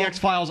 Just like the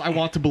X-Files, I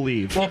want to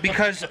believe. Well,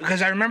 because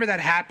I remember that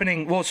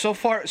happening. Well, so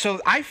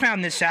I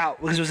found this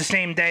out because it was the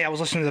same day I was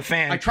listening to The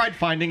Fan. I tried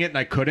finding it and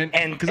I couldn't.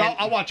 Because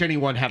I'll watch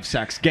anyone have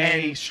sex.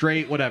 Gay,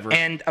 straight, whatever.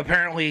 And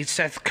apparently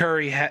Steph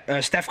Curry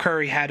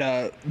had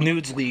a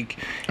nudes leak.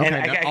 Okay, and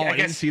I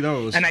didn't see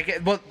those. And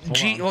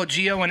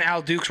Gio and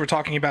Al Dukes were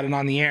talking about it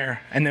on the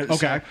air. And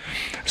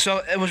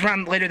so it was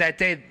around later that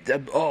day.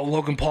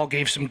 Logan Paul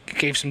gave some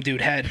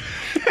dude head,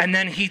 and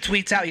then he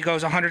tweets out. He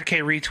goes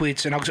 100K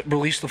retweets, and I'll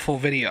release the full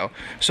video.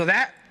 So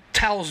that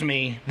tells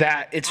me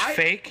that it's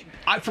fake.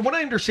 From what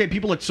I understand,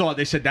 people that saw it,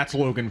 they said that's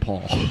Logan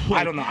Paul.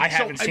 I don't know. I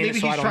haven't seen it,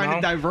 so I don't know. Maybe he's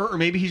trying to divert, or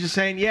maybe he's just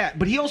saying, yeah.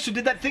 But he also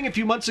did that thing a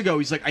few months ago.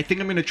 He's like, I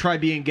think I'm going to try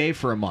being gay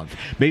for a month.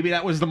 Maybe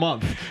that was the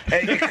month.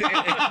 It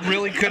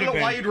really could have been. I don't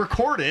know why you'd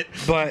record it.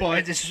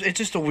 But it's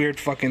just a weird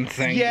fucking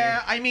thing. Yeah,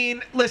 dude. I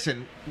mean,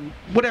 listen,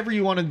 whatever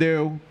you want to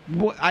do,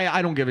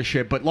 I don't give a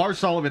shit. But Lars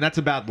Sullivan, that's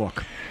a bad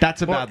look.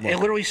 That's a bad look. It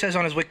literally says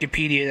on his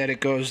Wikipedia that it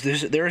goes,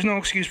 there is no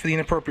excuse for the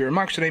inappropriate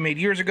remarks that I made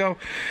years ago.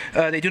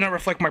 They do not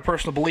reflect my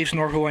personal beliefs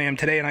nor who I am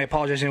today, and I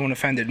apologize to anyone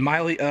offended.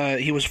 Miley,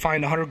 he was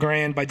fined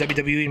 $100,000 by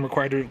WWE and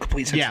required to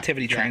complete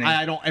sensitivity training.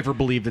 I don't ever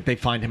believe that they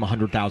fined him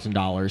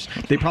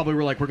 $100,000. They probably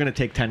were like, we're going to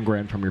take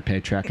 $10,000 from your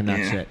paycheck, and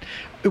that's it.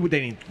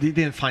 They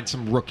didn't find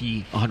some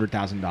rookie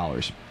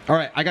 $100,000. All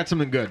right, I got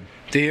something good.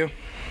 Do you?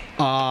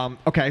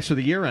 Okay, so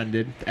the year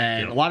ended,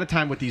 and a lot of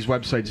time what these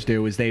websites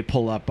do is they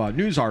pull up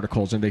news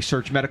articles and they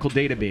search medical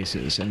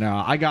databases. And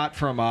I got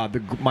from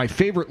my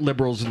favorite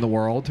liberals in the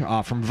world,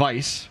 from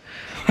Vice,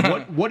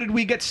 what did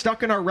we get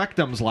stuck in our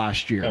rectums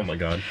last year? Oh, my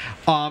God.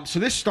 So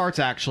this starts,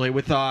 actually,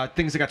 with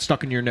things that got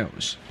stuck in your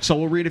nose. So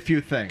we'll read a few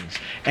things.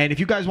 And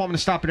if you guys want me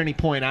to stop at any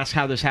point and ask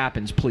how this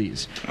happens,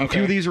 please. Okay. A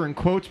few of these are in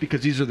quotes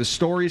because these are the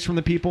stories from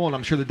the people, and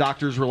I'm sure the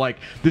doctors were like,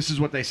 this is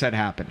what they said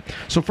happened.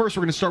 So first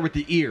we're going to start with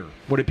the ear.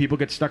 What did people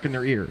get stuck in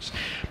their ears?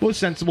 Most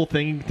sensible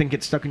thing you think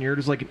gets stuck in your ear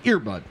is like an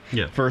earbud.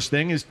 Yeah. First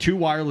thing is 2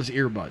 wireless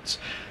earbuds.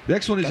 The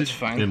next one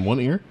is... In one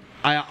ear?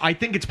 I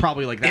think it's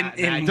probably like that.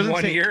 In it doesn't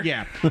one say, ear?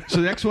 Yeah. So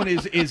the next one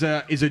is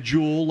a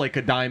jewel, like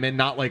a diamond,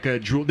 not like a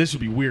jewel. This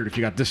would be weird if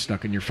you got this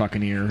stuck in your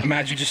fucking ear.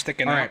 Imagine just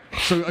sticking All out.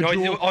 right. So a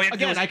jewel,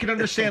 again, I I can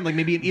understand like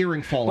maybe an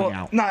earring falling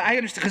out. No, I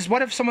understand. Because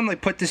what if someone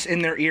like put this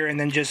in their ear and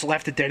then just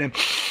left it there? And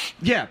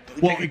Yeah.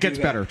 Well, it gets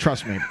better.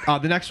 Trust me.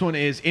 The next one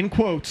is, in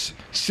quotes,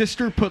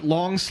 sister put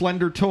long,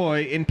 slender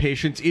toy in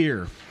patient's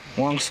ear.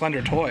 long,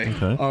 slender toy.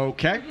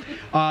 Okay.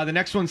 The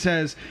next one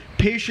says,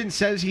 patient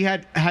says he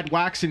had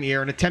wax in the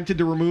ear and attempted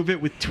to remove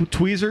it with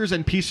tweezers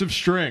and piece of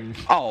string.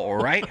 All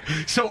right.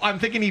 So I'm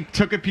thinking he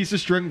took a piece of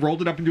string,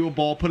 rolled it up into a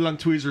ball, put it on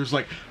tweezers,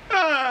 like,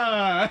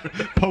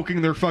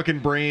 poking their fucking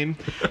brain.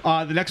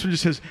 The next one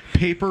just says,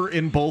 paper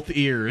in both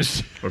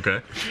ears.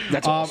 Okay.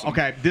 That's awesome.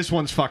 Okay, this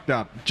one's fucked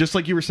up. Just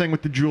like you were saying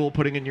with the jewel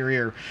putting in your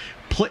ear.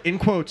 In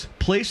quotes,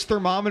 place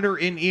thermometer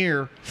in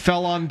ear,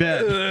 fell on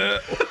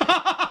bed.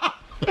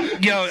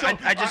 Yo, so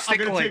I just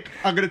think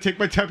I'm gonna take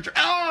my temperature.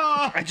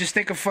 Ah! I just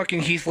think of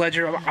fucking Heath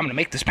Ledger. I'm gonna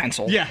make this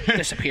pencil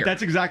disappear.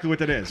 That's exactly what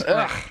that is.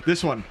 Right.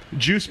 This one,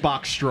 juice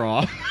box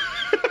straw.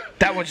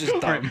 That one's just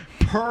dumb. Right.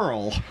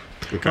 Pearl.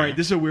 Okay. All right,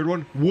 this is a weird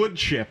one. Wood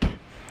chip.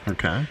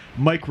 Okay.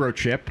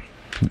 Microchip.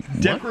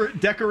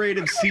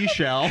 Decorative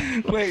seashell.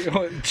 Wait,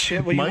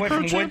 chip? Well, you went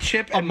from wood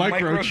chip and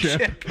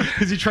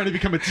microchip. Is he trying to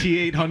become a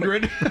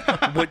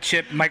T-800? Wood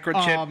chip,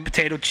 microchip,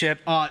 potato chip.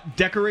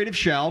 Decorative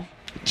shell.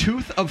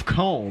 Tooth of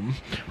comb,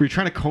 where you're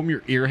trying to comb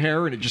your ear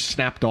hair and it just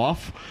snapped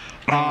off.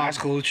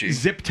 Ascolucci.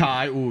 Zip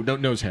tie. Ooh, no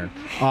nose hair.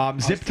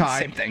 Zip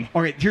tie. Same thing.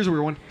 All right, here's a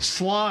weird one.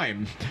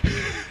 Slime.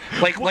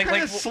 What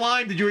kind of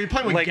slime did you? Were you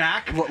playing with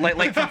Gak?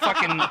 Like from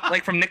fucking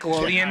from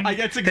Nickelodeon.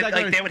 That's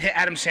exactly. They would hit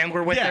Adam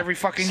Sandler with every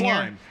fucking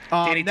slime.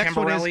 year. Danny Next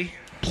Tamborelli. one is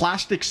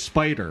plastic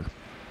spider.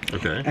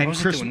 Okay. And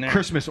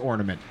Christmas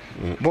ornament.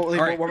 What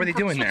were they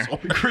doing there?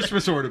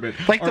 Christmas ornament.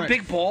 Like the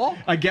big ball?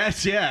 I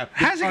guess, yeah.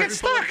 How does it get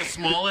stuck? The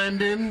small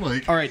end in?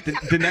 Like. All right,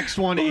 the next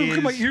one is... Look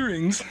at my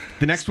earrings.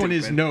 The next one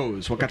is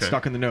nose. What got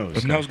stuck in the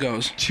nose? The nose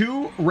goes.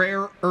 2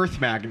 rare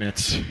earth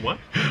magnets. What?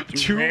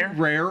 2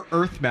 rare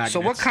earth magnets. So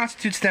what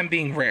constitutes them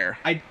being rare?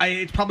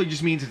 It probably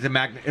just means it's a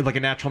magnet, like a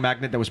natural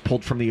magnet that was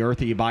pulled from the earth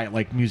that you buy at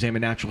like Museum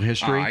of Natural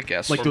History. I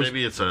guess. Like or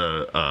maybe it's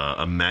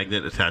a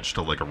magnet attached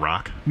to like a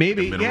rock.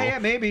 Maybe. Yeah,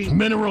 maybe.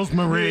 Minerals,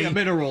 Marie. Yeah,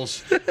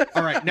 minerals.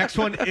 All right, next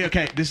one.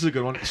 Okay, this is a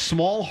good one.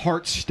 Small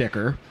heart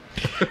sticker.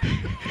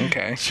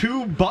 Okay.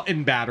 2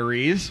 button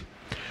batteries.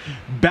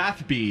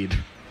 Bath bead.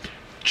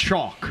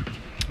 Chalk.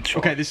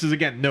 Okay, this is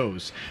again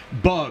nose.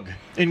 Bug.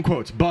 In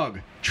quotes.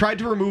 Bug. Tried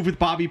to remove with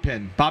bobby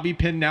pin. Bobby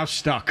pin now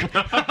stuck.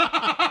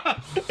 How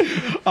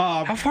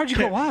far did you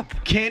go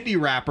up? Candy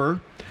wrapper.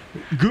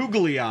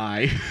 Googly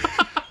eye.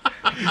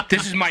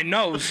 This is my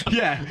nose.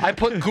 Yeah. I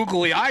put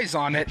googly eyes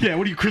on it. Yeah,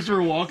 what are you, Christopher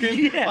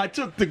Walken? Yeah. I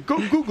took the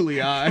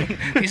googly eye.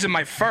 These are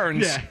my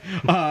ferns.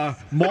 Yeah.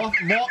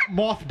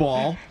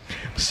 Mothball,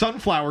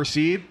 sunflower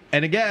seed,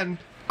 and again,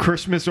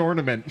 Christmas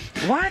ornament.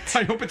 What?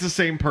 I hope it's the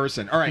same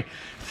person. All right.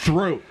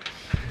 Throat.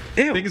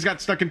 Ew. Things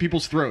got stuck in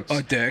people's throats.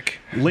 A dick.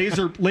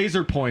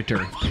 Laser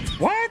pointer.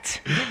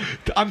 What?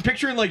 I'm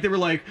picturing like they were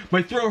like,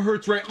 my throat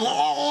hurts right.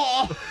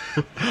 All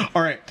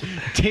right.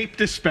 Tape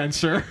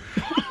dispenser.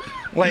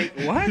 Like,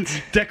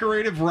 what?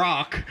 Decorative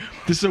rock.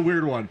 This is a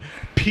weird one.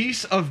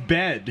 Piece of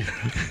bed.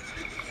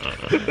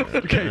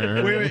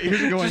 Okay, wait.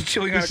 Here's a good one. Just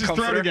chewing this on a is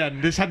comforter. thrown again.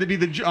 This had to be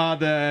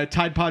the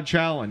Tide Pod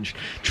challenge.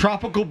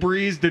 Tropical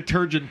breeze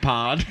detergent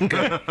pod.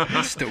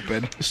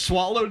 Stupid.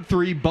 Swallowed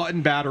 3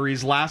 button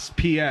batteries last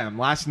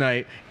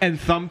night, and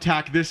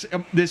thumbtack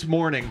this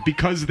morning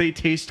because they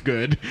taste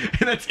good.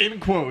 And that's in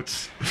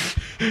quotes.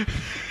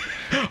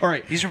 All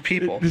right. These are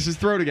people. This is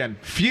throat again.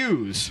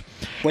 Fuse.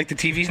 Like the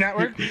TV's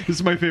network? This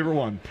is my favorite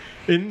one.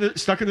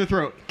 Stuck in the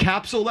throat.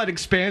 Capsule that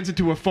expands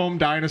into a foam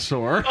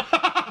dinosaur.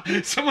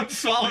 Someone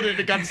swallowed it and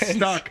it got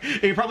stuck.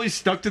 It probably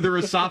stuck to their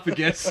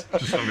esophagus.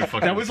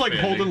 That was like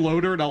Holden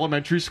Loader in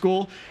elementary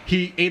school.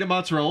 He ate a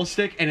mozzarella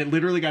stick and it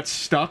literally got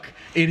stuck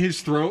in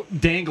his throat,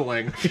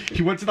 dangling.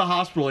 He went to the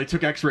hospital. They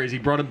took x-rays. He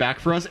brought him back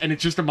for us, and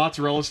it's just a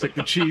mozzarella stick,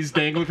 the cheese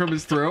dangling from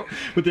his throat.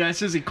 But the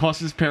answer is he cost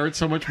his parents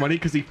so much money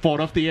because he fought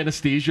off the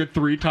anesthesia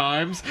 3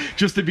 times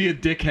just to be a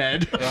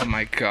dickhead. Oh,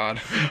 my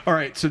God. All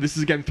right, so this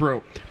is again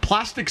throat.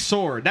 Plastic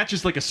sword. That's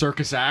just like a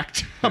circus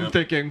act, I'm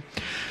thinking.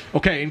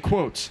 Okay, in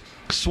quotes.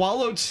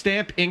 Swallowed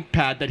stamp ink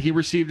pad that he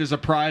received as a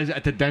prize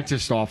at the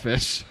dentist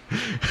office.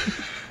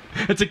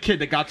 It's a kid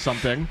that got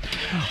something.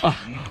 All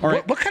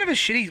right. What kind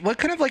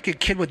of like a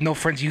kid with no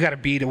friends you gotta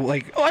be to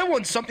like, oh, I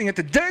want something at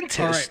the dentist.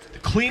 All right.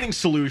 Cleaning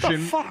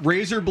solution.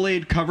 Razor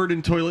blade covered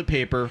in toilet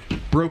paper.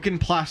 Broken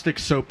plastic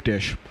soap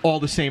dish. All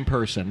the same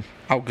person.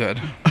 Oh,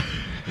 good.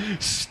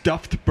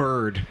 Stuffed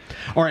bird.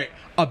 All right.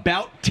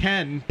 About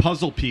 10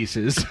 puzzle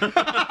pieces.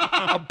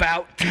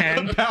 About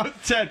 10?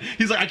 About 10.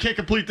 He's like, I can't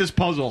complete this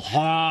puzzle.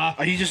 Ha.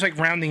 Are you just like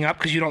rounding up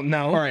because you don't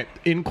know? All right,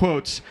 in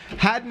quotes.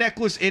 Had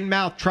necklace in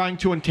mouth trying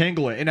to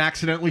untangle it and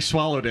accidentally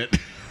swallowed it.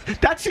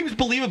 That seems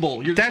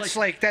believable. That's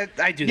like that.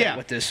 I do that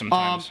with this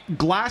sometimes.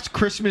 Glass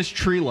Christmas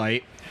tree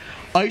light.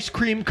 Ice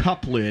cream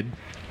cup lid.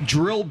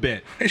 Drill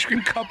bit. Ice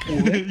cream cup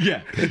lid?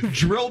 Yeah.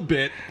 Drill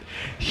bit.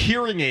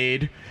 Hearing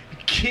aid.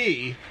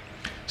 T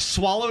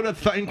swallowed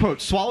in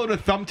quotes, swallowed a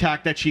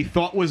thumbtack that she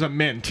thought was a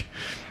mint.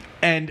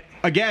 And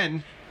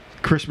again,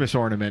 Christmas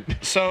ornament.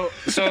 So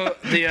the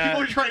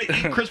people are trying to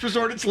eat Christmas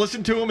ornaments,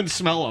 listen to them, and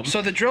smell them.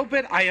 So the drill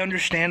bit, I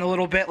understand a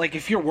little bit. Like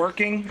if you're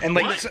working and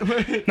like,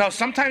 no,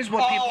 sometimes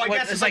what people. I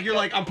guess it's like you're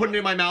like, I'm putting it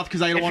in my mouth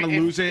because I don't want to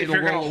lose it. If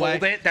you're gonna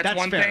hold it, that's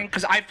one fair. thing.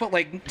 Because I put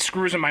like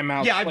screws in my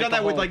mouth. Yeah, I've done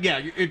that with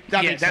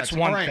that makes that's sense.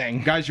 one All right,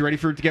 thing. Guys, you ready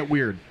for it to get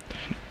weird?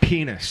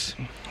 Penis.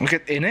 Look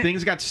at in it.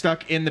 Things got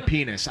stuck in the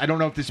penis. I don't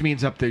know if this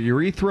means up the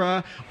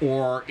urethra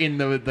or in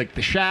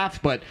the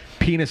shaft, but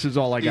penis is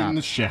all I got. In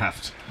the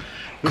shaft.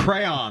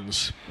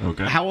 Crayons.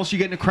 Okay. How else are you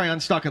getting a crayon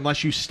stuck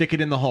unless you stick it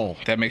in the hole?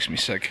 That makes me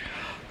sick.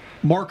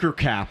 Marker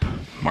cap.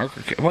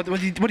 Marker cap. What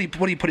do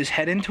you put his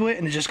head into it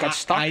and it just got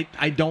stuck?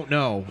 I don't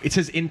know. It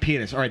says in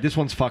penis. All right, this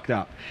one's fucked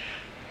up.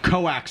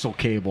 Coaxial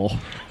cable.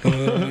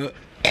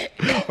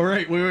 All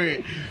right,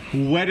 wait.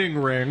 Wedding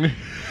ring.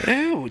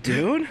 Ew,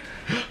 dude.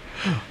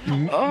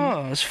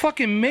 Oh, it's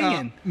fucking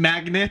minging.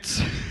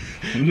 Magnets.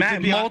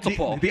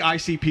 Multiple. The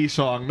ICP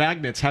song,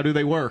 Magnets, how do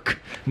they work?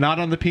 Not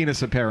on the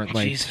penis,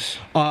 apparently. Jesus.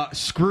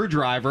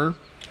 Screwdriver.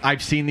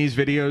 I've seen these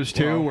videos,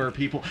 too, where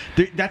people...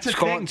 That's a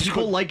thing.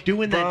 People like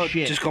doing that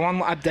shit. Just go on...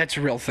 That's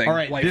a real thing. All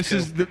right, this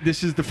is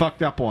the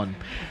fucked up one.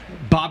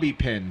 Bobby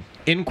pin,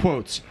 in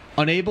quotes,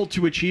 unable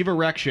to achieve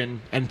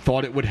erection and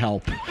thought it would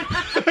help.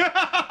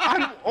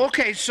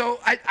 Okay, so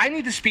I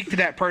need to speak to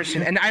that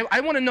person, and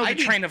I want to know the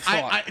train of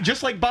thought.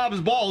 Just like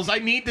Bob's balls, I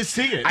need to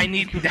see it.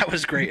 That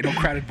was great in a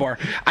crowded bar.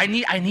 I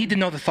need to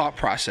know the thought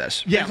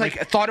process. Yeah, like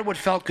I thought it would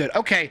felt good.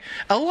 Okay,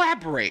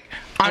 elaborate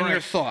on your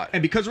thought.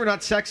 And because we're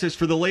not sexist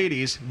for the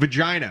ladies,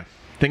 vagina.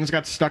 Things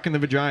got stuck in the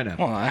vagina.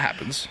 Well, that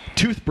happens.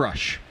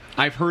 Toothbrush.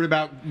 I've heard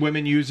about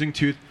women using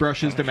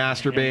toothbrushes to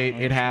masturbate.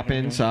 It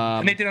happens.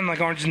 And they did on like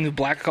Orange is the New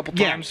Black a couple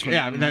times.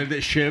 Yeah, the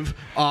shiv.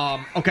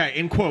 Okay,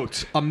 in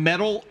quotes, a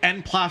metal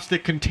and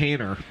plastic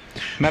container.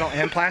 Metal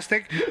and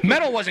plastic?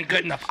 Metal wasn't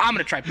good enough. I'm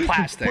going to try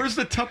plastic. Where's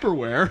the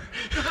Tupperware?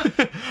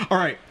 All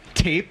right,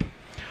 tape.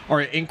 All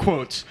right, in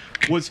quotes,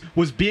 was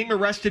being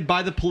arrested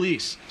by the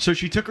police. So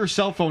she took her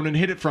cell phone and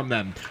hid it from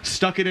them.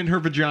 Stuck it in her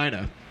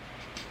vagina.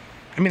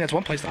 I mean, that's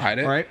one place to hide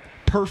it. All right,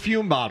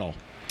 perfume bottle.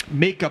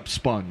 Makeup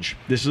sponge.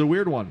 This is a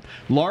weird one.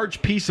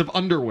 Large piece of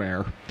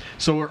underwear.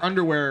 So her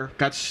underwear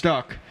got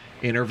stuck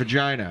in her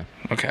vagina.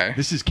 Okay.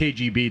 This is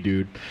KGB,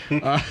 dude.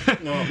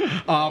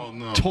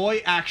 No.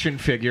 Toy action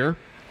figure.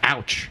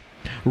 Ouch.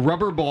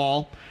 Rubber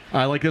ball.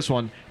 I like this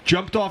one.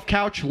 Jumped off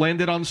couch,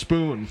 landed on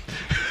spoon.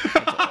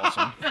 That's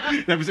awesome.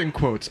 That was in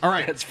quotes. All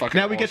right. That's fucking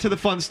now we get to the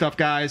fun stuff,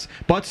 guys.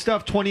 Butt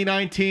stuff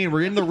 2019.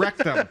 We're in the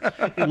rectum.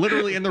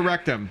 Literally in the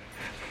rectum.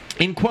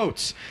 In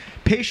quotes.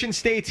 Patient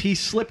states he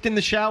slipped in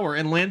the shower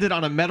and landed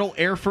on a metal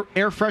air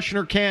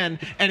freshener can,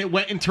 and it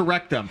went into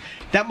rectum.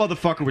 That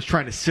motherfucker was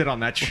trying to sit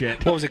on that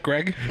shit. What was it,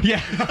 Greg? Yeah.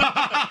 So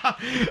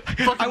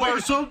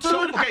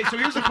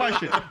here's the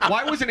question.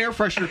 Why was an air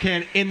freshener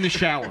can in the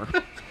shower?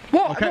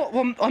 Well, Okay.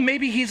 well,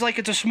 maybe he's like,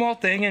 it's a small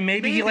thing, and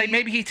maybe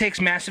he takes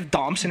massive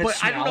dumps and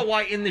it's But I don't know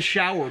why in the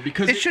shower,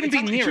 because It shouldn't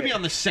be near it should be it.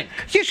 on the sink.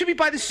 Yeah, it should be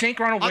by the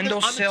sink or on a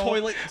windowsill.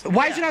 toilet.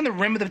 Why Yeah. is it on the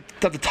rim of the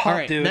tub, All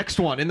right, dude?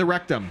 next one, in the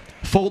rectum.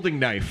 Folding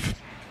knife.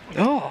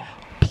 Oh.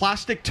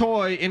 Plastic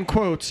toy, in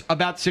quotes,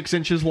 about 6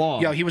 inches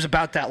long. Yo, he was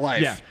about that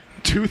life. Yeah.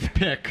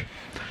 Toothpick.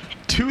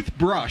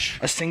 Toothbrush.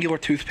 A singular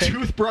toothpick?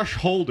 Toothbrush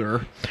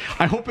holder.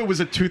 I hope it was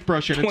a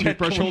toothbrush and a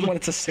toothbrush holder. When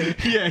it's a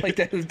sink. Yeah. Like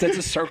that's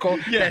a circle.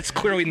 Yeah. That's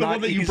clearly the not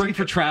one that you easy. bring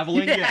for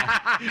traveling.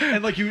 Yeah.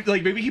 And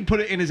maybe he put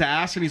it in his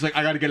ass and he's like,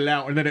 I gotta get it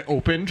out, and then it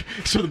opened,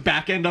 so the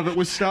back end of it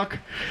was stuck.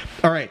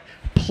 All right,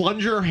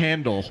 plunger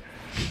handle.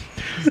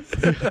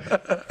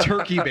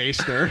 Turkey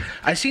baster.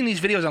 I've seen these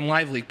videos on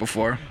Live Leak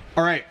before.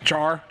 All right,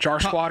 Jar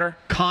squatter.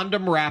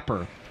 condom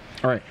wrapper.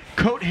 All right,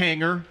 coat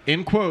hanger,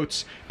 in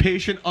quotes,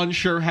 patient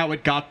unsure how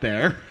it got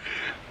there.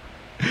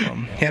 He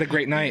had a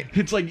great night.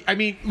 It's like, I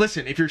mean,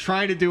 listen, if you're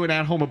trying to do an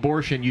at-home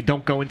abortion, you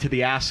don't go into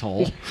the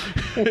asshole.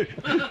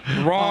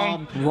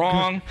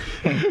 Wrong.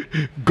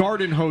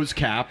 Garden hose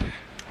cap,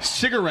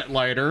 cigarette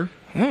lighter,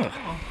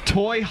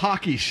 toy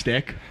hockey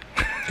stick,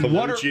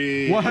 water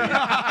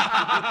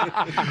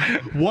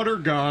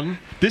gun.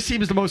 This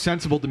seems the most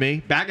sensible to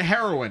me. Bag of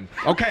heroin.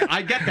 Okay,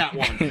 I get that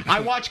one. I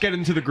watch Get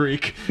Into the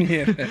Greek.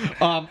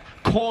 Yeah.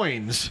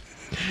 Coins.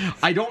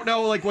 I don't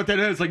know what that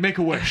is. Like Make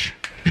a Wish.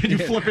 And you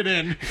flip it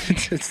in.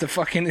 It's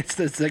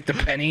like the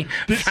penny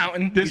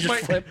fountain.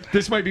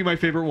 This might be my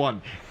favorite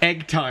one.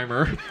 Egg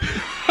timer.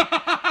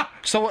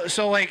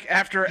 So like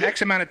after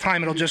X amount of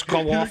time, it'll just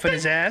go off in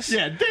his ass.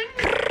 Yeah. Ding.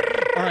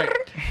 All right.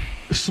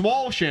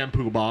 Small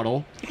shampoo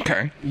bottle.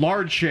 Okay.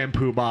 Large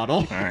shampoo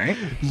bottle. All right.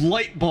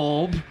 Light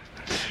bulb.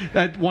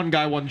 That one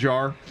guy, one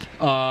jar.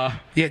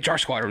 Yeah, jar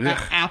squatter.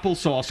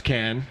 Applesauce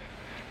can.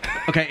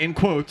 Okay, in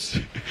quotes.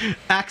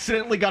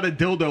 Accidentally got a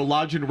dildo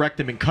lodged in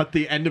rectum and cut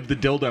the end of the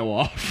dildo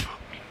off.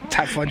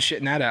 Have fun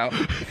shitting that out.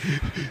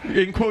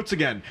 In quotes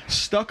again.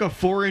 Stuck a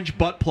 4-inch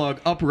butt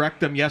plug up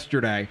rectum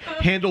yesterday.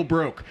 Handle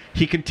broke.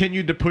 He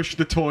continued to push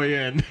the toy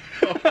in.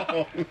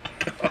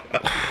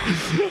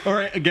 All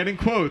right, again in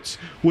quotes,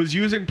 was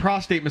using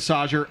prostate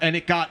massager and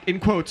it got, in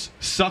quotes,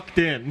 sucked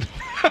in.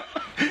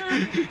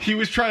 He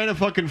was trying to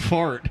fucking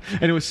fart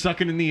and it was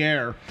sucking in the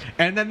air.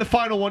 And then the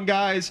final one,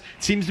 guys,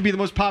 seems to be the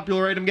most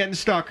popular item getting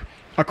stuck.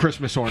 A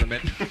Christmas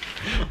ornament.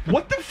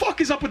 What the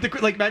fuck is up with the...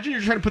 Like, imagine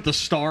you're trying to put the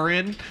star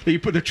in, that you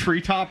put the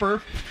tree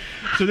topper.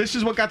 So this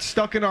is what got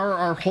stuck in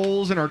our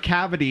holes and our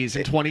cavities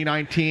in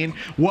 2019.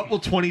 What will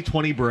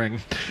 2020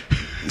 bring?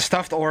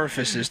 Stuffed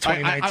orifices,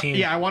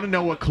 2019. I want to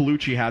know what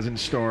Colucci has in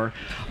store.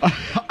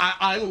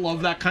 I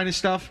love that kind of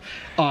stuff,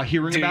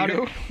 hearing about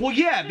it. Well,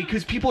 yeah,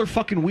 because people are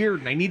fucking weird,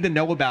 and I need to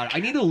know about it. I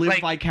need to live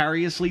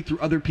vicariously through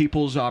other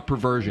people's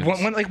perversions.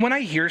 When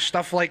I hear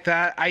stuff like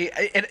that,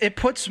 it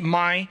puts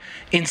my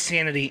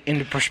insanity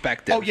into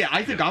perspective. Oh, yeah,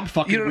 I think I'm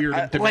fucking weird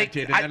and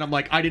demented, and then I'm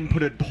like, I didn't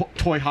put a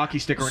toy hockey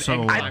stick or an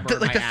egg timer in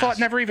my the thought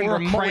never even or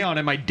remotely... a crayon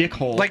in my dick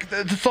hole. Like,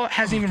 the thought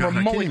hasn't even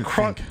remotely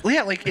crossed...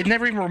 Yeah, like, it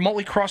never even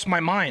remotely crossed my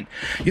mind.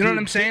 You know what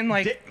I'm saying?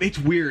 Like, it's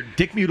weird.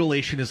 Dick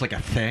mutilation is like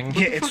a thing.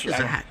 Yeah, it's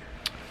that.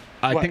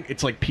 I think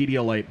it's like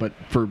Pedialyte, but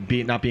for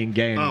not being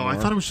gay anymore. Oh, I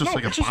thought it was just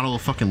like a bottle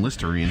of fucking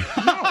Listerine.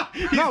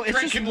 No, it's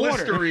just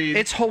water. Listerine.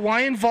 It's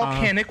Hawaiian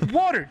volcanic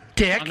water,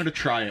 dick. I'm gonna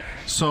try it.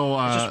 So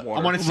I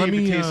want to see if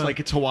it tastes like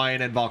it's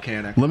Hawaiian and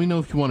volcanic. Let me know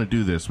if you want to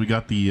do this. We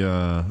got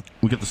the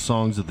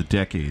songs of the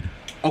decade.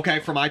 Okay,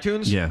 from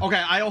iTunes? Yeah.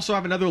 Okay, I also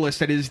have another list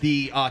that is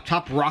the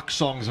top rock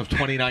songs of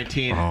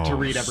 2019 to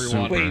read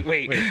everyone. Super.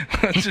 Wait.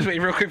 Just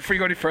wait real quick before you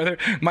go any further.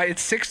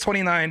 It's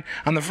 6:29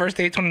 on the first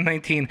day of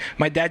 2019.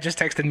 My dad just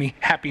texted me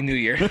Happy New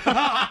Year. And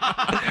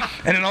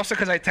then also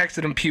because I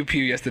texted him Pew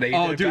Pew yesterday.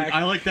 Oh, dude,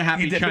 I like the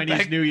Happy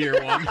Chinese New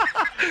Year one.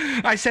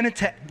 I sent it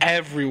to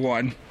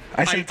everyone.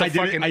 I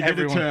did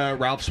it to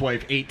Ralph's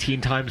wife 18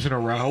 times in a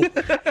row.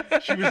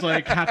 She was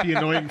like, Happy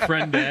Annoying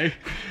Friend Day.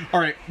 All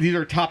right, these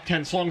are top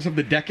 10 songs of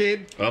the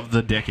decade.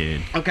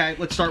 Okay,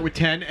 let's start with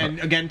 10.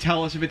 And again,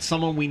 tell us if it's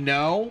someone we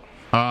know.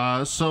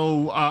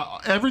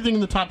 Everything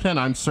in the top 10,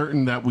 I'm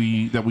certain that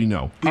we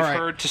know. We've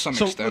heard to some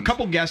extent. So a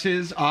couple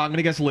guesses. I'm going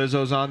to guess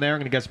Lizzo's on there. I'm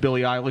going to guess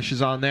Billie Eilish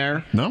is on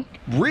there. No.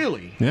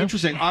 Really? Yeah.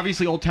 Interesting.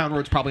 Obviously, Old Town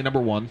Road's probably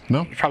number one.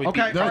 No. Probably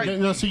okay.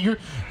 No, so you're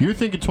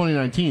thinking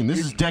 2019. This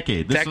is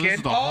decade. This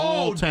is the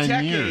whole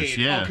 10 years.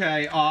 Yeah.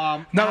 Okay.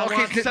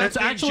 It's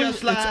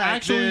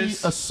actually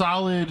a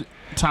solid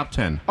top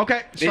 10.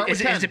 Okay.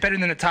 Is it better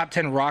than the top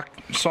 10 rock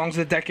songs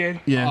of the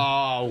decade? Yeah.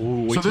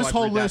 Oh, so this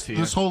whole list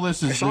is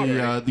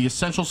the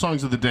essential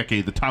songs of the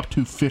decade, the top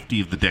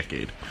 250 of the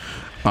decade.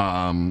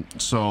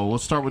 So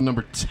let's start with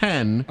number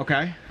 10.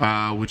 Okay.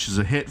 Which is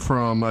a hit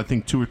from I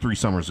think 2 or 3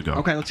 summers ago.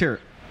 Okay, let's hear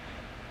it.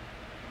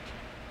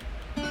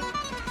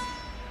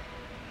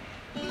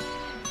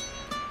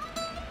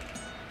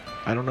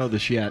 I don't know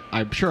this yet.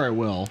 I'm sure I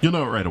will. You'll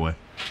know it right away.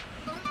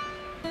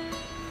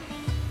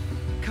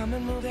 Come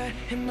and move that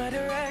in my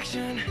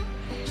direction.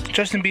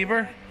 Justin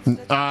Bieber?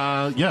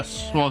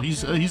 Yes. Well,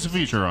 he's a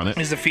feature on it.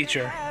 He's the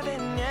feature.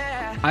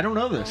 I don't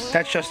know this.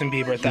 That's Justin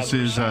Bieber. This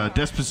is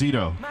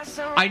Despacito.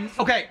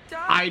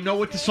 I know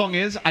what the song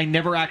is. I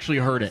never actually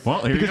heard it.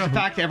 Well, here you go. Because in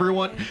fact,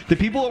 the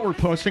people that were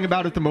posting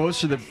about it the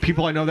most are the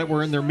people I know that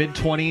were in their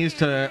mid-20s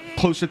to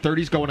close to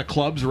 30s going to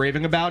clubs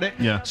raving about it.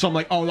 Yeah. So I'm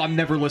like, oh, I'm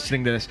never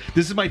listening to this.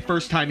 This is my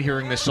first time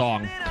hearing this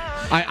song.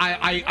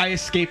 I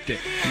escaped it.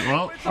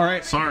 Well, all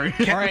right. Sorry.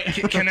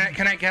 Can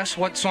I guess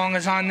what song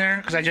is on there?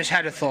 Because I just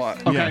had a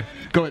thought. Okay. Yeah.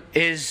 Go ahead.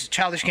 Is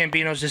Childish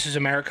Gambino's "This Is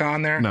America"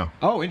 on there? No.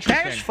 Oh,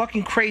 interesting. That is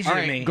fucking crazy all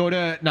right, to me. Go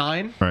to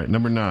 9. All right,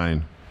 number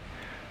 9.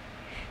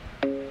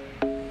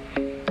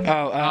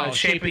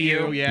 Shape of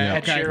You. Yeah.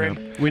 Ed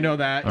Sheeran. Yep. We know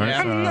that. All right,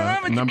 yeah. I'm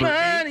loving number your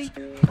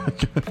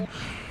body.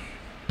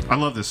 I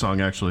love this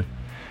song actually.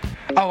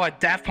 Oh,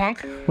 Daft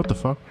Punk? What the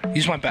fuck? You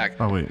just went back.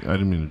 Oh wait, I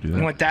didn't mean to do that.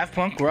 You went Daft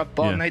Punk? We're up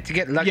all night to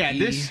get lucky.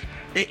 Yeah,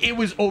 it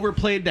was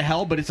overplayed to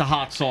hell, but it's a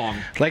hot song.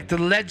 Like the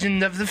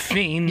Legend of the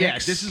Phoenix. Yeah,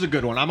 this is a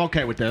good one. I'm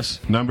okay with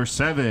this. Number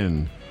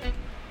 7.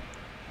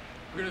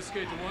 We're gonna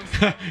skate to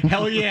one.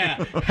 Hell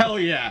yeah. Hell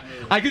yeah.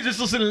 I could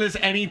just listen to this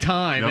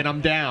anytime, and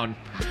I'm down.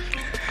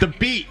 The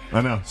beat.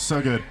 I know,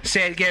 so good.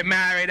 Said get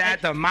married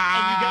at the mall.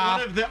 And you get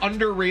one of the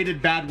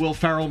underrated bad Will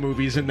Ferrell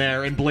movies in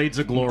there in Blades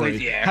of Glory.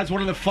 Yeah. Has one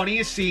of the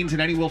funniest scenes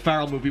in any Will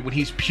Ferrell movie when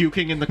he's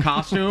puking in the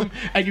costume,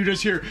 and you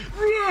just hear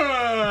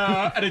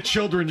at a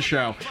children's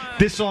show.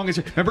 This song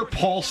is... Remember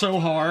Paul So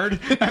Hard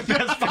at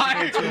Best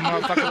Buy? To a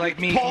motherfucker like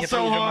me. Paul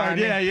So Hard,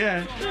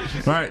 yeah.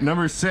 All right,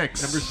 number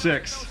 6. Number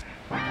 6.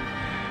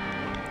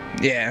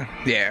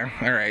 Yeah.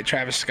 All right,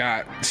 Travis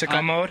Scott.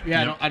 Sicko Mode?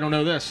 Yeah, I don't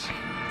know this.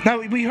 No,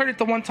 we heard it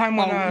the one time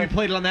when... we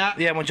played it on that?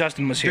 Yeah, when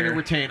Justin was here. Didn't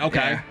retain. Okay.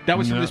 Yeah. That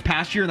was from this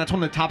past year, and that's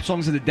one of the top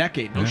songs of the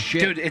decade. No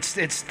shit. Dude, it's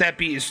that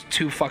beat is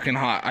too fucking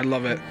hot. I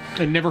love it.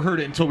 I never heard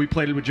it until we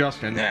played it with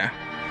Justin. Yeah.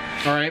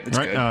 All right. It's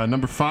good.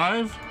 Number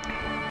 5.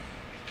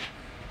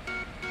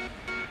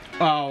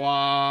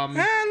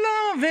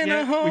 I love in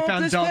a hopeless we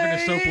found Dove in a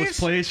place. Soapless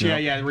Place.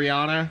 Yep. Yeah,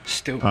 Rihanna.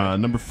 Stupid.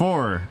 Number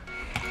 4.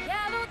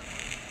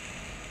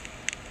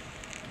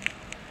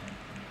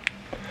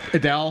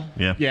 Adele.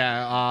 Yeah.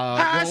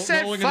 Yeah.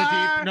 Rolling in the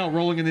Deep. No,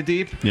 Rolling in the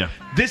Deep. Yeah.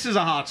 This is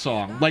a hot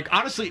song. Like,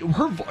 honestly,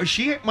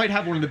 she might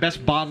have one of the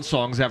best Bond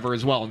songs ever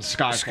as well in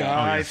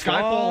Skyfall.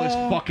 Skyfall is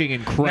fucking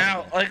incredible.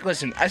 Now, like,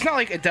 listen, it's not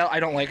like Adele. I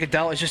don't like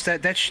Adele. It's just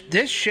that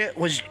this shit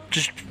was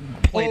just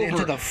played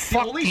into the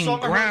fucking only song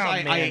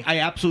ground, man. I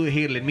absolutely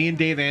hated it. Me and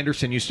Dave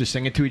Anderson used to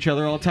sing it to each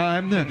other all the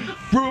time.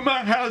 Rumor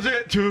has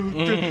it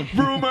to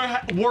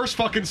worst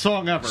fucking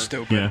song ever.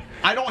 Stupid. Yeah.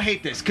 I don't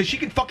hate this because she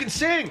can fucking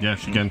sing. Yeah,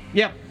 she can.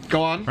 Yep.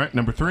 Go on. All right,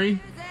 number 3.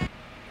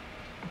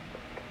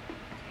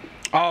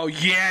 Oh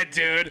yeah,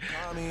 dude.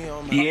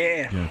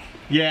 Yeah.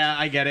 Yeah,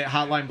 I get it.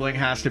 Hotline Bling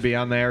has to be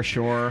on there,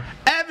 sure.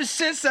 Ever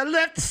since I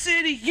left the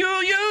city,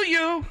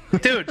 you.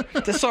 Dude,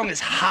 this song is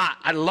hot.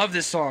 I love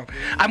this song.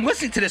 I'm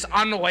listening to this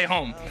on the way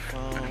home.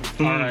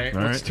 All right,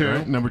 what's 2? All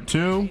right, number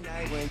 2.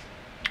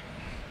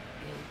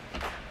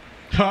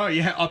 Oh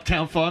yeah,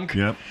 Uptown Funk.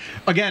 Yep.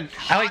 Again,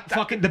 I like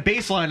fucking the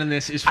bass line in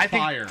this is I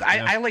fire. think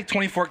I like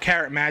 24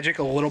 Karat Magic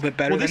a little bit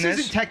better Well, than this this.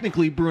 isn't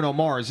technically Bruno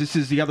Mars. This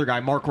is the other guy,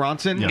 Mark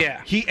Ronson.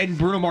 Yeah. He and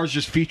Bruno Mars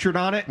just featured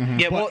on it.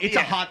 Yeah, But well, it's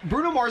yeah. a hot.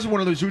 Bruno Mars is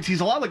one of those dudes.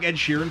 He's a lot like Ed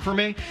Sheeran for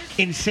me.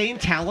 Insane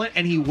talent,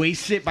 and he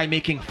wastes it by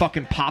making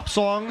fucking pop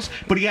songs.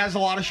 But he has a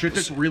lot of shit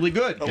that's really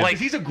good. Like-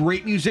 he's a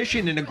great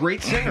musician and a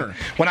great singer.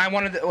 When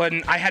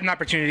I had an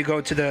opportunity to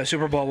go to the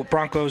Super Bowl with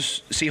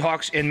Broncos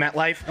Seahawks in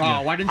MetLife.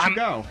 Oh, why didn't you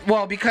go?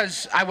 Well,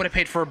 because I would have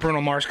paid for a Bruno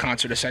Mars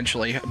concert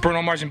essentially.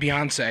 Bruno Mars and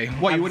Beyonce.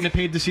 What, you wouldn't have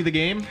paid to see the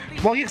game?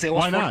 Well, yes, they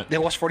lost. Why not? They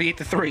lost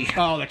 48-3.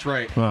 Oh, that's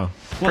right. Wow. Well,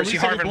 Percy at least they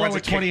Harvin could blow runs a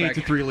a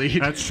 28-3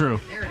 lead. That's true.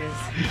 There it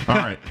is. All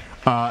right.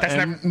 That's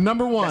and never-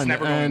 number 1,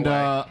 never going and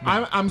away.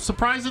 I'm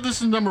surprised that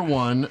this is number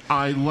 1.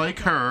 I like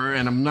her,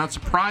 and I'm not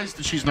surprised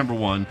that she's number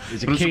 1.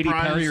 Is it but I'm Katy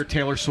surprised- Perry or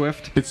Taylor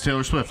Swift? It's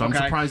Taylor Swift. I'm Okay.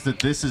 surprised that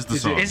this is the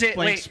song. Is it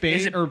Blank wait? Space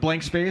Is it or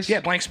Blank Space?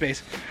 Yeah, Blank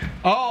Space.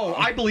 Oh,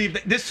 I believe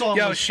that this song.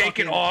 Yo, was Shake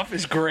It fucking- Off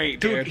is great,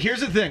 Dude,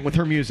 here's the thing with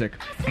her music.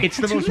 It's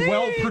the most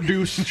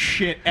well-produced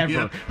shit ever.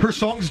 Yeah. Her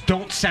songs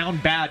don't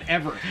sound bad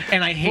ever.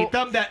 And I hate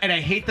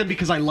them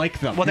because I like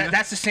them. Well,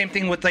 that's the same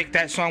thing with like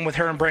that song with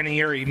her and Brandon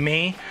Urie.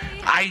 Me,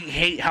 I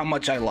hate how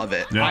much I love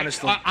it. Yeah.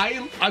 Honestly,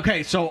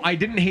 Okay, so I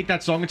didn't hate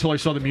that song until I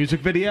saw the music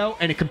video,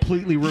 and it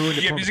completely ruined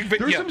it Yeah, for me. music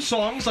There's some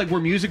songs like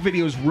where music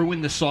videos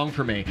ruin the song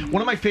for me.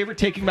 One of my favorite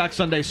Taking Back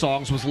Sunday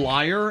songs was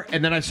Liar,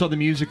 and then I saw the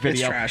music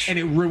video, trash. and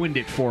it ruined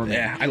it for me.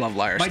 yeah, I love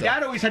Liar. My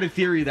dad always had a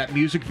theory that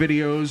music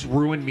videos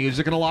ruin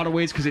music in a lot of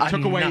ways because it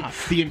took away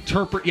Enough. the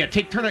interpret. Yeah,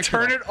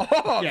 turn it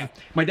off. Yeah,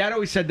 my dad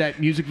always said that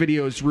music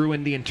videos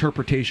ruin the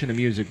interpretation of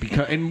music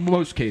because, in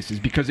most cases,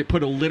 because it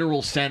put a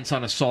literal sense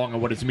on a song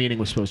and what its meaning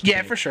was supposed to be.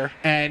 Yeah, for sure.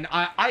 And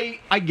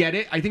I get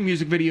it. I think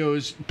music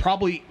videos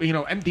probably, the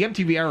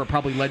MTV era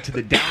probably led to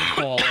the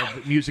downfall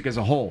of music as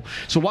a whole.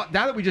 So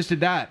now that we just did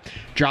that,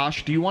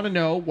 Josh, do you want to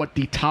know what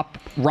the top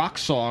rock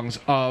songs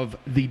of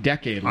the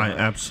decade were? I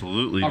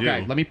absolutely do.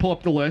 Okay, let me pull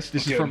up the list.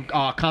 This is from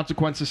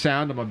Consequence of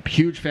Sound. I'm a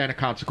huge fan of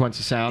Consequence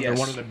of Sound. Yes. They're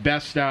one of the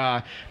best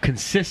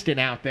consistent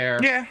out there.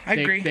 Yeah, I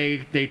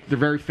agree. They're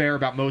very fair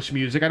about most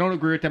music. I don't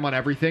agree with them on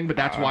everything, but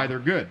that's why they're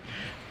good.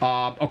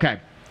 Okay.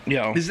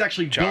 Yo, This is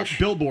actually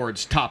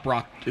Billboard's top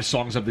rock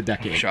songs of the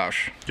decade.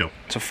 Josh. Yo.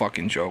 It's a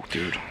fucking joke,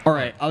 dude. All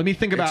right, let me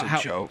think about a how.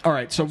 joke. All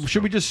right, so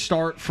should we just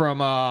start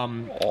from?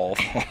 All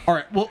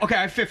right, well, okay,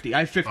 I have 50. I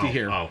have 50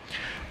 here.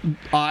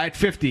 At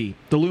 50,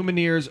 the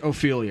Lumineers,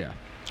 Ophelia.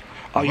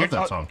 I love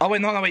that song. Oh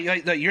wait, no,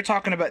 wait. You're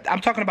talking about.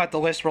 I'm talking about the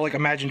list where like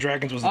Imagine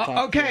Dragons was the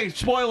top. Okay,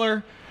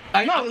 spoiler. No,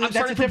 I'm that's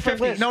starting a from different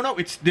 50. list. No,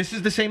 this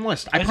is the same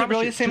list. I Is it promise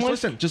really you. the same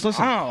just list? Just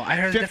listen. Oh, I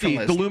heard a 50,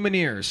 different the list.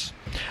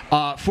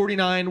 Lumineers.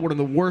 49, one of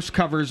the worst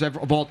covers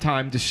of all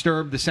time,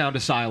 Disturbed, The Sound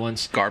of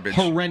Silence. Garbage.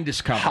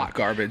 Horrendous cover. Hot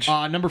garbage.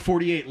 Number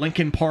 48,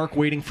 Linkin Park,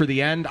 Waiting for the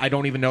End. I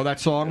don't even know that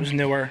song. It was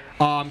newer.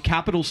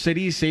 Capital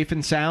City, Safe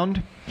and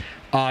Sound.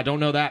 Don't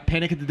know that.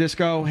 Panic at the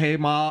Disco, Hey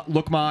Ma,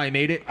 Look Ma, I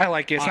Made It. I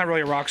like it. It's not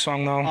really a rock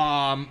song though.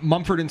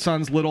 Mumford &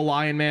 Sons, Little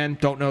Lion Man,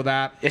 don't know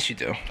that. Yes, you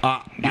do.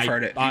 You've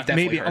heard it. You've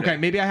definitely maybe heard okay, it.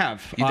 maybe I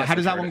have. How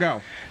does that one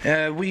go?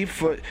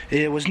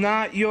 It was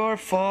not your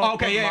fault.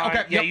 Okay, yeah,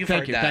 okay. Yeah, Yep, you've thank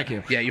heard you, that. thank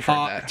you. Yeah, you've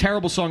heard that.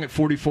 Terrible song at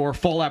 44,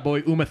 Fall Out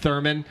Boy, Uma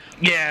Thurman.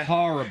 Yeah.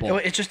 Horrible.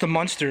 It's just the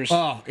Munsters.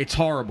 Oh, it's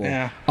horrible.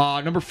 Yeah.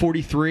 Number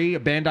 43, a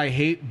band I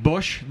hate,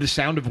 Bush, The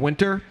Sound of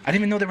Winter. I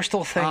didn't even know they were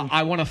still a thing.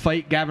 I want to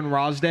fight Gavin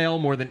Rossdale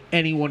more than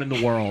anyone in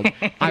the world.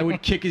 I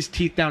would kick his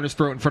teeth down his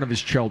throat in front of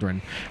his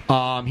children.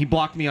 He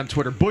blocked me on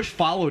Twitter. Bush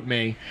followed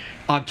me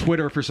on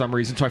Twitter for some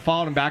reason, so I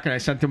followed him back and I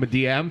sent him a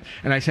DM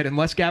and I said,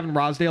 unless Gavin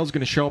Rossdale is going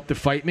to show up to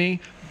fight me,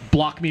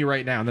 block me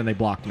right now. And then they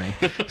blocked me.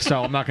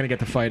 So I'm not going to get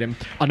to fight him.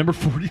 Number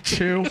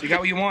 42. So you got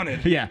what you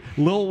wanted. Yeah.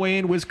 Lil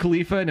Wayne, Wiz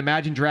Khalifa, and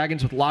Imagine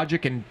Dragons with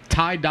Logic and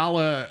Ty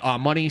Dolla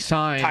Money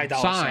Sign. Ty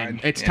Dolla Sign.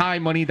 It's Yeah. Ty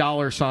Money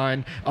Dollar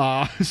Sign.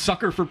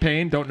 Sucker for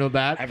Pain. Don't know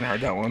that. I haven't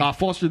heard that one.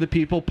 Foster the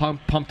People,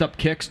 Pumped Up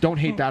Kicks. Don't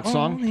hate that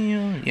song.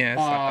 Yeah, it's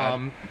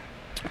not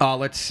bad.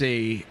 Let's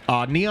see.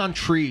 Neon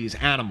Trees,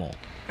 Animal.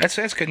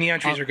 That's good. Neon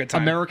Trees are a good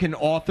time. American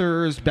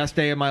Authors, Best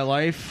Day of My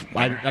Life.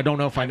 I don't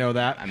know if I know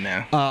that.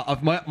 No.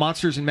 Of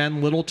Monsters and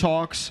Men, Little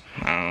Talks.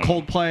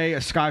 Coldplay,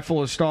 A Sky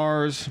Full of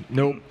Stars.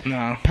 Nope.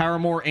 No.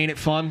 Paramore, Ain't It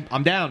Fun?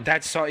 I'm down.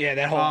 That whole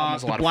album was a lot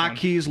of fun. The Black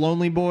Keys,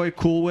 Lonely Boy,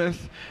 Cool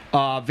With.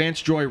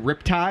 Vance Joy,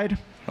 Riptide.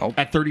 Nope.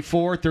 At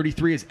 34.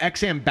 33 is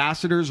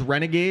Ex-Ambassadors,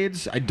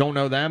 Renegades. I don't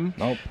know them.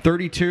 Nope.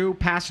 32,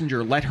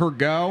 Passenger, Let Her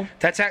Go.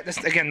 That's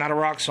again, not a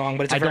rock song,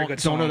 but it's a very good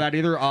song. I don't know that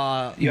either.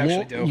 You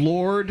actually do.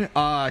 Lord,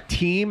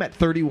 Team at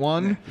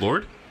 31.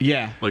 Lord?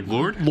 Yeah. Like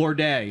Lord? Lord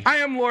Day. I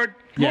am Lord.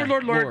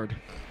 Lord.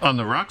 On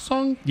the rock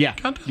song? Yeah.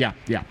 Contest?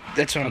 Yeah.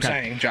 That's what I'm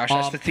saying, Josh.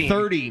 That's the theme.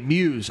 30,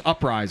 Muse,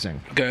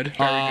 Uprising. Good.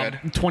 Very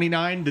good.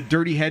 29, The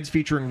Dirty Heads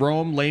featuring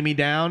Rome, Lay Me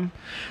Down.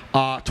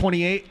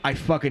 28, I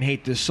fucking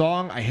hate this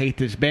song. I hate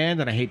this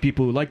band, and I hate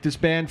people who like this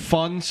band.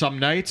 Fun, Some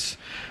Nights.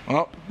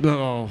 Oh,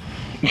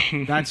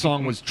 that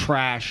song was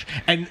trash.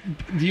 And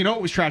you know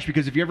it was trash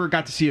because if you ever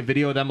got to see a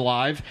video of them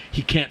live,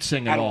 he can't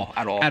sing at all.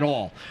 At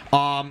all.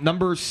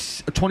 Number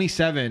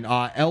 27,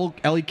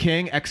 Ellie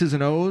King, X's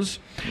and O's.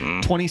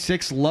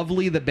 26,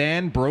 Lovely the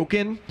Band,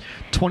 Broken.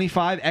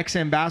 25,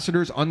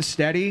 Ex-Ambassadors,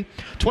 Unsteady.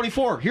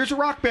 24, here's a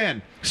rock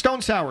band,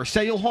 Stone Sour,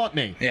 Say You'll Haunt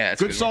Me. Yeah,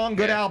 it's good song,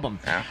 good album.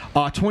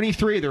 Yeah.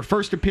 23, their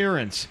first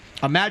appearance,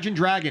 Imagine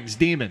Dragons,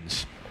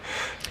 Demons.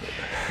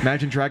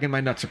 Imagine dragging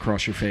my nuts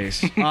across your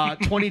face.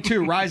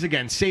 22, Rise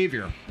Again,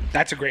 Savior.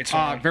 That's a great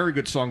song. Very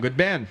good song, good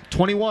band.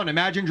 21,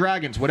 Imagine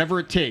Dragons, Whatever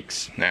It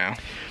Takes. Yeah.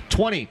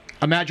 20,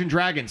 Imagine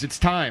Dragons, It's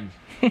Time.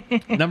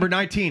 Number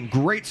 19,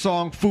 great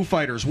song, Foo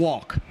Fighters,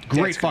 Walk.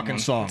 Great fucking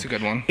song. That's a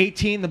good one.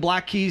 18, The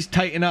Black Keys,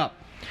 Tighten Up.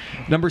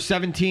 Number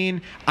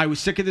 17, I was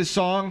sick of this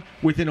song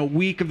within a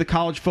week of the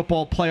college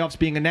football playoffs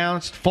being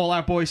announced. Fall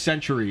Out Boy,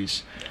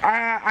 Centuries.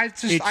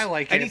 I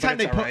like it. Anytime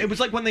it was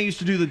like when they used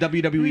to do the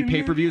WWE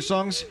pay-per-view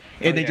songs,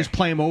 and they just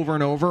play them over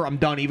and over. I'm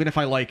done, even if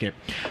I like it.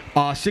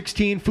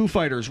 16, Foo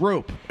Fighters,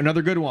 Rope.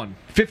 Another good one.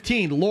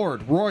 15,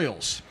 Lord,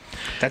 Royals.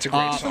 That's a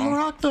great song.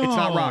 Rock, though. It's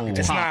not rock.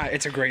 It's not.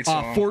 It's a great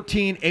song.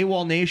 14,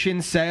 AWOL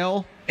Nation,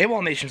 Sail.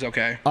 AWOL Nation's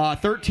okay.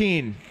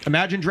 13,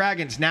 Imagine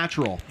Dragons,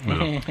 Natural.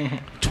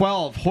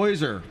 12,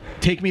 Hoyser,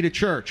 Take Me to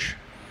Church.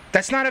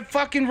 That's not a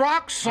fucking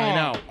rock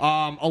song.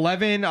 I know.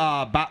 11,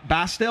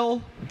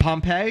 Bastille,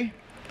 Pompeii.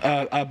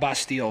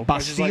 Bastille.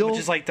 Bastille. Which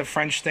is like the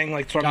French thing,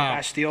 like from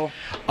Bastille.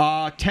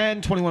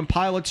 10, 21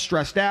 Pilots,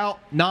 Stressed Out.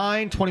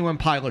 9, 21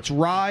 Pilots,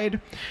 Ride.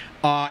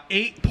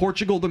 8,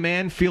 Portugal The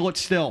Man, Feel It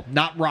Still.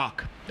 Not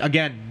rock.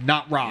 Again,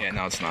 not rock. Yeah,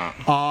 no, it's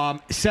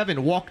not.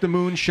 7, Walk the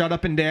Moon, Shut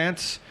Up and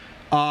Dance.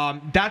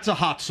 That's a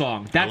hot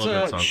song. That's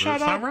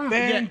Shut Up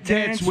and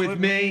Dance with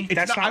Me.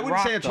 I wouldn't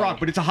say it's rock,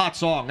 but it's a hot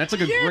song. That's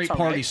like a great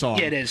party song.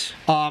 Yeah, it is.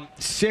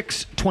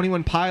 6,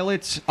 21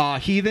 Pilots,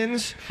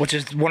 Heathens. Which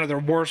is one of their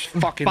worst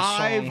fucking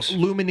 5, songs.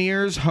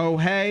 Lumineers, Ho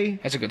Hey.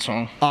 That's a good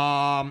song.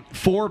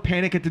 4,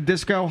 Panic at the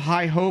Disco,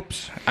 High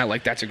Hopes.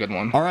 That's a good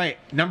one. All right,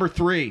 number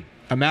 3,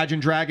 Imagine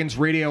Dragons,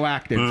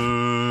 Radioactive.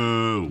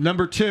 Boo.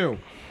 Number 2,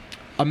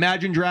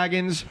 Imagine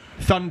Dragons,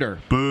 Thunder.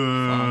 Boo.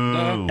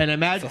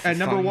 And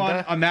number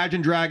 1,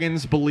 Imagine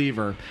Dragons,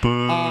 Believer.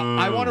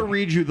 I want to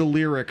read you the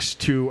lyrics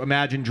to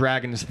Imagine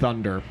Dragons,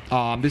 Thunder.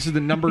 This is the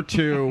number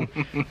 2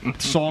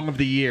 song of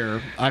the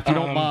year, if you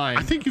don't mind.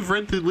 I think you've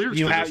read the lyrics.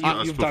 You've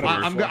done it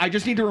before. I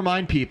just need to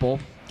remind people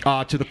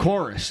to the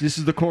chorus. This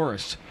is the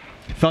chorus.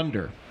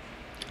 Thunder.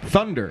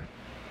 Thunder.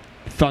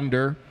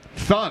 Thunder.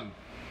 Thun.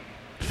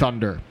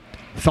 Thunder.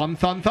 Thun,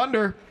 thun,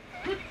 thunder.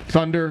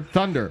 Thunder,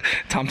 thunder.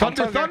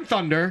 Thunder, thun,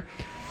 thunder.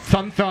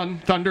 Thun, thun,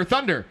 thunder,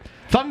 thunder.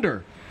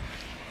 Thunder.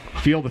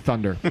 Feel the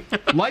thunder.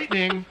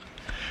 Lightning,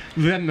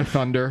 then the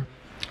thunder.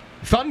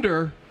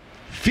 Thunder,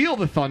 feel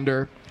the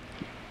thunder.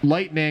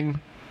 Lightning,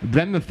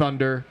 then the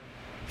thunder.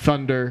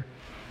 Thunder,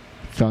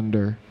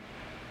 thunder,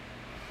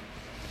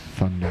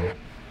 thunder.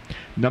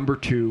 Number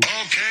 2.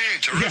 Okay,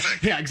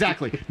 terrific. Yeah,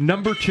 exactly.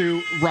 Number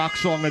 2, rock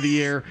song of the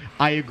year.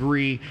 I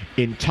agree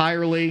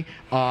entirely.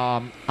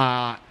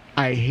 I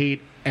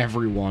hate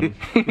everyone.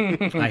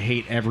 I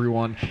hate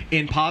everyone.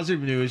 In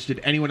positive news, did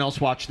anyone else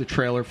watch the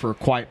trailer for A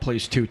Quiet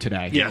Place 2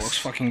 today? Yeah, it looks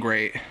fucking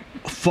great.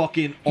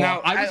 Fucking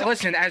awesome.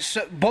 Listen, as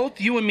both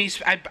you and me,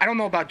 I don't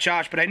know about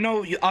Josh, but I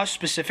know us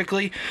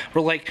specifically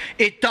were like,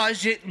 it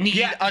doesn't need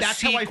a sequel.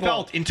 That's how I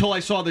felt until I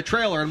saw the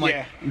trailer. I'm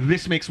like,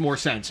 this makes more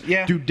sense.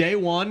 Yeah. Do day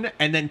one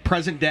and then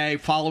present day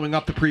following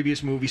up the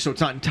previous movie, so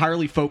it's not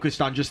entirely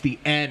focused on just the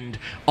end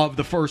of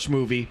the first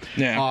movie,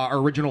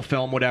 original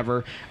film,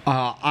 whatever.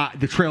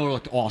 The trailer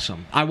looked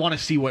awesome. I want to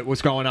see what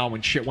was going on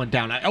when shit went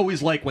down. I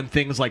always like when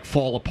things like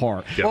fall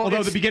apart. Yeah.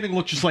 Although the beginning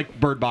looked just like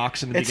Bird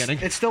Box in the beginning.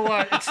 It's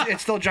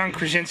still John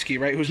Krasinski,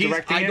 right? Who's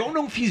directing I don't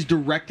know if he's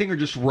directing or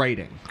just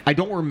writing. I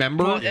don't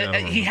remember. Well,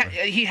 he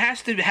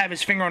has to have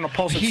his finger on the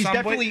pulse of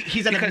some point.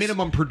 He's at a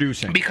minimum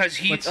producing. Because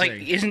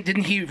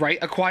didn't he write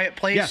A Quiet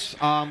Place? Yes.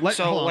 I'll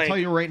tell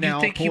you right now.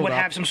 You think he would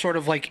have some sort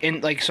of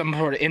some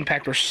sort of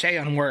impact or say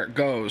on where it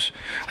goes,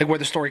 like where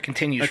the story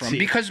continues from?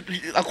 Because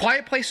A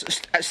Quiet Place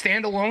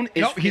standalone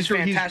is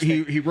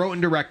fantastic. He wrote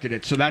and directed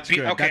it, so that's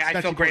good. Okay,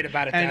 I feel great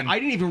about it. And I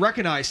didn't even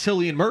recognize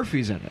Cillian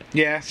Murphy's in it.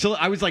 Yeah.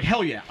 I was like,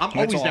 hell yeah, I'm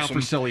always down for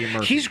Cillian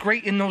Murphy. He's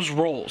great in those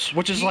roles,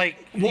 which is you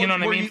know what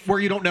I mean? Where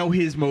you don't know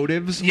his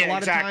motives a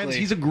lot of times.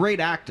 He's a great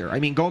actor. I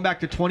mean, going back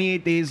to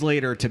 28 Days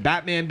Later, to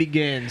Batman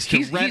Begins,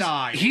 to Red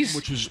Eye,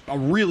 which was a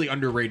really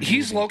underrated movie.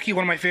 He's low-key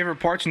one of my favorite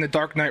parts in The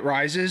Dark Knight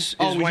Rises.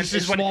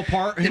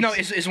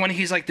 Is when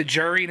he's like the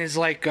jury and is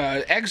like,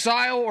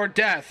 exile or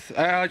death?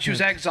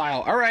 Choose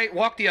exile. All right,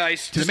 walk the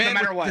ice, no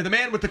matter what. To the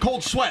man with the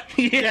cold sweat.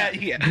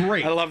 Yeah.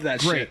 Great. I love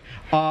that shit.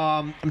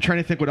 I'm trying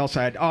to think what else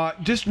I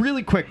had. Just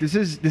really quick, this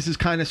is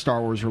kind of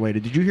Star Wars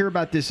related. Did you hear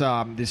about this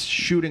this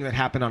shooting that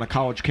happened on a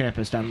college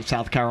campus down in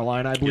South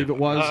Carolina, I believe it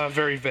was?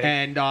 Very vague.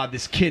 And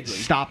this kid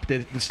stopped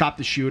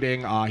the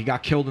shooting. He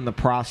got killed in the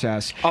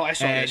process. Oh, I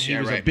saw and this. He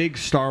was a big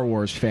Star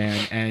Wars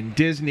fan, and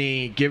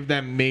Disney, give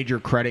them major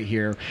credit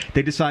here.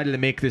 They decided to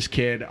make this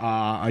kid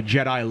a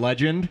Jedi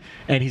legend,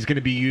 and he's going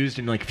to be used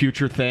in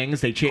future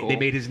things. They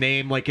made his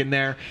name in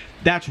there.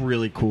 That's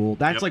really cool.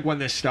 That's when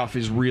this stuff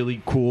is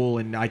really cool,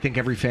 and I think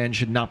every fan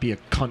should not be a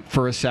cunt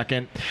for a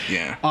second.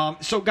 Yeah.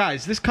 So,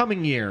 guys, this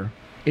coming year,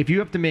 if you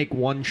have to make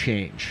one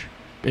change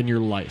in your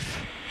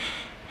life,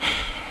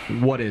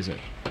 what is it?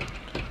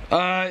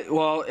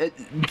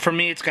 For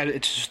me, it's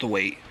just the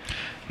weight.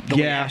 The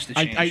weight has to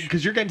change.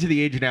 Because you're getting to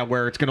the age now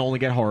where it's going to only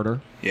get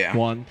harder. Yeah.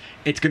 One,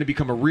 it's going to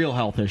become a real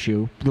health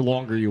issue the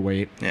longer you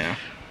wait. Yeah.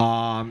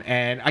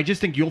 And I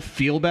just think you'll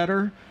feel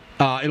better.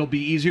 It'll be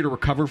easier to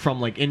recover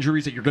from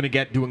injuries that you're going to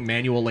get doing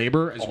manual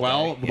labor as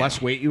well. The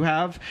less weight you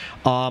have,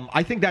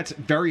 I think that's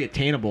very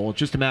attainable. It's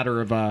just a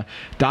matter of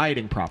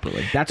dieting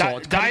properly. That's all.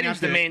 Dieting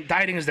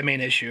is the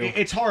main issue.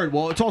 It's hard.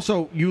 Well, it's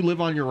also you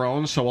live on your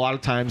own, so a lot of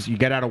times you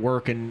get out of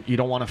work and you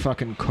don't want to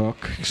fucking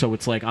cook. So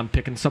it's I'm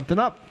picking something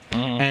up.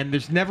 And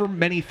there's never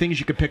many things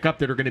you can pick up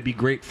that are going to be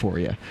great for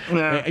you.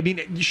 Yeah. I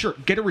mean, sure,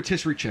 get a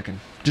rotisserie chicken.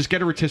 Just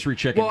get a rotisserie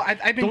chicken. Well,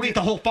 don't eat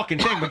the whole fucking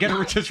thing, but get a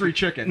rotisserie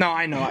chicken. No,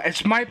 I know.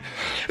 It's my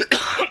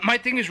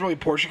thing is really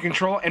portion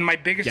control, and my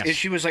biggest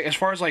issue is as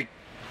far as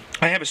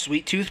I have a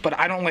sweet tooth, but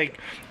I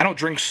don't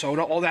drink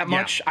soda all that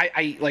much.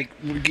 I like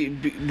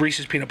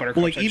Reese's peanut butter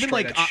cups.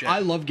 I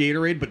love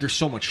Gatorade, but there's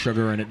so much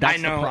sugar in it. That's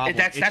I know. The problem.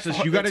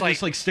 That's you got to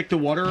just stick to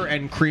water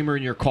and creamer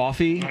in your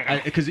coffee,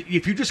 because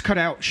if you just cut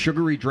out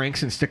sugary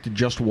drinks and stick to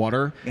just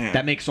water,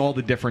 that makes all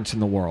the difference in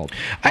the world.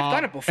 I've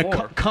done it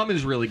before. Cum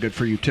is really good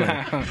for you too.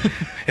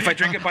 If I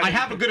drink it by I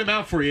have a good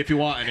amount for you if you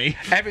want any.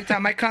 Every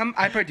time I come,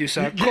 I produce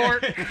a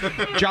quart.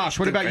 Josh,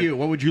 what about you?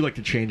 What would you like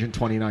to change in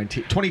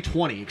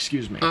 2020?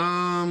 Excuse me.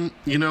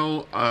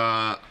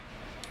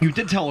 You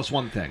did tell us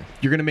one thing.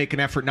 You're going to make an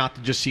effort not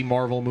to just see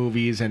Marvel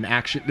movies and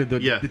action, the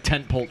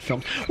tentpole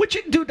films. Which,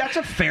 dude, that's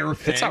a fair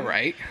thing. It's all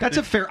right. That's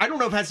a fair. I don't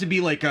know if it has to be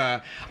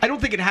I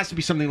don't think it has to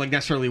be something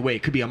necessarily weight.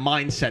 It could be a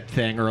mindset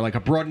thing, or a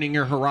broadening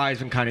your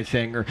horizon kind of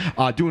thing, or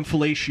doing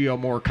fellatio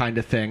more kind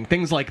of thing.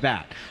 Things like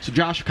that. So,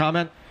 Josh,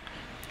 comment.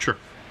 Sure.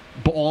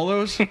 All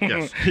those?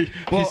 Yes.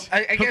 Well,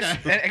 I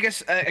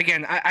guess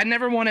again, I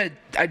never want to.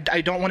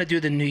 I don't want to do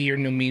the New Year,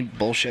 New Me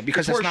bullshit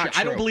because it's not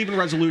true. I don't believe in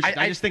resolution.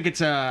 I just think it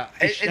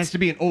has to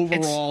be an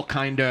overall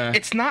kind of.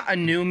 It's not a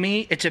new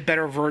me. It's a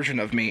better version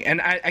of me. And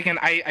I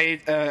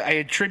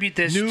attribute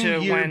this new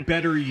to year, when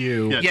better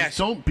you. Yeah, yes. Just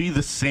don't be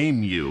the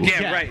same you.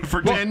 Yeah, right.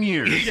 For 10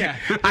 years. Yeah.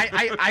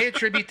 I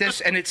attribute this,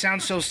 and it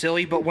sounds so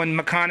silly, but when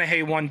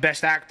McConaughey won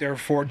Best Actor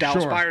for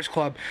Dallas Buyers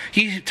Club,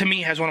 he to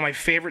me has one of my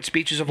favorite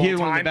speeches of all time.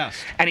 One of the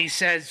best. And he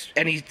says,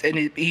 and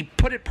he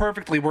put it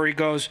perfectly where he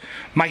goes,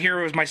 "My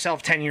hero is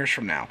myself 10 years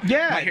from now."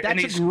 Yeah,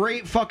 that's a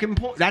great fucking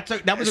point.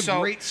 That was a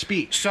great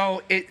speech.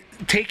 So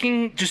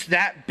taking just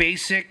that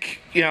basic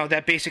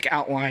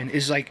outline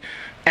is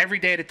every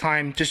day at a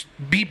time, just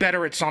be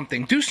better at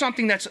something. Do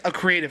something that's a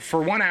creative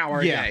for 1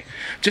 hour a day.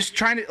 Just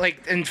trying to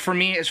and for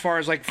me, as far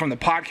as from the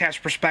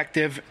podcast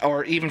perspective,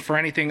 or even for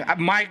anything,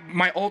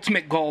 my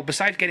ultimate goal,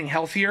 besides getting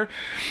healthier,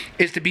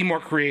 is to be more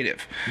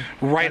creative.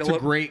 That's a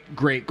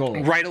great goal.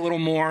 Write a little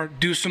more.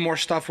 Do some more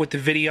stuff with the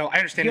video. I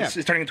understand this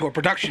is turning into a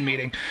production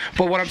meeting,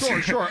 but what I'm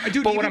saying,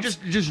 dude, but even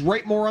just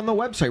write more on the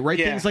website. Write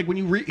things when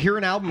you hear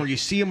an album or you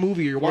see a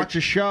movie or you watch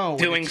a show.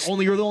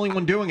 You're the only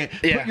one doing it.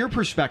 Put your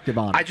perspective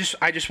on it. I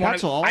just want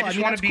to. I just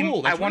want to be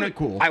cool. I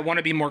want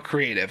to be more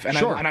creative, and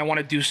I want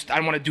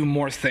to do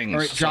more things. All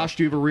right, Josh,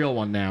 do you have a real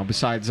one now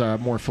besides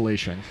more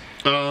fellation?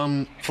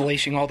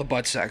 Fellating all the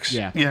butt sex.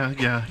 Yeah.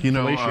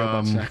 Fellatio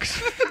butt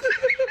sex.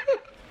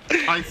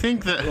 I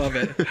think that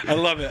I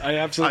love it. I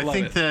absolutely love it.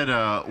 I think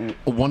that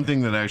one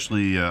thing that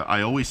actually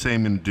I always say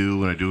I'm going to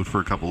do, and I do it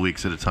for a couple of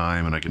weeks at a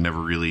time, and I can never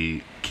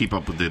really keep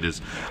up with it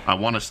is I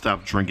want to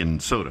stop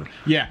drinking soda.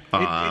 Yeah,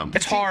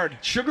 it's hard.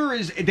 Sugar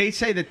is. They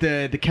say that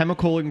the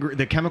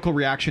chemical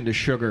reaction to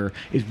sugar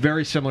is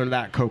very similar to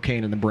that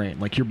cocaine in the brain.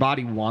 Like your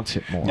body wants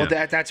it more. Well,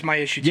 that's my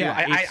issue too. Yeah,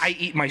 I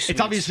eat my sweets.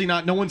 It's obviously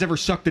not. No one's ever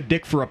sucked a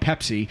dick for a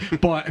Pepsi,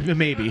 but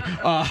maybe.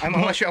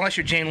 Unless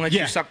you're Jane Lynch,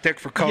 you suck dick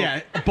for coke.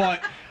 Yeah,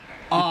 but.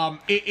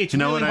 It's you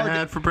know really what I hard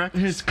had for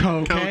breakfast? It's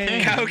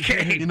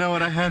cocaine. You know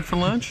what I had for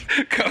lunch?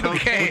 Cocaine.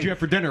 What did you have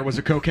for dinner? Was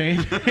it cocaine?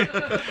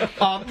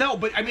 No,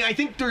 but I mean, I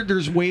think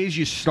there's ways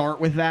you start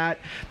with that.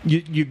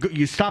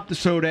 You stop the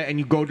soda and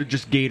you go to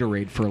just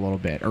Gatorade for a little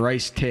bit or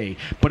iced tea.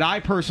 But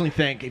I personally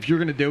think if you're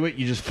gonna do it,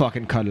 you just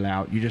fucking cut it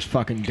out. You just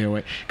fucking do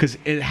it because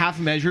half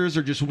measures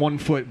are just 1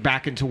 foot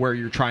back into where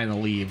you're trying to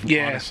leave.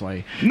 Yeah.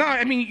 Honestly. No,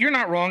 I mean you're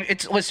not wrong.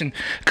 Listen,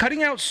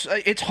 cutting out.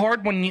 It's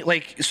hard when you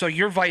like. So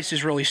your vice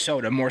is really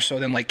soda more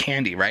so than like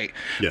candy, right?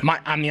 Yeah.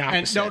 I'm the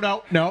opposite.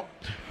 And no,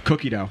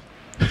 cookie dough.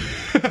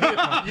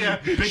 Yeah,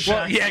 big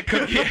well, yeah,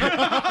 cookie.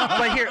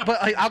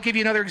 but I'll give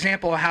you another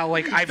example of how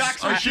like I'll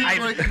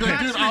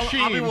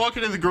be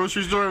walking in the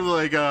grocery store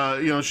like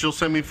she'll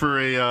send me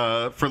for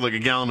like a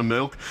gallon of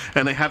milk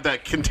and they have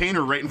that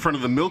container right in front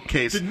of the milk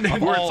case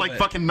where it's like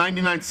fucking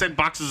 99-cent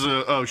boxes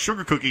of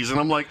sugar cookies and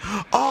I'm like,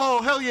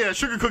 oh hell yeah,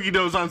 sugar cookie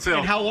dough's on sale.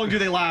 And how long do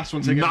they last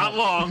once they get Not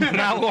long.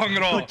 Not long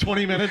at all. Like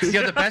 20 minutes.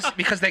 Yeah, the best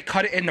because they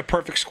cut it into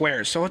perfect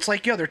squares. So it's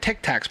like, they're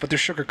Tic Tacs, but they're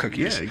sugar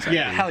cookies. Yeah, exactly.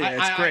 Yeah, hell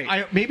yeah, it's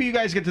great. Maybe you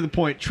guys get to the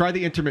point. Try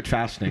the intermittent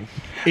fasting.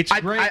 It's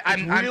great.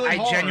 It's really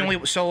hard.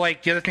 Genuinely. So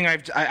like the other thing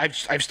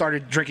I've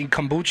started drinking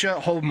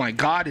kombucha. Oh my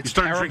god, it's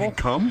terrible. Drinking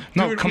cum?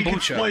 No, Dude,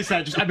 kombucha. Place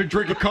that. I've been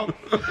drinking cum.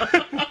 Go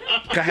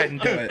ahead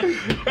and do it.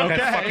 Okay,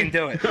 fucking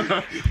do it.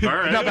 All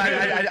right. No, but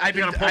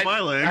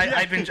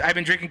I've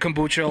been drinking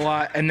kombucha a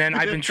lot, and then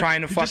I've been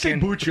trying to fucking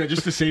kombucha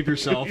just to save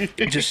yourself.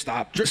 Just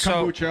stop.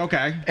 Kombucha,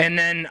 okay. And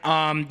then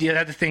the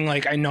other thing,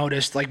 like I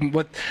noticed, like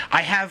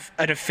I have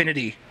an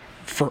affinity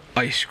for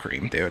ice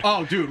cream, dude.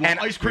 Oh, dude, well,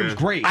 ice cream's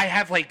great. I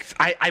have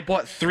I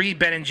bought 3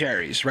 Ben &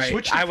 Jerry's, right?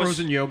 Switch to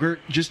frozen yogurt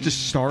just to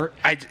start.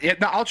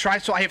 I'll try.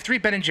 So I have 3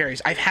 Ben &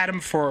 Jerry's. I've had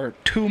them for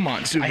 2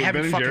 months. Dude, I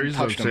haven't Ben & fucking Jerry's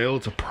touched on sale,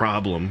 it's a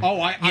problem.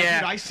 Oh,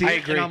 I see it,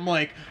 agree. and I'm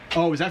like,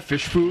 oh, is that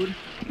fish food?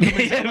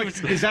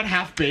 Is that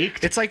half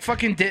baked? It's like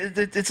fucking.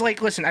 It's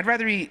like, listen, I'd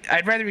rather eat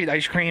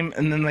ice cream,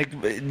 and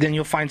then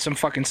you'll find some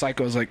fucking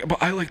psychos like,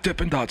 but I like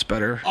Dippin' Dots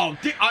better. Oh,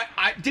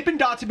 Dippin'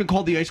 Dots have been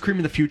called the ice cream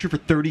of the future for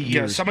 30 years.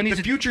 Yeah, someone needs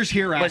the future's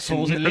here,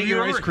 assholes. And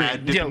your ice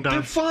cream.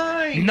 They're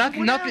fine.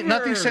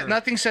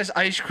 Nothing says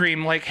ice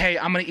cream like, hey,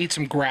 I'm gonna eat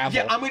some gravel.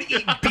 Yeah, I'm gonna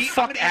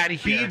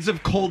eat beads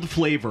of cold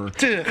flavor.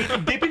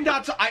 Dippin'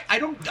 Dots.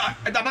 I'm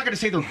not gonna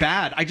say they're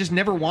bad. I just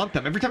never want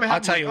them. Every time I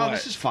have them, I'm like,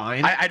 this is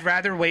fine. I'd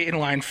rather wait in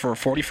line for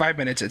 45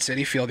 minutes at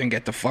Citi Field and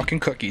get the fucking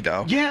cookie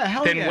dough. Yeah,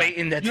 hell yeah. Than wait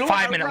in that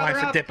 5-minute line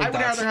for Dippin' Dots. I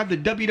would rather have the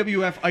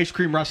WWF ice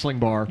cream wrestling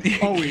bar.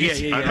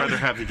 Always. I'd rather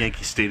have the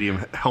Yankee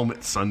Stadium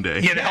helmet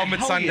sundae. Yeah, the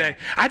helmet sundae. Yeah.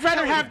 I'd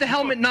rather have the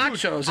helmet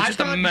nachos. It's just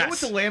a mess. You know what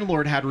the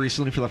landlord had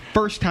recently for the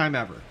first time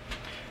ever?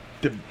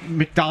 The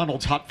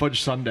McDonald's hot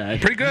fudge sundae.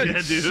 Pretty good.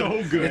 Yeah, dude.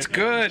 So good. It's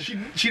good.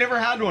 She never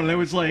had one, and it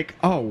was like,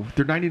 oh,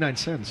 they're 99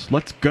 cents.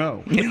 Let's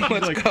go.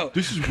 Let's go.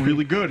 This is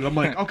really good. And I'm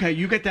like, okay,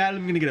 you get that.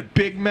 I'm gonna get a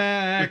Big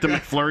Mac. Like the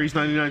McFlurry's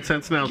 99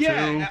 cents now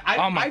too.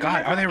 Oh my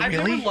god, are they really?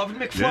 I've never loved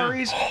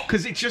McFlurries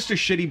because it's just a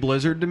shitty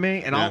Blizzard to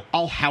me, and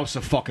I'll house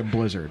a fucking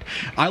Blizzard.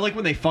 I like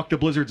when they fuck the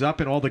Blizzards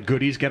up and all the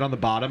goodies get on the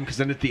bottom, because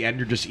then at the end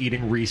you're just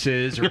eating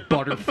Reese's or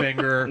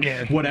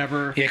Butterfinger,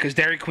 whatever. Yeah, because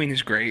Dairy Queen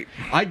is great.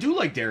 I do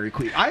like Dairy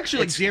Queen. I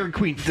actually like Dairy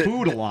Queen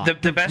food a lot.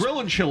 The best grill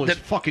and chill is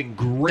fucking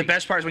great. The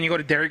best part is when you go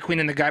to Dairy Queen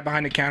and the guy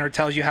behind the counter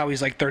tells you how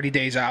he's like 30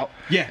 days out.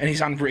 Yeah, and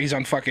he's on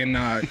fucking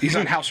he's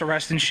on house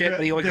arrest and shit.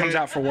 But he only comes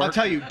out for work. I'll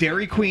tell you,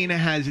 Dairy Queen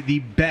has the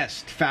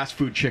best fast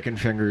food chicken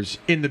fingers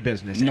in the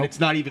business, and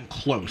it's not even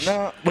close.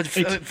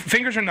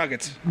 Fingers or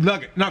nuggets?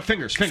 Not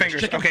fingers.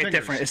 Fingers. Okay, fingers.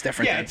 different. It's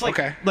different. Yeah, it's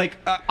like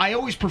I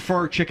always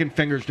prefer chicken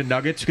fingers to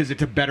nuggets because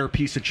it's a better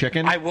piece of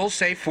chicken. I will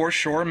say for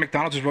sure,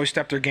 McDonald's has really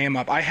stepped their game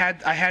up. I had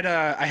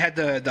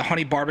the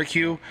honey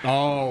barbecue.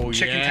 Chicken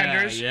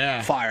tenders.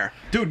 Yeah. Fire.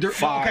 Dude, they're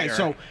fire. Okay,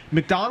 so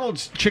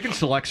McDonald's chicken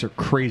selects are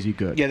crazy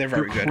good. Yeah, they're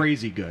very good.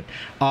 Crazy good.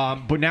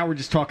 But now we're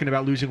just talking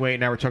about losing weight.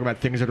 Now we're talking about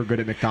things that are good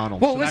at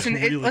McDonald's. Well, so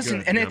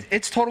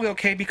it's totally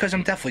okay because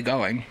I'm definitely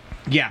going.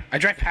 Yeah. I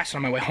drive past it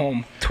on my way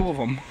home. 2 of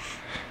them.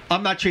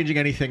 I'm not changing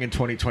anything in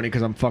 2020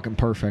 because I'm fucking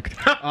perfect.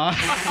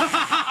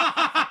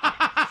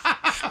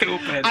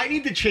 Stupid. I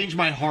need to change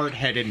my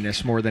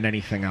hard-headedness more than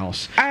anything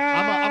else.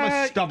 I'm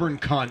a stubborn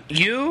cunt.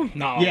 You?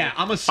 No. Yeah,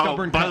 I'm a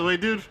stubborn cunt. By the way,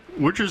 dude,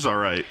 Witcher's all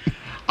right.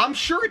 I'm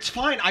sure it's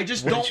fine. I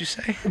just don't. What did you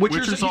say?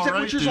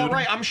 Witcher's all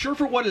right. I'm sure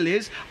for what it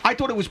is. I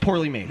thought it was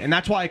poorly made, and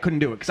that's why I couldn't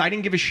do it, because I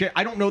didn't give a shit.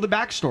 I don't know the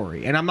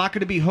backstory, and I'm not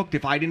going to be hooked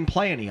if I didn't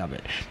play any of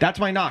it. That's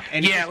my knock.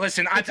 And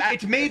listen,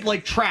 it's made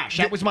like trash.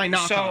 That was my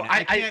knock on it.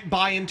 I can't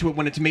buy into it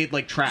when it's made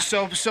like trash.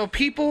 So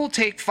people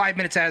take 5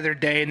 minutes out of their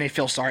day and they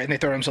feel sorry and they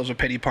throw themselves a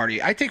pity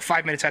party. I take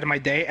 5 minutes out of my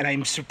day and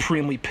I'm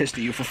supremely pissed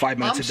at you for 5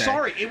 minutes a day. I'm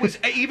sorry. It was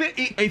even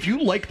if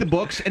you like the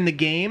books and the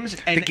games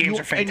and the games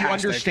are fantastic. and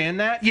you understand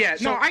that. Yeah,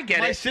 no, I get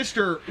it. My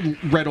sister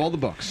read all the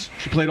books.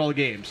 She played all the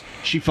games.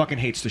 She fucking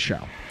hates the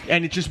show,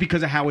 and it's just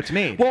because of how it's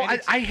made. Well,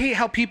 I hate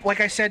how people,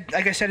 like I said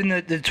in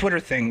the Twitter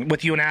thing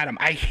with you and Adam,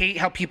 I hate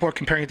how people are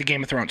comparing it to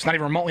Game of Thrones. It's not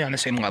even remotely on the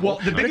same level. Well,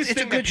 the biggest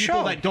thing that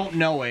people that don't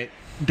know it,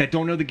 that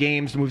don't know the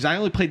games, the movies. I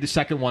only played the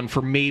second one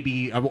for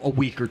maybe a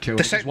week or two.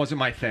 It just wasn't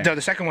my thing. No,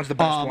 the second one's the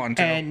best one,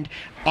 too. And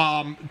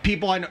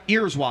people I know,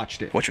 Ears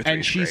watched it,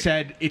 and she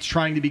said it's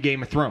trying to be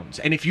Game of Thrones.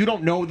 And if you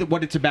don't know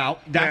what it's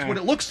about, that's what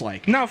it looks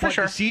like. No, for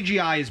sure. The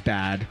CGI is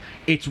bad.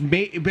 It's and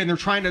they're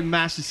trying to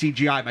mask the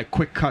CGI by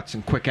quick cuts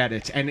and quick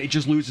edits, and it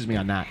just loses me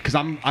on that because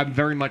I'm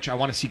very much I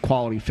want to see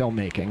quality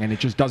filmmaking, and it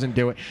just doesn't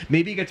do it.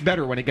 Maybe it gets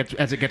better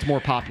as it gets more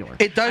popular.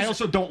 It does. I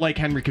also don't like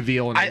Henry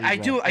Cavill.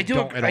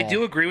 I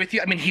do agree with you.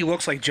 I mean, he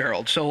looks like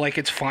Gerald, so like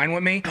it's fine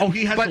with me. Oh,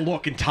 he has the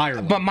look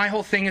entirely. But my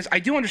whole thing is, I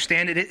do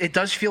understand it. It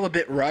does feel a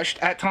bit rushed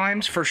at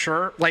times, for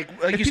sure. Like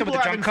you said with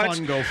the jump cuts.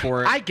 Fun, go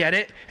for it. I get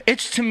it.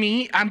 It's to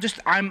me,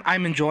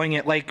 I'm enjoying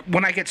it. Like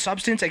when I get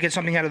substance, I get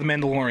something out of the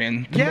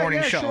Mandalorian, the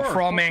morning show sure.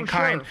 for all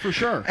mankind. For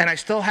sure. And I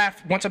still have.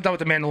 Once I'm done with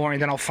the Mandalorian,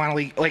 then I'll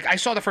finally like. I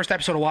saw the first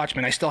episode of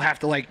Watchmen. I still have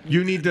to like.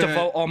 You need to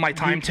devote all my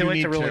time to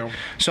it to really.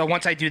 So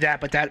once I do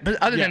that, but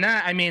other than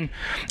that, I mean,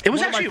 it was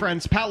one actually. Of my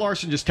friends, Pat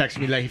Larson, just texted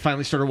me that he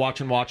finally started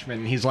watching Watchmen.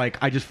 And he's like,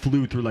 I just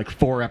flew through like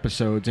 4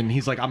 episodes, and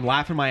he's like, I'm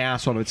laughing my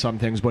ass off at some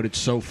things, but it's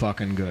so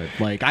fucking good.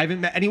 Like I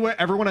haven't met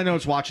everyone I know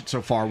that's watched it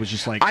so far was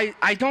just like.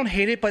 I don't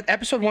hate it, but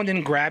episode 1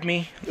 didn't grab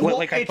me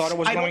like I thought it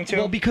was going to.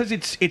 Well, because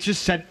it's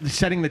just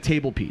setting the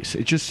table piece.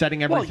 It's just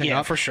setting everything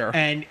up for sure.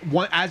 And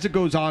as it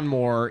goes on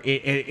more,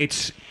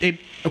 it's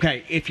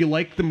okay. If you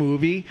like the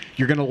movie,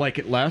 you're gonna like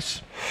it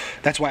less.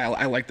 That's why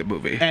I like the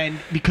movie. And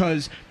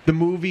because the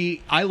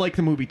movie, I like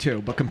the movie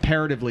too, but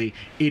comparatively,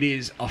 it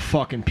is a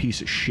fucking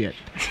piece of shit.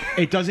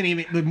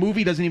 The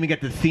movie doesn't even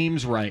get the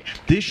themes right.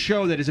 This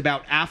show that is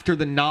about after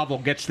the novel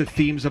gets the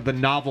themes of the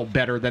novel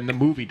better than the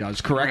movie does.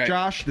 Correct, right.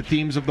 Josh? The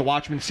themes of the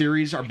Watchmen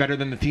series are better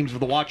than the themes of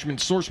the Watchmen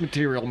source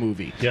material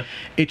movie. Yeah.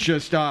 It's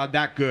just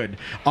that good.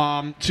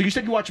 So you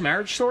said you watched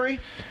Marriage Story?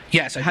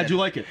 Yes, I did. How'd you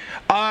like it?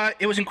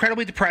 It was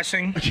incredibly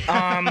depressing.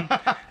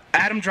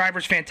 Adam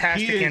Driver's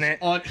fantastic in it.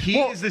 He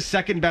is the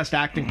second best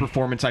acting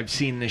performance I've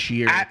seen this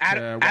year.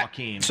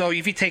 Joaquin. So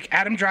if you take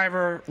Adam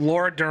Driver,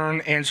 Laura Dern,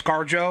 and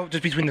ScarJo,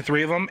 just between the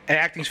three of them,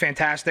 acting's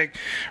fantastic.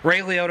 Ray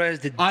Liotta is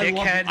the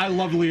dickhead. I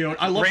love Liotta.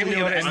 Ray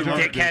Liotta is the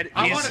dickhead.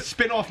 I want a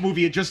spin-off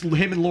movie of just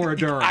him and Laura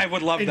Dern. I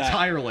would love that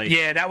entirely.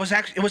 Yeah, that was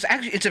actually.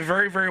 It's a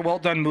very, very well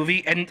done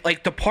movie, and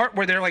like the part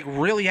where they're like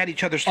really at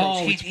each other's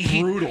throats. It's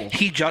brutal.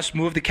 He just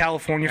moved to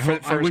California for his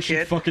kid. I wish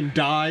he'd fucking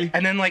die.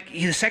 And then like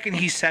the second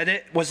he said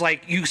it was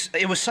like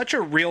it was such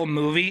a real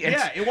movie. And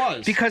yeah, it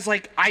was. Because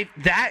like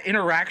that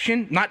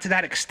interaction, not to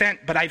that extent,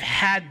 but I've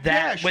had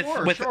that with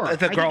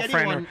the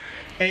girlfriend.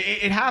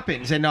 It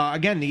happens, and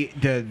again,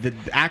 the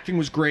acting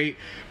was great.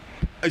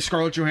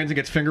 Scarlett Johansson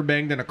gets finger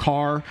banged in a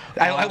car.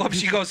 I love.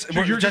 She goes,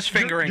 "We're just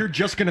fingering." You're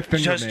just gonna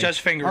finger me. Just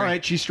fingering. All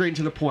right, she's straight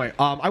to the point.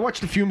 I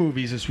watched a few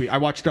movies this week. I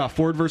watched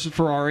Ford versus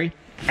Ferrari.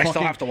 I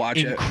still have to watch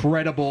it.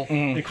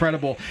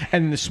 Incredible.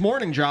 And this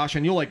morning, Josh,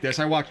 and you'll like this.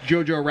 I watched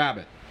Jojo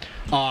Rabbit.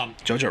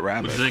 Jojo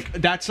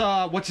Rabbit. That's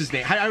what's his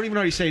name? I don't even know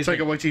how you say his name.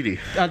 Taika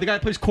Waititi. The guy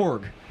that plays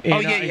Korg.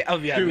 And,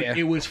 dude,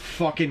 it was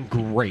fucking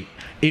great.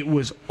 It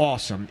was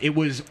awesome. It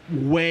was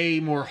way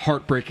more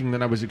heartbreaking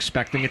than I was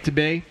expecting it to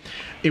be.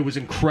 It was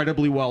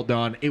incredibly well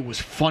done. It was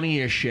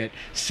funny as shit.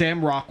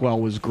 Sam Rockwell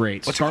was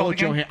great. What's Scarlett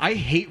Johansson? I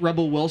hate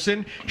Rebel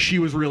Wilson. She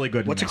was really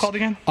good. What's it called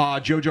again?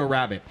 Jojo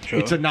Rabbit. Sure.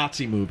 It's a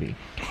Nazi movie.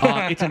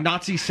 It's a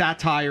Nazi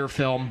satire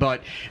film,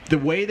 but the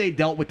way they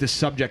dealt with the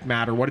subject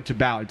matter, what it's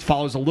about, it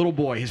follows a little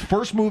boy. His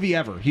first movie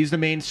ever. He's the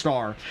main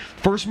star.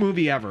 First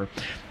movie ever.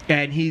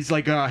 And he's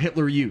like a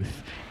Hitler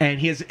Youth. And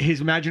his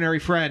imaginary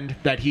friend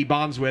that he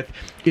bonds with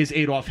is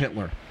Adolf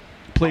Hitler.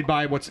 Played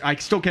by I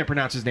still can't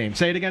pronounce his name.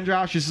 Say it again,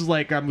 Josh. This is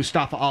like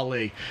Mustafa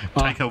Ali.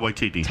 Taika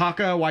Waititi.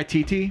 Taika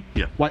Waititi?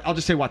 Yeah. I'll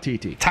just say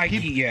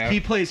Waititi. Yeah.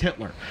 He plays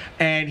Hitler.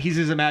 And he's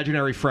his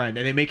imaginary friend.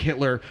 And they make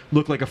Hitler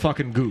look like a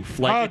fucking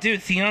goof.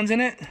 Dude, Theon's in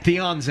it?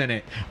 Theon's in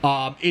it.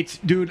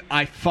 Dude,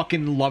 I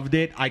fucking loved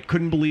it. I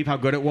couldn't believe how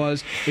good it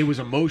was. It was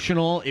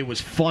emotional. It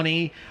was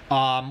funny.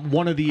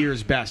 One of the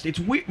year's best. It's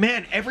weird.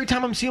 Man, every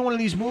time I'm seeing one of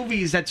these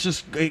movies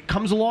it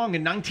comes along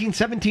in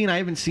 1917 I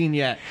haven't seen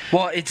yet.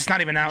 Well, it's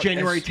not even out.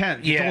 January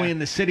 10th. Yeah. It's only in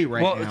the city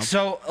now. Well,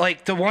 so,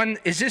 like, the one...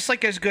 Is this,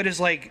 like, as good as,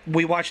 like,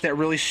 we watched that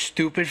really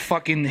stupid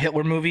fucking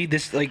Hitler movie?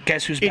 This, like,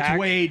 Guess Who's Back? It's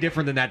way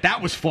different than that.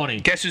 That was funny.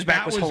 Guess Who's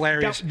Back was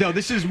hilarious. No,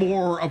 this is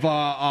more of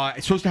a...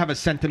 it's supposed to have a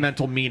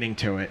sentimental meaning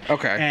to it.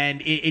 Okay.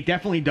 And it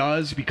definitely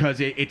does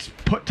because it's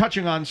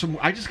touching on some...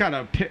 I just got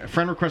a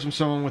friend request from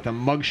someone with a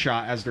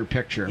mugshot as their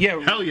picture. Yeah.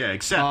 Hell yeah,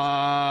 accept.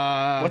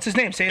 What's his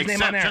name? Say his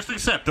name on there. Just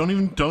accept. Don't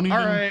even... All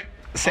right.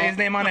 Say his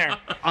name on air.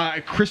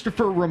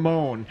 Christopher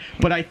Ramon,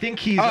 but I think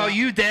he's. Oh,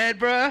 you dead,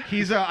 bruh?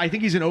 I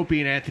think he's an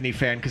Opie and Anthony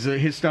fan because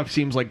his stuff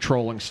seems like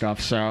trolling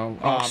stuff. So,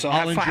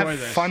 I'll enjoy this. Have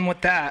fun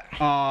with that.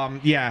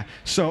 Yeah.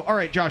 So, all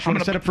right, Josh, I'm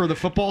gonna set up for the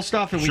football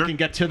stuff, and we can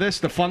get to this,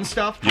 the fun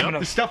stuff,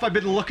 the stuff I've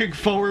been looking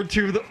forward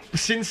to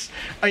since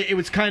it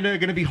was kind of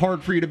gonna be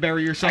hard for you to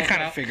bury yourself. I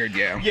kind of figured,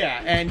 yeah.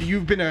 Yeah, and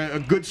you've been a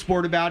good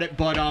sport about it.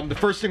 But the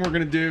first thing we're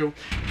gonna do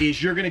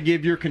is you're gonna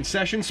give your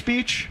concession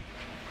speech.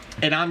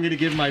 And I'm going to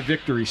give my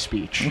victory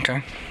speech.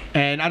 Okay.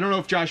 And I don't know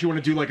if, Josh, you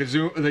want to do like a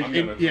zoom,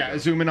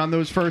 zoom in on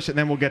those first, and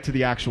then we'll get to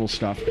the actual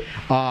stuff.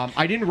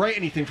 I didn't write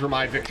anything for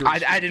my victory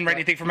speech. I didn't write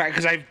anything for my,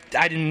 because I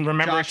didn't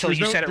remember until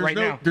you said it right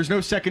now. There's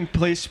no second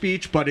place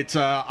speech, but it's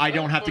I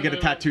don't have to get a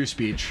tattoo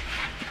speech.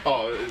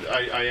 Oh,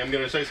 I am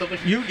going to say something?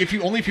 If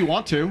you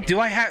want to. Do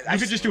I have... You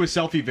could just do a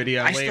selfie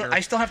video later. I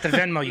still have to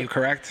Venmo you,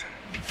 correct?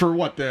 For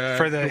what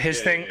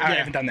his thing? I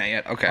haven't done that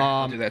yet. Okay,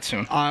 I'll do that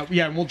soon.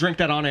 Yeah, and we'll drink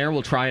that on air.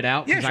 We'll try it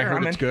out because I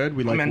heard it's good.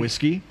 We like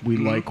whiskey. We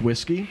like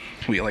whiskey.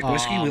 We like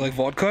whiskey. We like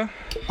vodka.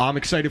 I'm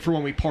excited for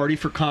when we party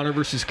for Connor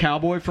versus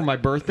Cowboy for my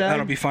birthday.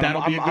 That'll be fun.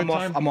 That'll be a good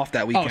time. I'm off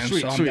that weekend. Oh,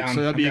 sweet, so sweet.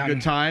 So that'll be a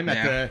good time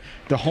at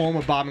the home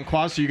of Bob and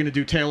Quaz. So you're gonna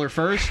do Taylor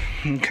first.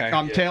 Okay.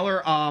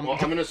 Taylor. Well,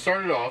 I'm gonna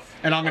start it off,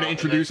 and I'm gonna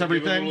introduce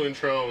everything. Give a little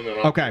intro, and then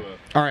I'll okay.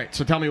 All right.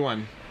 So tell me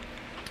when.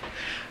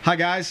 Hi,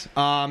 guys.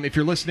 If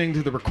you're listening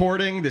to the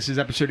recording, this is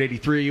episode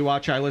 83. You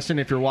watch, I listen.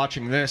 If you're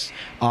watching this,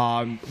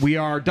 we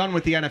are done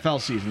with the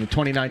NFL season, the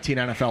 2019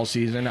 NFL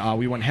season.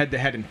 We went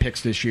head-to-head in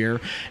picks this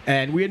year,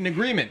 and we had an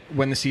agreement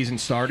when the season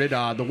started.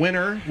 The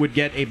winner would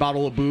get a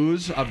bottle of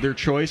booze of their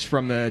choice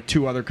from the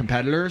two other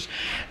competitors,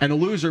 and the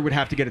loser would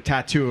have to get a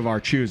tattoo of our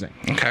choosing.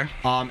 Okay.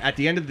 At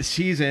the end of the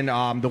season,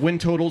 the win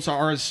totals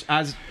are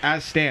as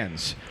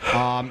stands.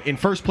 In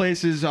first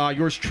place is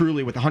yours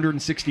truly with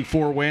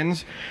 164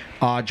 wins.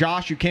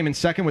 Josh, you came in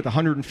second with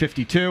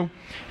 152,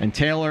 and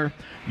Taylor,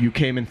 you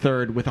came in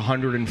third with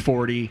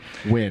 140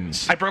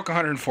 wins. I broke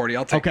 140.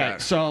 I'll take that. Okay,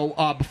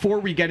 so before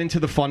we get into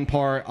the fun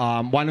part,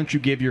 why don't you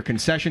give your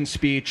concession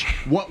speech?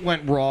 What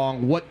went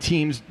wrong? What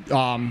teams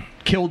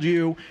killed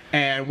you?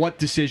 And what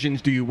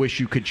decisions do you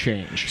wish you could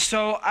change?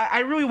 So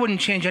I really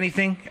wouldn't change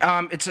anything.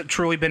 It's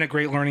truly been a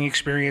great learning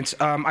experience.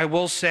 I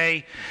will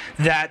say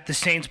that the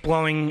Saints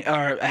being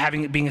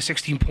a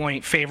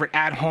 16-point favorite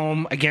at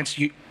home against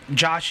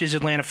Josh's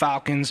Atlanta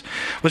Falcons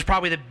was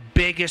probably the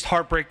biggest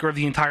heartbreaker of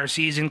the entire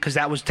season because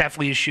that was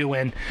definitely a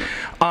shoe-in.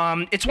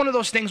 It's one of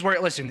those things where,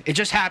 listen, it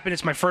just happened.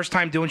 It's my first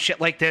time doing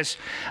shit like this.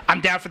 I'm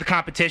down for the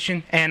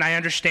competition, and I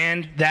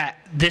understand that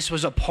this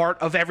was a part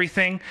of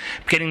everything.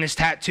 Getting this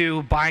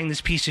tattoo, buying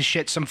this piece of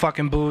shit, some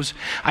fucking booze.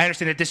 I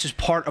understand that this is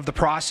part of the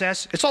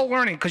process. It's all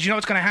learning because you know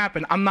what's going to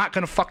happen. I'm not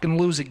going to fucking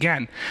lose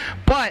again.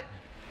 But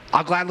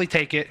I'll gladly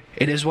take it.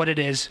 It is what it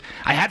is.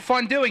 I had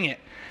fun doing it.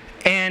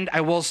 And I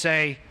will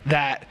say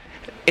that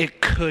it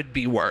could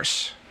be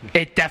worse.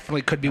 It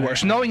definitely could be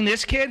worse. Knowing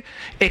this kid,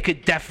 it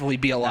could definitely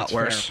be a lot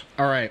worse.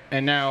 Fair. All right,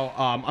 and now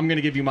I'm going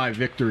to give you my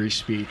victory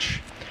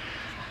speech.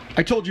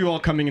 I told you all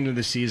coming into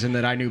the season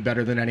that I knew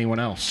better than anyone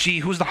else.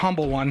 Gee, who's the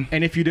humble one?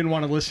 And if you didn't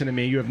want to listen to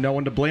me, you have no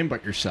one to blame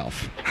but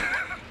yourself.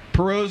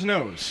 Perot's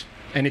knows.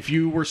 And if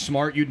you were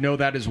smart, you'd know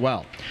that as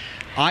well.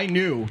 I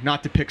knew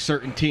not to pick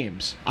certain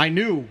teams. I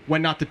knew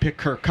when not to pick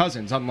Kirk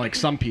Cousins, unlike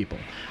some people.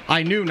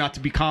 I knew not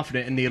to be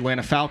confident in the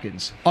Atlanta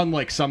Falcons,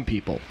 unlike some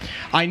people.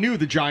 I knew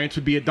the Giants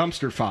would be a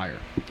dumpster fire.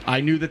 I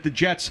knew that the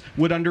Jets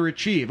would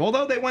underachieve,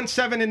 although they went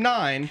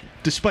 7-9,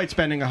 despite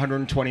spending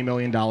 $120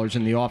 million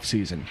in the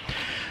offseason.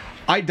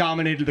 I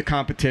dominated the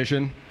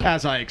competition,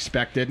 as I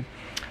expected.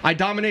 I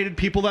dominated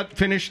people that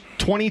finished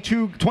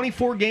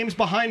 24 games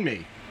behind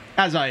me,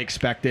 as I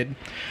expected.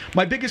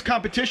 My biggest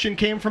competition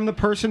came from the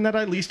person that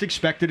I least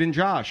expected in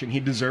Josh, and he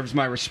deserves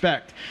my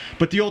respect.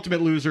 But the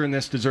ultimate loser in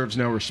this deserves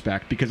no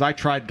respect, because I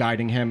tried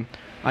guiding him,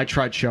 I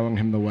tried showing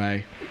him the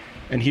way,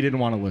 and he didn't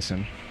want to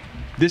listen.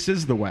 This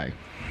is the way.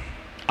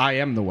 I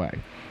am the way.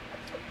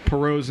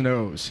 Perot's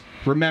knows.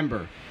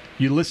 Remember,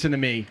 you listen to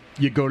me,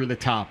 you go to the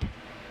top.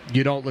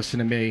 You don't listen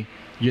to me,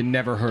 you're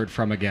never heard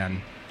from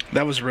again.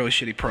 That was a really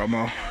shitty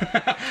promo.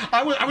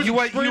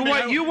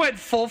 You went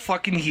full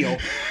fucking heel.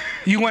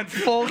 You went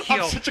full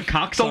heel. I'm such a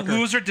cocksucker. The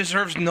loser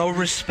deserves no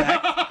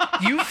respect.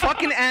 You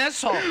fucking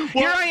asshole. Well,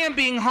 here I am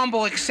being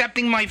humble,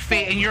 accepting my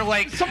fate, and you're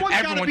like,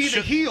 someone's got to be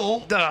the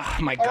heel.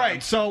 Ugh, my God. All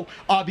right, so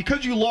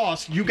because you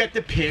lost, you get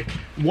to pick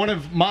one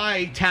of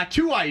my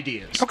tattoo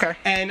ideas. Okay.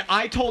 And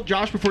I told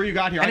Josh before you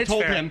got here, I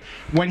told him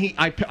when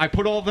I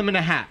put all of them in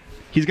a hat.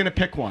 He's going to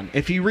pick one.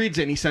 If he reads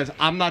it and he says,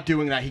 I'm not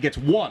doing that, he gets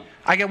one.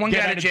 I get one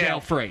get out of jail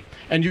free.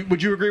 And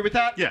would you agree with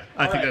that? Yeah,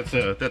 I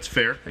think that's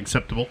fair,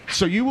 acceptable.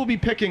 So you will be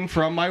picking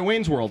from my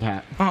Wayne's World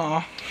hat.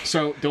 Aw.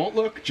 So don't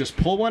look, just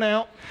pull one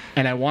out,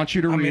 and I want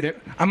you to read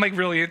it. I'm like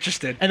really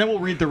interested. And then we'll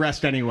read the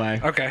rest anday.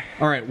 Okay.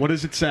 All right, what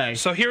does it say?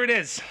 So here it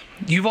is.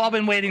 You've all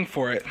been waiting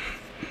for it.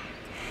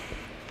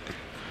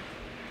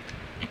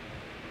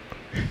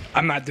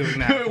 I'm not doing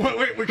that.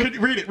 wait,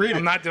 read it.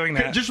 I'm not doing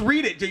that. Just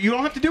read it. You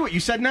don't have to do it. You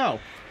said no.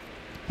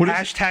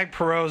 Hashtag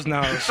Perot's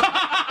knows.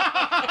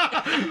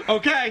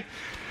 Okay.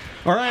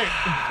 All right.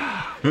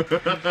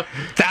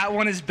 That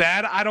one is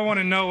bad. I don't want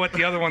to know what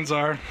the other ones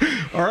are.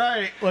 All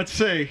right. Let's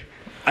see.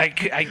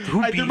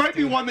 There might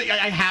be one that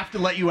I have to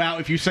let you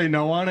out if you say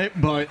no on it,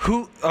 but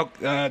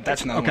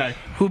that's another one.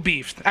 Who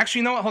beefed? Actually,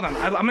 you know what? Hold on.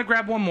 I'm gonna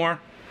grab one more,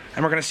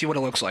 and we're gonna see what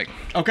it looks like.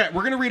 Okay,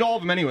 we're gonna read all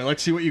of them anyway.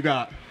 Let's see what you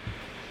got.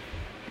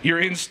 You're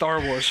in Star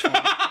Wars.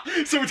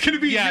 So it's going to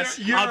be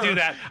yes, I'll do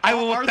that. I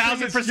will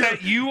 1,000%.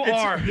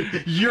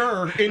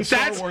 You're in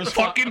Star Wars. That's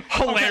fucking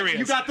hilarious. Okay,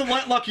 you got the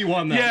lucky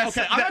one then. Yes.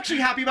 Okay, I'm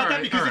actually happy about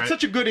that because it's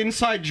such a good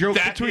inside joke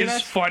between us. That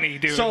is funny,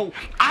 dude. So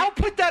I'll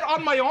put that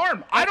on my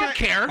arm. I don't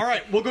care. All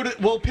right,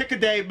 we'll pick a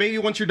day. Maybe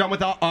once you're done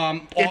with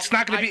it's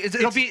not going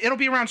to be. It'll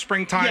be around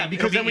springtime. Yeah,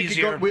 because then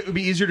it'll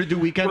be easier to do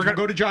weekends. We'll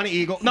go to Johnny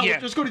Eagle. No, we'll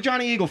just go to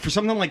Johnny Eagle for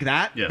something like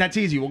that. Yeah. That's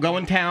easy. We'll go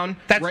in town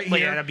right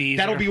here. That'll be easier.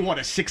 That'll be what,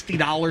 a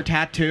 $60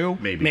 tattoo?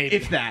 Maybe.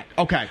 If that.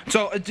 Okay.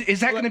 So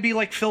is that going to be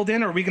like filled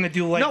in, or are we going to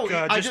do like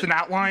just an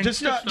outline?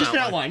 Just an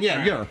outline.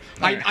 Yeah.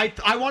 Right.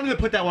 I wanted to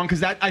put that one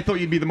because I thought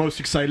you'd be the most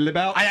excited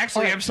about. I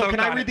actually am. So can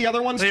I read the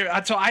other ones?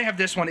 So I have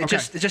this one. It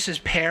just says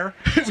pear.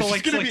 So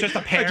like just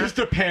a pear. Just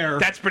a pear.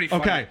 That's pretty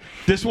funny. Okay.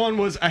 This one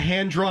was a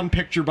hand-drawn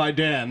picture by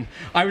Dan.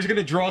 I was going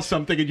to draw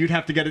something and you'd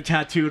have to get it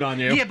tattooed on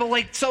you. Yeah, but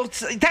like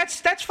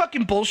that's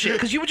fucking bullshit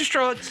because you would just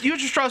draw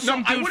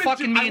some dude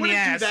fucking me in the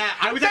ass.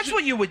 That's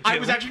what you would do. I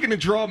was actually going to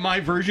draw my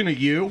version of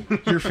you,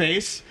 your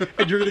face,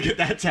 and you're going to get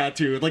that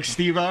tattooed like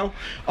Steve-O.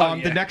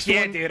 The next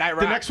one, dude, I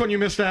rock. The next one you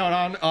missed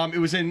out on. It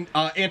was in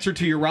answer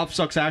to your Ralph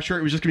Sucks Asher.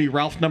 It was just going to be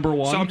Ralph number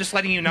 1. So I'm just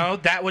letting you know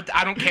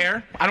I don't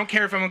care. I don't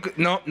care if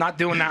not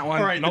doing that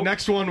one. All right. The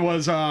next one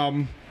was it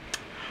was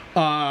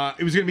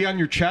going to be on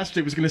your chest.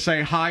 It was going to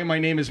say, "Hi, my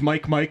name is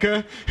Mike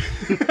Micah."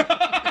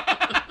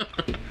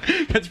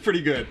 That's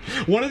pretty good.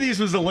 One of these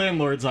was the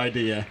landlord's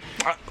idea.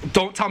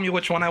 Don't tell me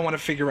which one. I want to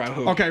figure out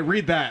who. Okay,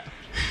 read that.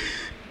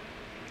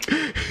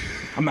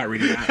 I'm not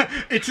reading that.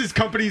 It's his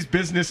company's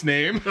business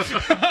name.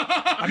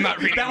 I'm not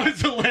reading that. That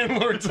was the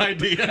landlord's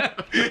idea.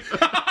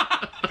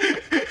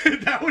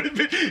 That would have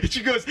been...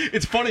 She goes,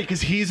 it's funny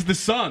because he's the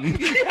son.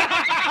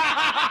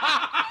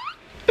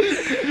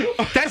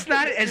 That's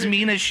not as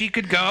mean as she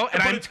could go.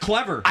 But it's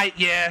clever.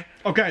 Yeah.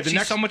 Okay,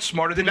 she's so much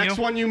smarter than you. The next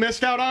one you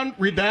missed out on,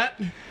 read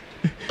that.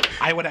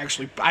 I would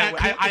actually...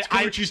 It's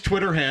Coach's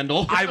Twitter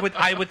handle. I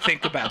would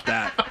think about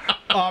that.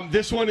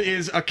 This one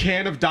is a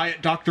can of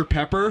Diet Dr.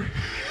 Pepper.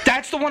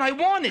 That's the one I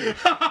wanted.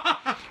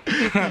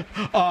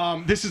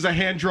 This is a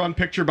hand-drawn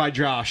picture by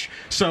Josh.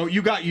 So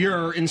you got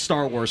your in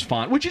Star Wars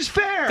font, which is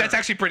fair. That's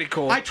actually pretty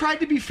cool. I tried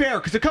to be fair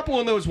because a couple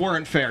of those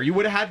weren't fair. You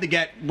would have had to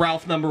get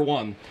Ralph number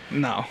 1.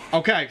 No.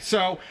 Okay,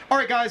 so all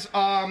right, guys.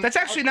 That's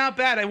actually not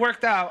bad. I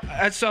worked out.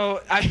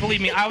 So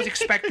believe me, I was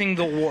expecting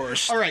the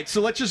worst. All right,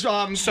 so let's just.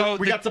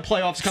 We got the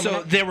playoffs coming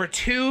up. So there were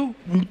 2.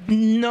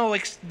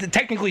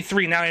 Technically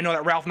 3. Now I know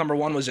that Ralph number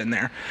 1 was in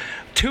there.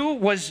 2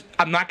 was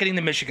I'm not getting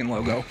the Michigan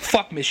logo.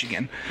 Fuck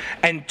Michigan.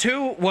 And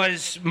 2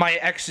 was my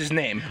ex's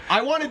name.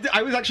 I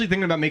was actually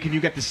thinking about making you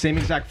get the same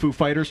exact Foo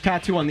Fighters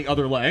tattoo on the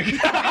other leg.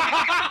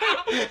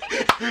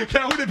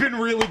 That would have been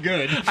really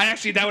good.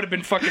 That would have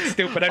been fucking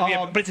stupid.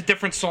 But it's a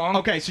different song.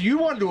 Okay, so you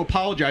wanted to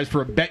apologize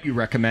for a bet you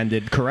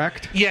recommended,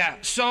 correct? Yeah.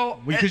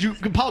 So because you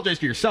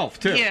apologized to yourself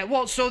too. Yeah.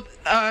 Well, so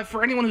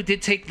for anyone who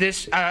did take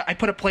this, I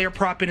put a player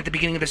prop in at the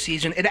beginning of the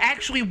season. It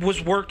actually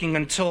was working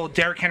until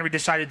Derrick Henry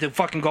decided to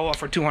fucking go off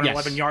for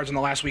 211 yards in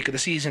the last week of the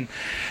season.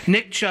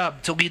 Nick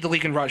Chubb to lead the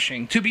league in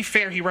rushing. To be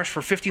fair, he rushed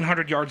for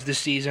 1,500 yards this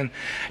season.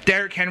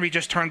 Derrick Henry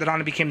just turned it on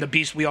and became the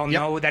beast we all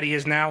know that he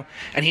is now,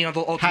 and he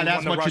ultimately had as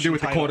won the much to do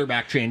with title. The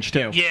quarterback change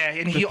too. Yeah,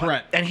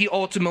 and he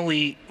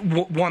ultimately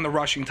won the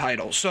rushing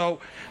title. So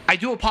I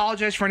do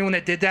apologize for anyone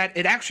that did that.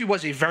 It actually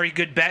was a very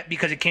good bet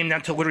because it came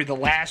down to literally the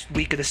last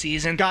week of the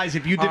season. Guys,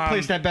 if you did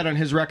place that bet on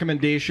his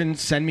recommendation,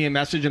 send me a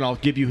message and I'll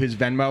give you his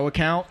Venmo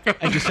account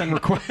and just send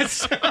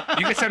requests.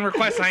 You can send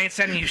requests. I ain't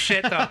sending you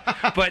shit though.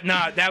 But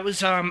no, that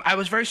was I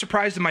was very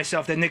surprised in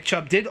myself that Nick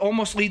Chubb did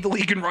almost lead the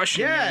league in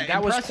rushing. Yeah,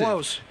 that was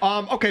close.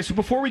 Okay, so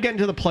before we get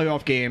into the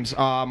playoff games,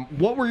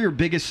 what were your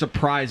biggest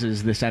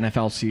surprises this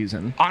NFL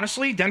season?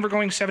 Honestly, Denver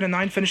going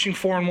 7-9, finishing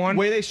 4-1.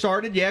 Way they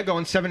started,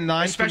 going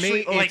 7-9.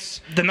 Especially for me, like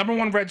the number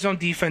 1 red zone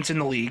defense in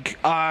the league.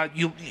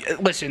 You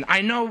listen.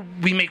 I know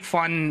we make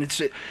fun.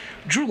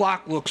 Drew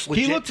Lock looks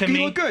legit to me.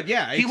 He looked good,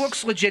 yeah. He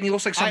looks legit. He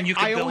looks like something you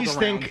can build around. I always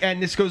think,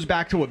 and this goes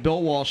back to what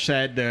Bill Walsh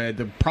said,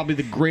 probably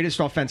the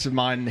greatest offensive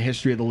mind in the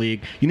history of the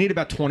league. You need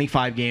about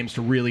 25 games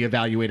to really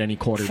evaluate any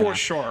quarterback. For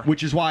sure.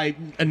 Which is why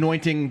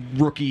anointing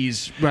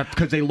rookies,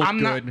 because they look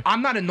good.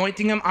 I'm not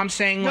anointing him. I'm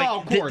saying,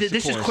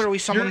 this is clearly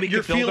someone we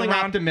could build around. You're feeling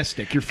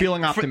optimistic. You're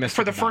feeling optimistic.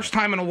 For the first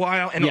time in a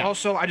while. And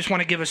also, I just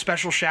want to give a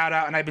special shout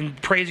out, and I've been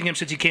praising him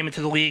since he came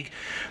into the league.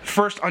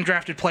 First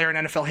undrafted player in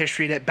NFL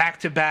history that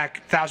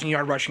back-to-back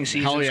 1,000-yard rushing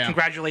seasons. yeah.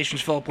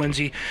 Congratulations, Philip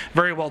Lindsay.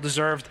 Very well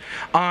deserved.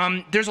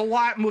 There's a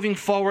lot moving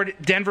forward.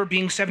 Denver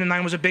being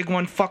 7-9 was a big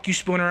one. Fuck you,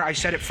 Spooner. I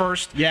said it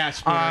first. Yeah,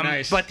 Spooner,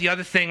 nice. But the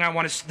other thing I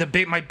want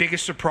to, my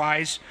biggest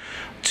surprise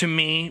to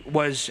me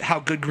was how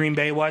good Green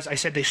Bay was. I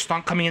said they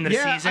stunk coming into the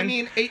season. I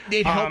mean,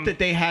 it helped that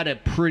they had a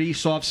pretty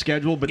soft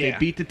schedule, but they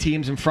beat the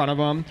teams in front of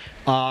them.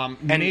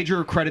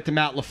 Major credit to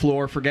Matt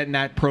LaFleur for getting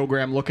that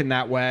program looking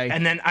that way.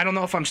 And then, I don't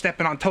know if I'm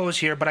stepping on toes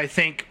here, but I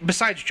think,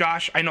 besides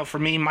Josh, I know for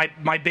me,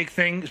 my big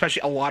thing,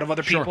 especially a lot of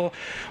other people,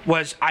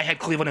 was I had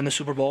Cleveland in the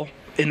Super Bowl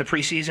in the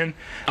preseason.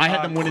 I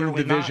had them winning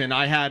the division.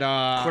 Not. I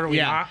had, clearly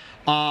not.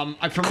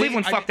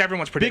 Cleveland fucked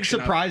everyone's prediction.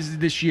 Big surprises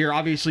this year.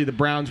 Obviously, the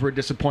Browns were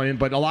disappointed,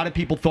 but a lot of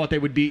people thought they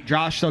would be.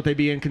 Josh thought they'd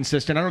be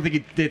inconsistent. I don't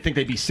think they think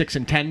they'd be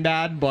 6-10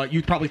 bad, but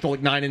you probably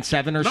thought like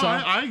 9-7 or so.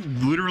 I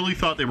literally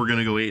thought they were going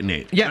to go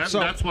 8-8. Yeah,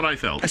 that's what I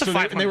felt. So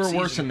they were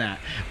worse than that.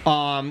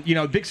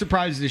 Big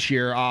surprises this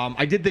year.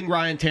 I did think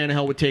Ryan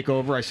Tannehill would take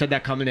over. I said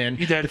that coming in.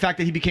 You did. The fact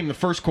that he became the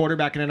first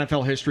quarterback in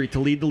NFL history to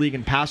lead the league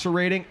in passer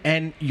rating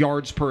and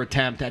yards per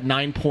attempt at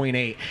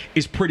 9.8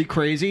 is pretty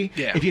crazy.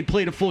 Yeah. If he had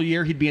played a full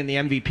year, he'd be in the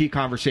MVP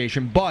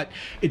conversation. But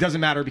it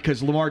doesn't matter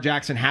because Lamar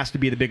Jackson has to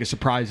be the biggest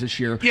surprise this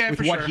year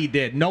with what he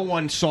did. No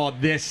one saw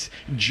this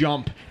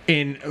jump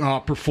in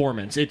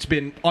performance. It's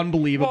been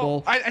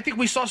unbelievable. Well, I think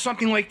we saw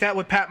something like that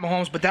with Pat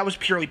Mahomes, but that was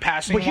purely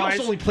passing. But he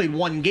also only played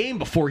one game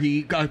before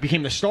he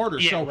became the starter.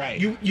 Yeah, so right.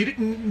 you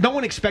didn't. No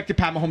one expected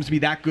Pat Mahomes to be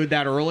that good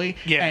that early.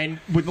 Yeah. And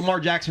with Lamar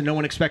Jackson, no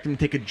one expected him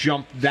to take a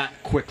jump that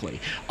quickly.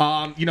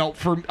 On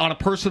a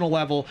personal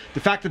level, the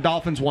fact the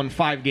Dolphins won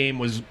 5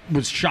 games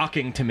was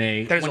shocking to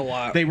me. There's a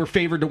lot. They were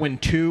favored to win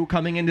 2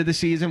 coming into the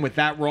season with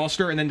that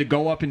roster, and then to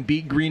go up and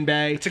beat Green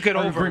Bay. It's a good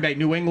over. Green Bay,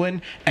 New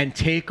England, and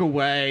take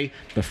away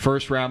the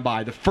first round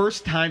bye. The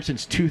first time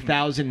since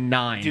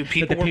 2009 Dude, that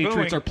people the were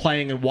Patriots booing. are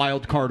playing in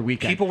Wild Card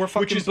Weekend. People were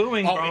fucking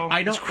booing, bro.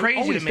 I know. It's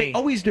crazy always, to me. They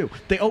always do.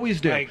 They always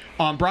do. Like,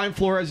 Brian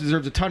Flores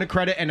deserves a ton of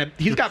credit, and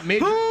he's got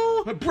major.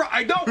 Bro,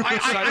 I know.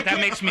 That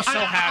makes me so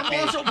happy.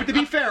 But to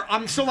be fair,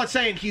 I'm still not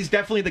saying he's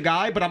definitely the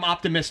guy, but I'm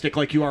optimistic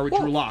like you are with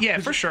Drew Lock. Yeah,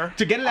 for sure.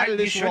 To get it out of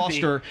this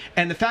roster,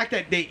 and the fact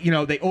that they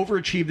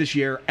overachieved this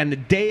year, and the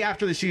day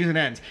after the season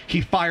ends,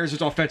 he fires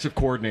his offensive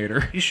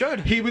coordinator. You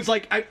should. He was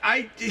like,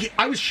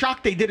 I was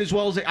shocked they did as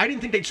well as I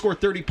didn't think they'd score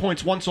 30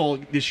 points once all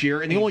this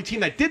year, and the only team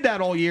that did that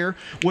all year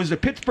was the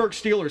Pittsburgh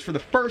Steelers. For the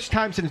first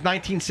time since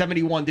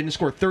 1971, didn't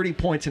score 30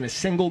 points in a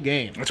single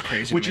game. That's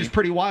crazy. Which is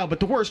pretty wild. But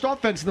the worst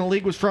offense in the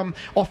league was from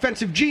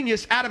offensive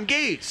genius Adam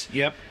Gase.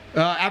 Yep.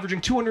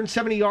 Averaging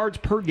 270 yards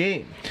per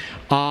game,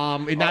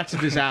 and that's a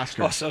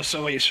disaster. Since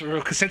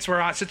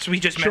we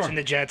just mentioned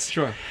the Jets.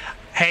 Sure.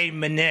 Hey,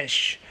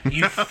 Manish,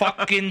 you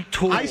fucking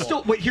tool.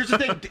 Here's the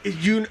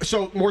thing.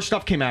 So more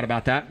stuff came out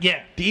about that.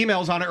 Yeah. The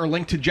emails on it are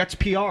linked to Jets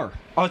PR.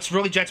 Oh, it's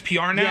really Jets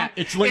PR now? Yeah,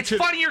 it's linked to...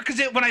 funnier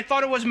because when I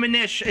thought it was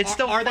Manish, it's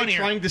still funnier. Are they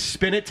trying to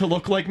spin it to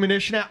look like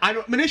Manish now?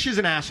 Manish is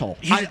an asshole.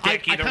 He's a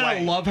dick either way. I kind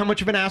of love how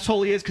much of an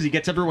asshole he is because he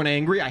gets everyone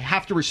angry. I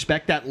have to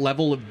respect that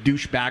level of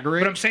douchebaggery.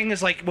 What I'm saying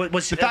is,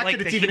 was the fact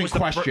that it's even in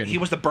question. He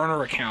was the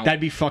burner account.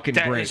 That'd be fucking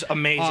great. That is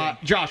amazing.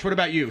 Josh, what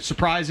about you?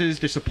 Surprises,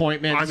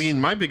 disappointments? I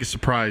mean, my biggest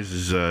surprise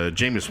is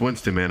Jameis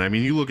Winston, man. I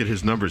mean, you look at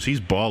his numbers;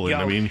 he's balling.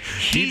 I mean,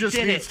 he just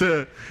needs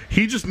to.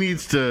 He knows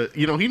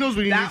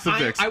what he needs to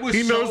fix.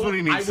 He knows what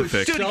he needs to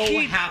fix. Dude,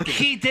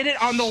 he did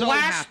it on the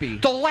last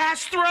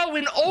throw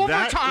in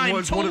overtime. That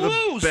was to one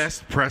lose. of the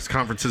best press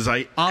conferences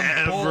I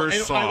ever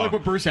saw. I like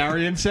what Bruce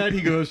Arians said.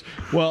 One goes,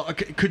 "Well,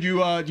 could you?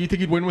 Do you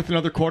think you'd win with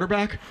another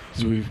quarterback?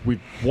 We've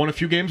won a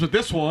few games with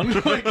this one.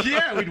 Like,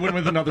 yeah, we'd win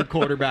with another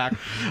quarterback.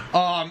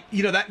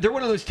 That they're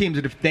one of those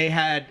teams that if they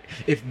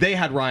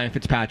had Ryan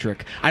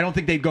Fitzpatrick, I don't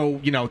think they'd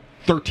go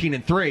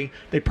 13-3,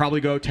 they'd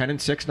probably go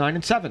 10-6,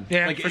 9-7.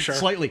 Yeah, for sure.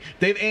 Slightly.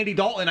 They have Andy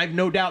Dalton. I've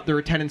no doubt they're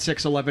a 10-6,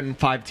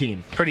 11-5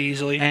 team. Pretty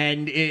easily.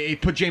 And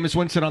it put Jameis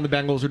Winston on the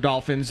Bengals or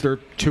Dolphins. They're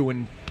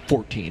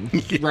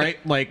 2-14, right?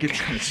 Like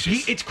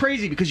it's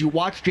crazy because you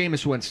watch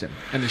Jameis Winston,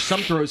 and there's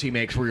some throws he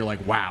makes where you're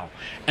like, wow,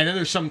 and then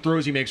there's some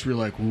throws he makes where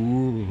you're like,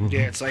 ooh.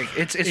 Yeah, it's like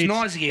it's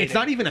nauseating. It's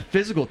not even a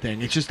physical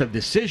thing. It's just a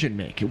decision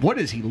making. What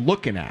is he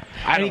looking at?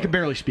 And he can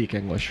barely speak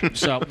English.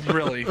 So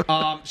really.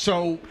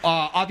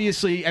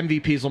 Obviously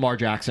MVP is Lamar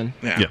Jackson.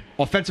 Yeah.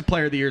 Offensive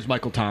Player of the Year is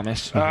Michael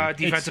Thomas.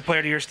 Defensive Player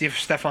of the Year,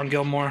 Stephon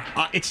Gilmore.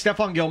 It's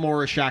Stephon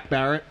Gilmore or Shaq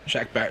Barrett.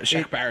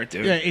 Shaq Barrett,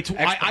 dude.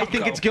 Yeah, I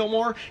think it's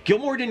Gilmore.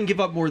 Gilmore didn't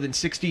give up more than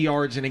 60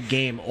 yards in a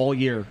game all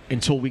year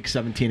until Week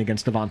 17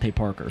 against Devontae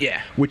Parker.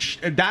 Yeah. Which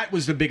that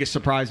was the biggest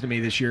surprise to me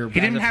this year. He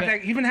didn't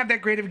have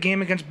that great of a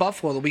game against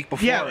Buffalo the week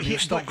before. Yeah, he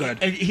was still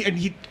good. And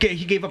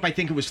he gave up, I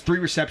think it was 3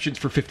 receptions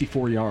for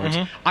 54 yards.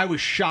 Mm-hmm. I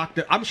was shocked.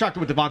 I'm shocked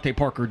at what Devontae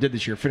Parker did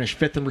this year. Finished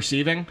 5th in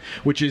receiving,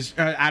 which is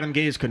Adam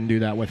Gase couldn't do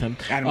that with him.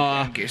 Adam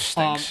Gase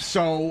stinks.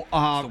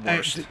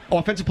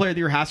 Offensive Player of the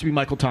Year has to be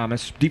Michael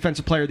Thomas.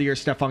 Defensive Player of the Year,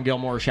 Stephon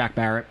Gilmore or Shaq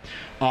Barrett.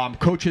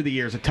 Coach of the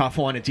Year is a tough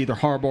one. It's either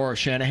Harbaugh or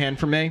Shanahan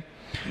for me.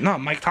 No,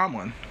 Mike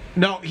Tomlin.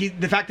 No,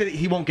 the fact that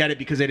he won't get it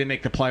because they didn't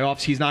make the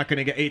playoffs, he's not going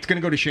to get. It's going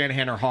to go to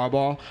Shanahan or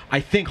Harbaugh. I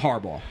think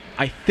Harbaugh.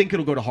 I think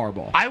it'll go to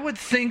Harbaugh. I would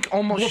think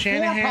almost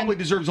Shanahan probably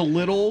deserves a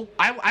little.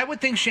 I would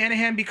think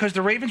Shanahan because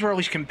the Ravens were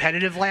always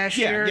competitive last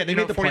year. Yeah, they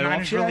made the 49ers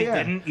playoffs. really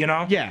didn't,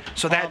 Yeah.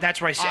 So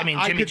that's where I mean,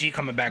 Jimmy G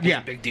coming back was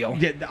a big deal.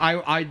 Yeah,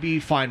 I'd be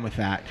fine with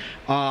that.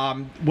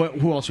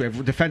 Who else do we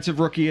have? Defensive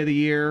Rookie of the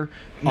Year.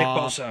 Nick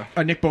Bosa.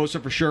 Nick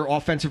Bosa for sure.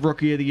 Offensive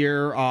Rookie of the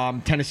Year.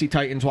 Tennessee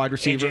Titans wide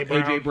receiver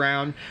AJ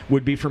Brown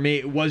would be for me.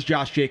 It was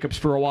Josh Jacobs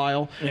for a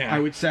while. Yeah. I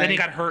would say. Then he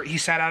got hurt. He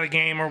sat out of the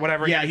game or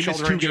whatever. Yeah, he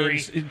missed 2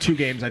 games. 2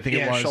 games, I think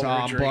it was.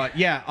 But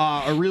yeah,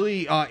 a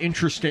really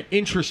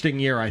interesting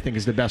year. I think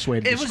is the best way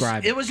to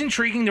describe it. It was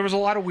intriguing. There was a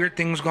lot of weird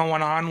things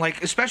going on,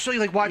 like especially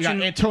like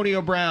watching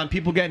Antonio Brown,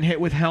 people getting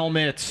hit with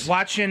helmets.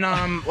 Watching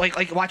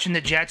like watching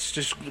the Jets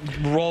just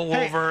roll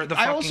over the fucking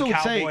Cowboys. I also would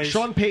say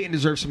Sean Payton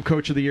deserves some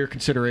Coach of the Year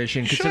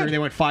consideration, considering they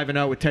went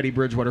 5-0 with Teddy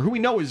Bridgewater, who we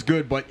know is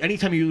good, but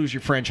anytime you lose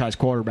your franchise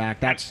quarterback,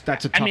 that's a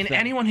tough thing.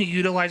 Anyone who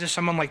utilizes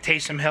someone like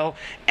Taysom Hill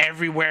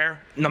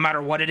everywhere, no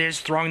matter what it is,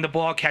 throwing the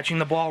ball, catching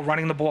the ball,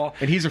 running the ball,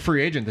 and he's a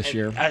free agent this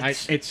year.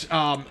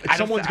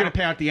 Someone's going to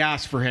pay out the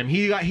ass for him.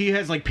 He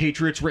has like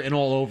Patriots written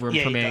all over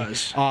him for me.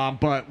 Does.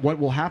 But what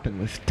will happen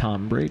with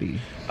Tom Brady?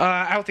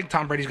 I don't think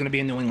Tom Brady's going to be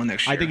in New England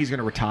next year. I think he's going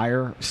to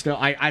retire. Still,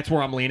 that's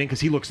where I'm leaning because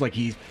he looks like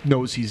he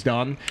knows he's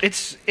done.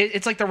 It's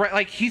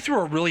like he threw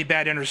a really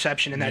bad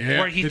interception in that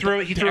where he threw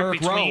it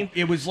between.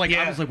 It was like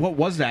I was like, what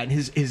was that? And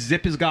his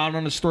zip is gone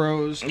on his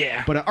throws.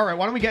 Yeah. But all right,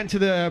 why don't we get into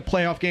the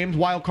playoff games,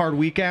 wild card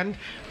weekend,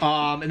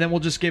 and then we'll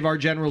just give our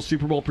general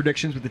Super Bowl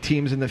predictions with the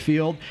teams in the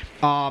field.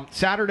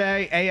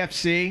 Saturday,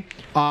 AFC,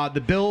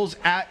 the Bills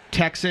at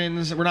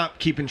Texans. We're not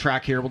keeping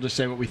track here. We'll just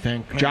say what we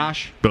think.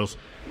 Josh? Bills.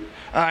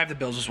 I have the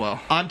Bills as well.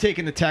 I'm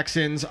taking the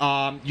Texans.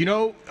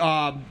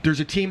 There's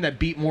a team that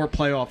beat more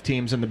playoff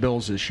teams than the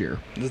Bills this year.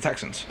 The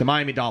Texans. The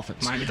Miami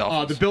Dolphins.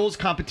 The Bills'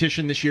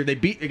 competition this year, you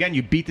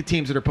beat the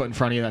teams that are put in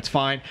front of you. That's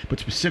fine. But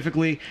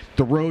specifically,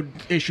 the road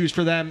issues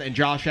for them, and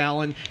Josh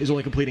Allen is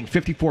only completing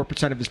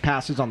 54% of his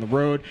passes on the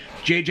road.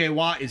 J.J.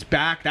 Watt is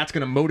back. That's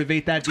going to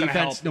motivate that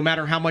defense, no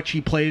matter how much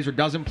he plays or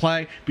doesn't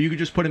play. But you could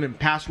just put him in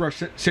pass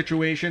rush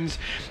situations.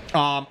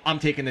 I'm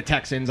taking the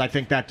Texans. I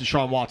think that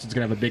Deshaun Watson's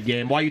going to have a big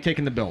game. Why are you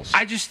taking the Bills?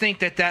 I just think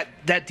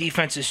that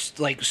defense is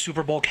like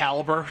Super Bowl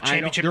caliber,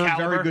 championship caliber.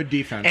 They're a very good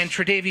defense. And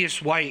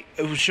Tre'Davious White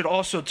should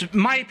also, in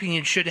my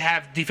opinion, should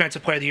have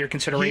Defensive Player of the Year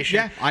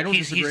consideration. I don't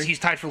disagree. He's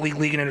tied for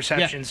league in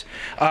interceptions.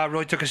 Yeah.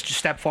 Really took a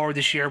step forward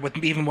this year with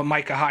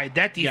Micah Hyde.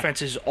 That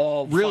defense is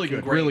all really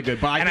good, great. really good.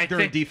 But I think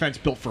they're a defense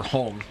built for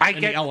home.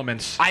 The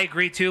elements. I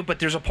agree too, but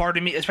there's a part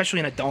of me,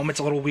 especially in a dome, it's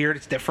a little weird.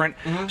 It's different.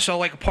 Mm-hmm. So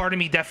like a part of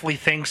me definitely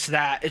thinks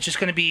that it's just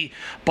going to be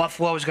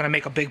Buffalo is going to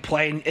make a big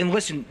play. And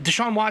listen,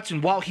 Deshaun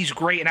Watson, while he's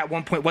great and at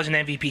one point was an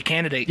MVP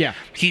candidate,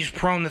 he's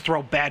prone to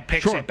throw bad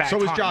picks at bad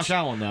times. So is Josh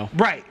Allen, though.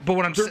 Right, but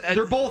what I'm saying,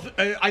 they're both.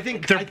 I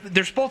think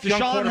there's both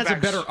young quarterbacks. Deshaun has a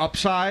better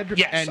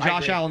upside, and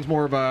Josh Allen's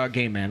more of a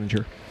game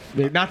manager.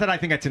 Not that I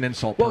think that's an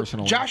insult,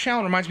 personally. Josh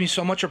Allen reminds me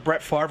so much of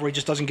Brett Favre, where he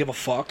just doesn't give a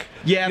fuck.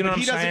 Yeah, you know but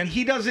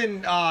he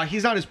doesn't.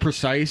 He's not as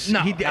precise. No,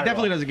 he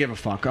definitely doesn't give a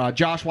fuck.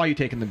 Josh, why are you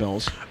taking the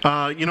Bills?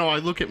 I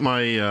look at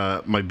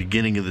my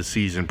beginning of the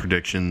season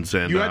predictions,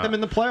 and you had them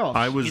in the playoffs.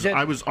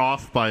 I was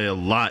off by a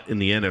lot in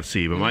the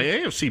NFC, but my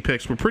AFC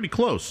picks were pretty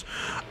close.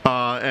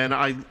 And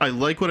I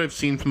like what I've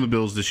seen from the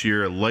Bills this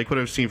year. I like what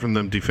I've seen from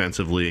them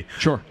defensively.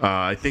 Sure.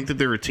 I think that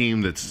they're a team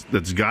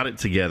that's got it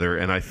together,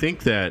 and I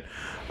think that.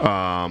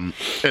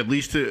 At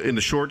least in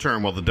the short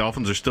term, while the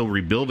Dolphins are still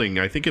rebuilding,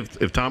 I think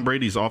if Tom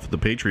Brady's off of the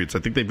Patriots, I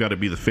think they've got to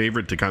be the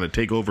favorite to kind of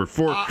take over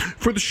for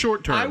the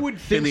short term. I would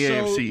think in the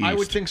AFC East. I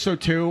would think so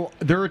too.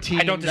 They're a team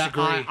I don't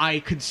disagree. that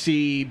I could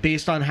see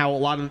based on how a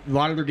lot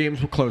of their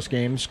games were close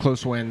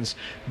wins.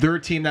 They're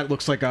a team that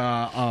looks like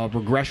a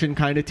regression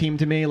kind of team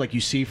to me. Like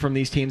you see from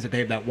these teams that they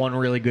have that one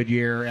really good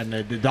year, and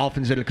the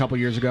Dolphins did it a couple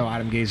years ago.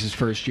 Adam Gaze's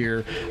first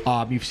year.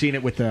 You've seen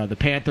it with the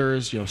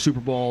Panthers. Super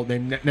Bowl. They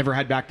never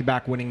had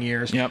back-to-back winning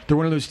years. Yep. They're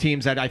one of those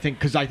teams that I think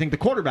the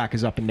quarterback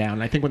is up and down.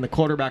 And I think when the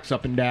quarterback's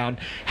up and down,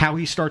 how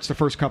he starts the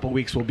first couple of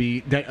weeks will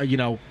be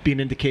an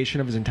indication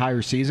of his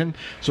entire season.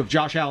 So if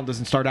Josh Allen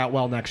doesn't start out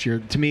well next year,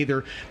 to me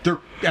they're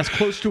as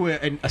close to a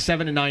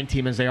 7-9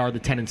 team as they are the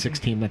 10-6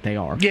 team that they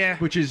are. Yeah,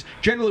 which is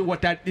generally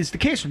what that is the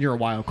case when you're a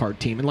wild card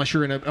team, unless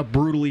you're in a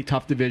brutally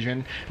tough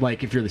division,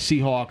 like if you're the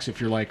Seahawks, if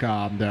you're like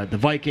the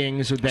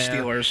Vikings or the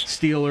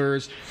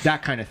Steelers,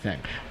 that kind of thing.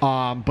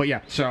 But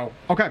yeah, so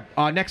okay,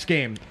 next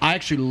game. I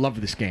actually love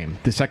this game.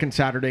 The second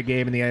Saturday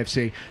game in the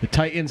AFC, the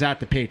Titans at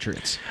the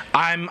Patriots.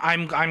 I'm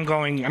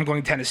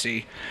going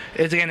Tennessee.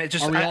 Are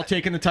we all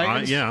taking the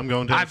Titans? Yeah, I'm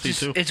going Tennessee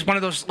too. It's one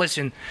of those.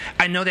 Listen,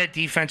 I know that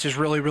defense is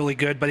really, really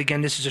good, but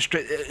again, this is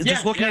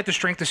just looking at the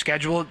strength of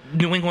schedule.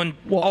 New England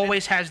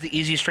always has the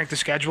easiest strength of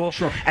schedule,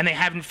 sure, and they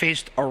haven't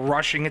faced a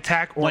rushing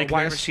attack or a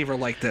wide receiver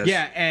like this.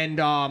 Yeah, and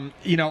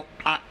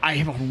I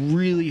have a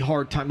really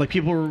hard time. Like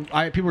people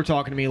were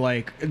talking to me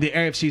like the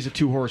AFC is a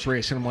 2-horse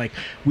race, and I'm like,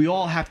 we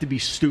all have to be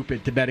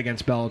stupid to bet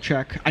against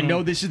Belichick. I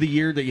know this is the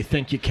year that you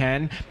think you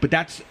can, but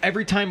that's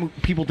every time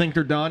people think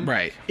they're done.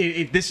 Right.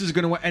 If this is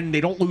going to, and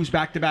they don't lose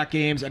back-to-back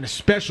games, and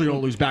especially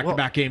don't lose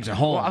back-to-back games at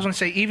home. Well, I was going to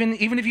say even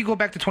if you go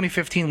back to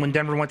 2015 when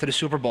Denver went to the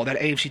Super Bowl, that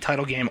AFC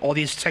title game, all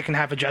these second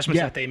half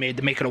adjustments that they made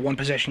to make it a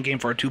 1-possession game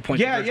for a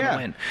 2-point conversion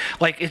win.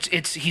 Like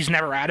it's he's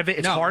never out of it.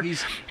 It's hard,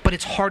 but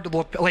it's hard to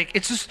look like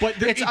it's just.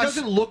 But it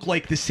doesn't look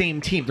like the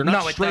same team. They're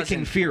not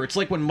striking fear. It's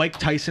like when Mike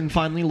Tyson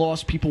finally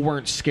lost, people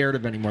weren't scared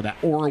of anymore. That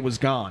aura was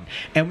gone.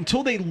 And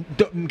until they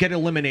get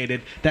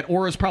eliminated, that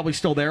aura is probably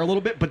still there a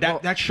little bit, but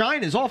that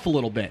shine is off a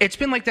little bit. It's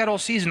been like that all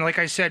season. Like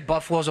I said,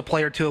 Buffalo's a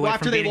player or two away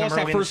from beating them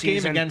early in the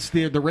season. After they lost that first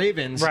game against the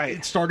Ravens,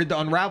 it started to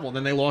unravel, and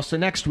then they lost the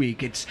next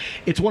week. It's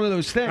one of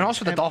those things. And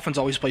also the Dolphins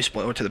always play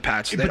spoiler to the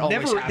Pats. They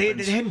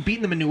hadn't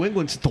beaten them in New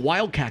England since the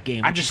Wildcat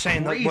game. I'm just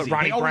saying, what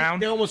Ronnie Brown?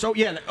 They almost,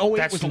 08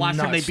 was the last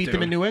time they beat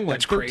them in New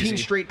England. That's 13 crazy.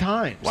 straight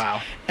times.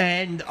 Wow.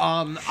 And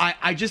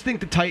I just think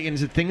the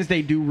Titans, the things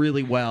they do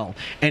really well.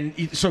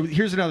 And so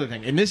here's another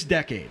thing. In this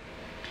decade,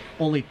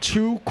 only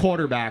 2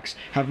 quarterbacks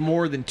have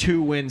more than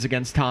 2 wins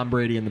against Tom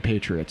Brady and the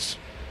Patriots.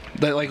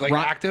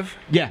 Active?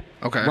 Yeah.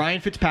 Okay.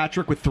 Ryan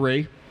Fitzpatrick with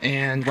 3.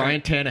 And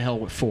Ryan Tannehill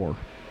with 4.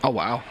 Oh,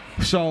 wow.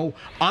 So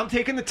I'm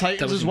taking the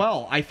Titans as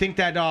well. I think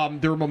that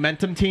they're a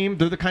momentum team.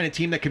 They're the kind of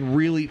team that can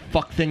really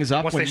fuck things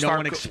up when no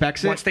one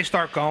expects it. Once they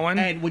start going.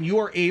 And when you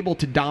are able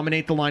to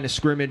dominate the line of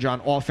scrimmage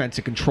on offense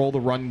and control the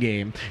run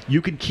game,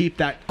 you can keep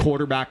that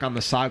quarterback on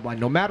the sideline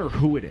no matter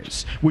who it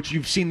is, which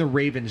you've seen the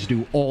Ravens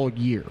do all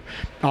year.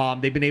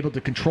 They've been able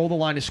to control the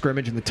line of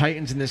scrimmage, and the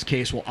Titans in this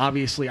case will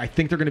obviously, I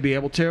think they're going to be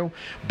able to,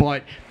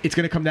 but it's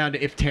going to come down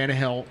to if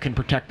Tannehill can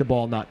protect the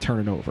ball and not turn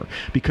it over.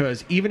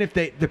 Because even if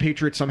the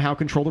Patriots somehow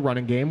control the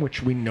running game,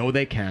 which we know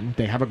they can,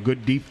 they have a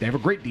great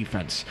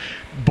defense.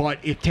 But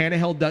if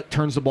Tannehill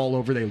turns the ball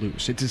over, they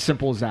lose. It's as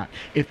simple as that.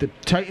 If the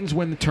Titans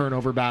win the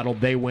turnover battle,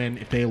 they win.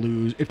 If they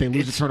lose the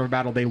turnover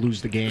battle, they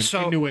lose the game.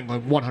 So, in New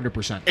England,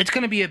 100%. It's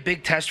going to be a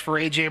big test for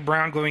A.J.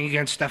 Brown going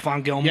against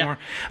Stephon Gilmore.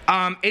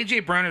 Yeah.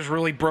 A.J. Brown has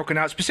really broken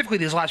out, specifically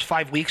these last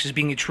 5 weeks, as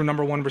being a true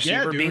number 1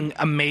 receiver, being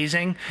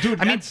amazing. Dude,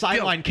 that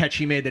sideline catch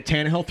he made that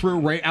Tannehill threw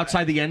right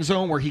outside the end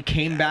zone where he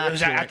came back. It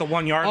was at the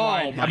 1 yard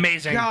line.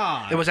 Amazing.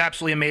 God. It was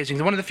absolutely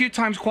amazing. One of the few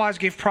times Quaz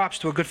gave props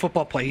to a good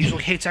football player. He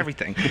usually hates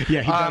everything.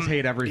 Yeah, he does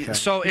hate everything.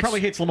 So he probably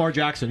hates Lamar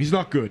Jackson. He's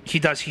not good. He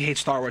does. He hates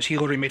Star Wars. He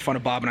literally made fun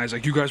of Bob and I. Was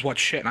like, you guys watch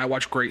shit, and I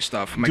watch great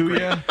stuff. I'm like, do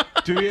you?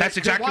 Do you? That's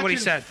exactly what he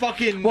said.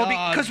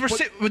 Because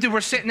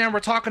we're sitting there and we're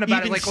talking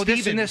about it, like, oh,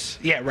 this and this.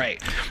 Yeah,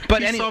 right.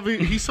 But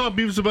he saw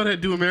Beavis and Butthead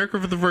do America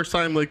for the first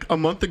time like a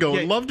month ago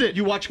and loved it.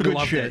 You watch good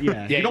shit.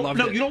 Yeah. You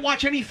don't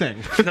watch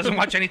anything. He doesn't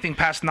watch anything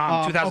past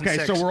 2006.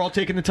 Okay, so we're all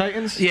taking the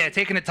Titans? Yeah,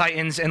 taking the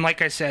Titans, and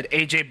like I said,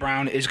 A.J.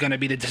 Brown is going to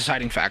be the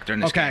deciding factor in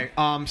this game.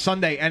 Okay,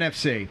 Sunday,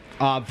 NFC.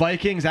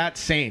 Vikings at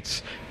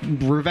Saints.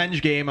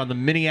 Revenge game on the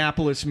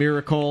Minneapolis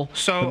Miracle,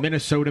 the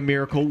Minnesota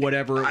Miracle,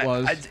 whatever it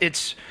was.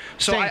 It's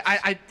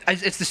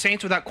the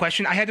Saints without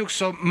question. I had to.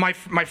 So my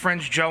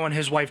friends Joe and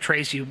his wife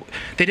Tracy,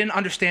 they didn't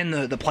understand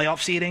the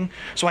playoff seeding,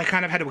 so I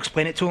kind of had to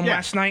explain it to them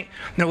last night.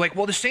 And they're like,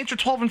 "Well, the Saints are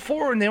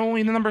 12-4, and they're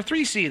only the number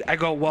 3 seed." I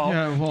go, "Well,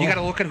 you got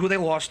to look at who they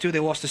lost to. They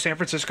lost to San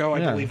Francisco, I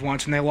believe,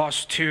 once, and they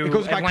lost to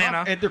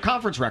Atlanta. At their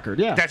conference record,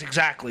 yeah. That's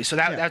exactly. So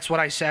that's what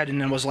I said,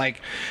 and it was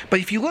like,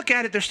 but if you look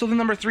at it, they're still the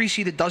number 3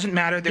 seed. It doesn't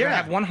matter. They're gonna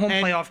have one home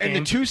playoff game.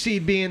 And the 2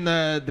 seed being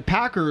the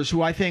Packers,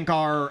 who I think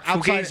are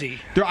outside. Fugazi.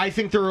 I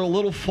think they're a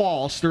little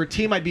false. They're a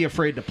team I'd be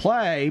afraid to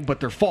play, but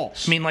they're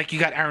false. I mean, like, you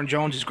got Aaron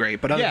Jones is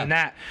great, but other than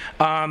that,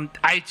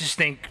 I just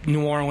think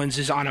New Orleans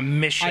is on a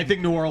mission. I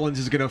think New Orleans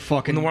is going to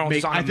fucking I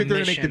think they're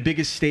going to make the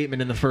biggest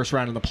statement in the first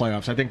round of the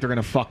playoffs. I think they're going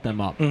to fuck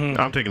them up.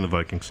 Mm-hmm. I'm taking the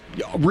Vikings.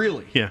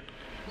 Really? Yeah.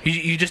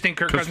 You just think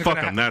Kirk Cousins is going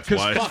to that's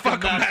why.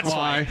 That's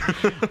why.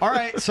 All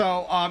right,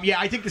 so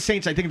I think the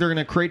Saints. I think they're going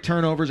to create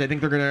turnovers. I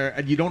think they're going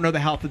to. You don't know the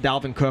health of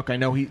Dalvin Cook. I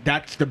know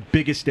that's the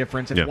biggest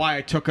difference, and why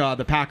I took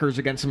the Packers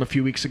against him a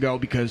few weeks ago,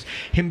 because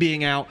him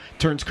being out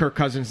turns Kirk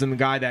Cousins into the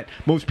guy that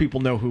most people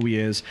know who he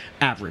is.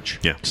 Average.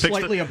 Yeah,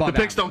 slightly above.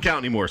 The picks don't count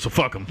anymore, so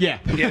fuck them. Yeah.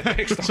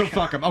 So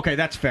fuck them. Okay,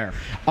 that's fair.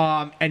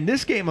 And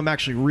this game I'm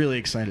actually really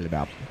excited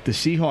about. The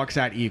Seahawks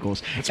at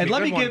Eagles. And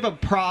let me give a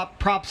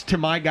props to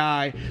my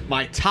guy,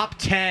 my top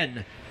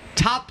 10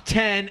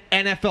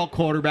 NFL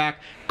quarterback,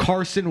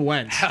 Carson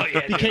Wentz.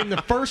 Became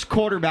the first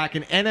quarterback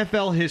in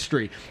NFL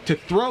history to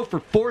throw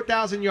for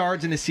 4,000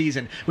 yards in a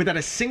season without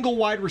a single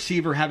wide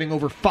receiver having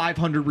over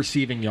 500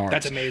 receiving yards.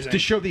 That's amazing. To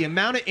show the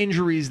amount of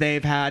injuries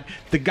they've had,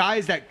 the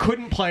guys that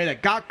couldn't play,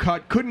 that got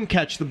cut, couldn't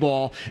catch the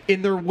ball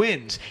in their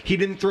wins. He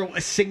didn't throw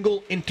a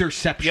single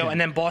interception.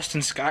 And then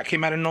Boston Scott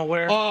came out of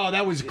nowhere. Oh,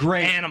 that was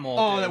great. Animal.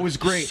 Oh, that was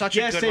great. Such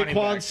a good running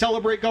back.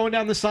 Celebrate going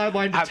down the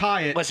sideline to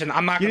tie it. Listen,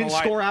 I'm not going to lie.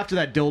 You didn't score after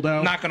that, dildo.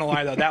 I'm not going to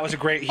lie, though. That was a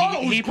great.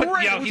 He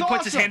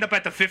puts his hand up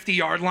at the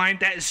 50-yard line.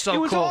 That is so cool.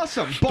 It was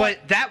awesome.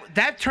 But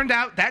that turned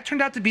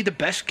out to be the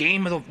best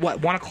game of the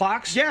 1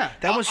 o'clocks. Yeah,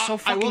 that was so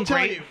fucking great. I will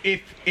tell you,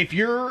 if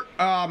you're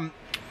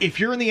if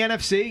you're in the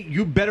NFC,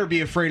 you better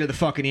be afraid of the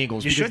fucking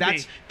Eagles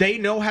because they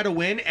know how to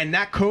win, and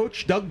that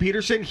coach, Doug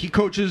Peterson, he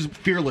coaches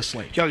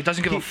fearlessly. Yo, he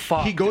doesn't give a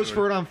fuck. He goes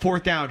for it on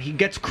fourth down. He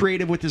gets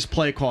creative with his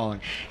play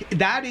calling.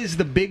 That is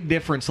the big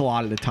difference a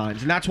lot of the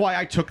times, and that's why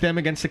I took them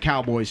against the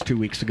Cowboys 2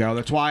 weeks ago.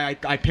 That's why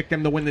I picked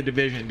them to win the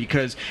division,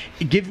 because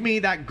give me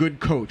that good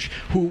coach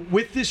who,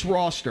 with this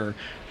roster,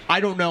 I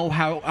don't know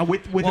how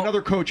with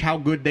another coach how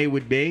good they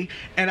would be,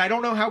 and I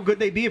don't know how good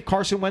they'd be if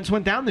Carson Wentz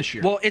went down this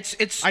year. Well,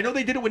 it's I know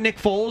they did it with Nick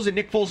Foles, and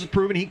Nick Foles has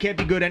proven he can't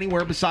be good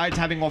anywhere besides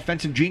having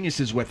offensive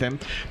geniuses with him.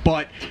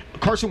 But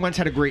Carson Wentz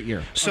had a great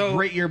year, a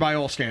great year by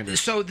all standards.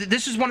 So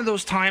this is one of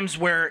those times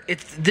where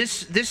it's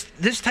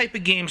this type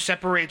of game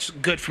separates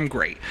good from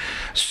great.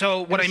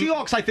 So what the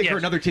Seahawks, I think, are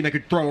another team that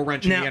could throw a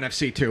wrench in the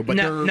NFC too. But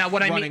their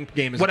running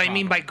game is what I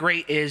mean by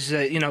great is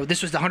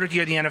this was the 100th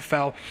year of the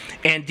NFL,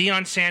 and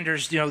Deion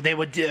Sanders,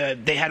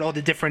 they had all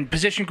the different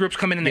position groups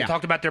come in and they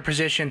talked about their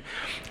position,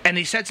 and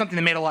he said something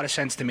that made a lot of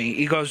sense to me.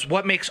 He goes,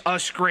 what makes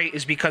us great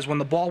is because when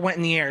the ball went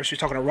in the air, so he's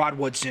talking to Rod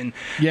Woodson,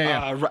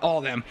 all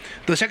of them,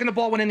 the second the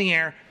ball went in the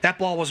air, that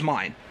ball was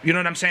mine. You know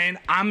what I'm saying?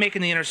 I'm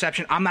making the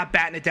interception. I'm not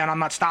batting it down. I'm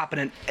not stopping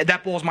it.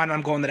 That ball's mine and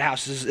I'm going to the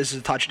house. This is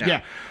a touchdown.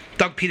 Yeah.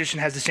 Doug Peterson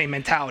has the same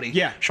mentality.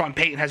 Yeah. Sean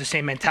Payton has the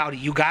same mentality.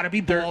 You got to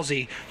be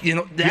ballsy.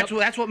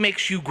 That's what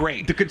makes you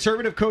great. The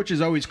conservative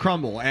coaches always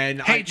crumble.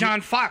 And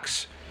John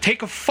Fox,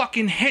 take a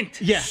fucking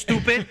hint,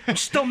 stupid. I'm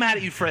still mad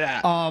at you for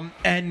that.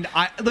 And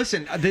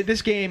listen,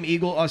 this game,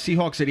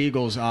 Seahawks at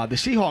Eagles, the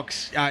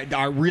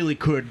Seahawks really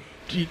could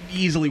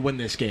easily win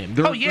this game.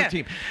 They're a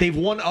team. They've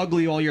won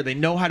ugly all year. They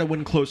know how to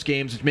win close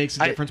games, which makes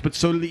a difference, but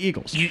so do the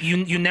Eagles.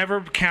 You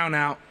never count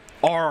out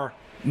our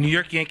New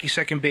York Yankees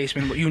second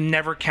baseman, but you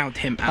never count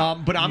him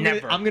out. But I'm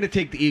going to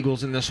take the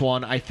Eagles in this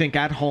one. I think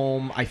at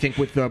home, I think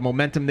with the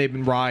momentum they've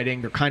been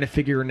riding, they're kind of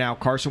figuring out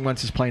Carson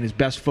Wentz is playing his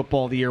best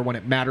football of the year when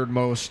it mattered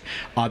most.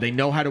 They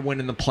know how to win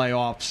in the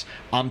playoffs.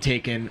 I'm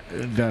taking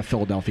the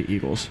Philadelphia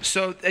Eagles.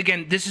 So,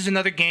 again, this is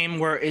another game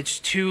where it's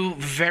two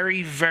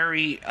very,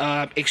 very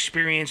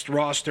experienced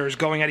rosters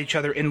going at each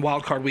other in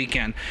Wild Card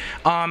Weekend.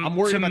 I'm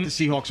worried about the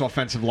Seahawks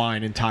offensive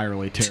line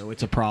entirely, too.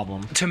 It's a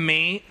problem. To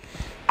me,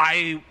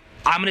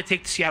 I'm going to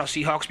take the Seattle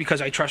Seahawks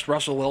because I trust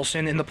Russell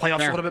Wilson in the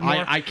playoffs a little bit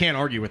more. I can't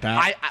argue with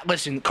that.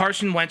 Listen,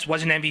 Carson Wentz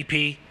was an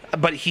MVP,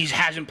 but he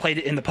hasn't played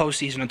it in the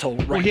postseason until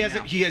right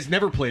now. He has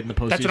never played in the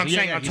postseason. That's what I'm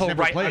saying,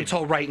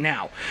 until right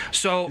now.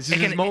 So, this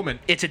is his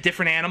moment. It's a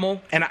different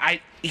animal, and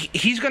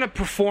he's going to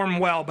perform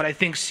well, but I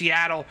think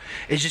Seattle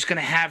is just going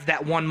to have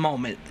that one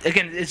moment.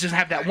 Again, it's just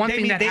have that one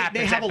thing that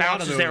happens that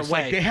bounces their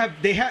way.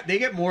 They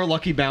get more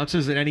lucky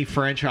bounces than any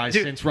franchise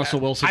since Russell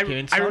Wilson came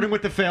in, starting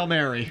with the Fail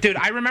Mary. Dude,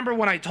 I remember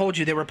when I told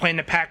you they were playing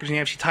the Packers in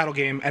the AFC title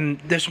game, and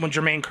this when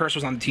Jermaine Kearse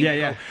was on the team.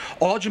 Yeah.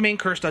 All Jermaine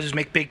Kearse does is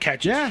make big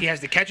catches. Yeah. He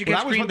has the catch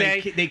against Green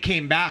Bay. They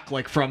came back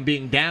from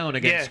being down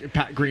against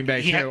Green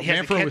Bay.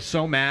 Manfred was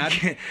so mad.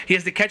 He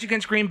has the catch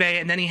against Green Bay,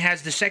 and then he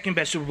has the second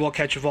best Super Bowl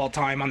catch of all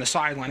time on the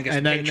sideline against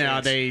the Patriots. And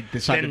then they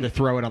decided to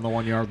throw it on the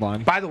 1 yard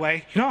line. By the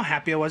way, you know how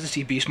happy I was to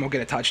see Beast Mode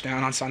get a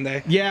touchdown on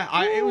Sunday? Yeah,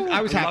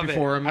 I was happy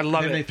for him. I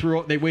love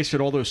it. They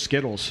wasted all those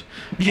Skittles.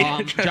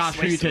 Josh,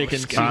 who are you taking?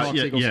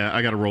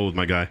 I got to roll with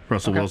my guy,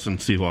 Russell Wilson,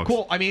 Seahawks.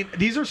 Cool. I mean,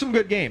 these are some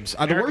good games.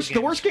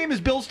 The worst game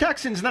is Bills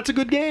Texans, and that's a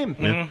good game.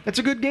 That's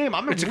a good game.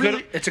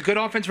 It's a good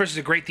offense versus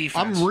a great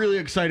defense. I'm really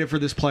excited for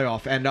this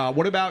playoff. And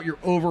what about your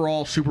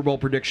overall Super Bowl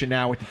prediction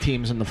now with the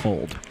teams in the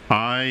fold?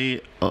 I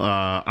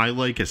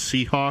like a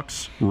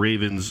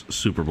Seahawks-Ravens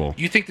Super Bowl.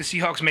 You think the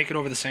Seahawks make it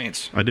over the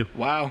Saints? I do.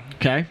 Wow.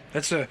 Okay.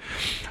 That's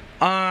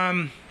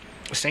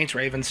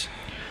Saints-Ravens.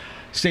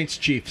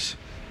 Saints-Chiefs.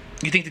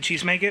 You think the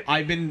Chiefs make it?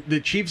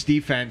 The Chiefs'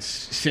 defense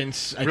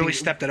since I think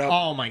stepped it up.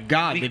 Oh my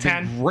God, they've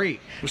been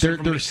great.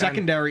 Their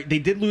secondary. They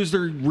did lose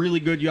their really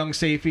good young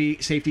safety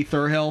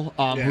Thurhill,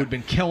 who'd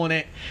been killing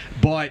it,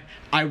 but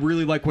I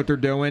really like what they're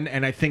doing,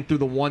 and I think they're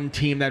the one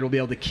team that will be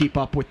able to keep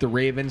up with the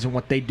Ravens and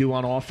what they do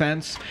on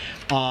offense.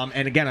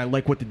 And again, I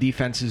like what the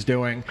defense is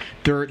doing.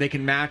 They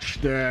can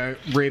match the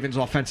Ravens'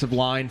 offensive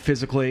line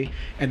physically,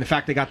 and the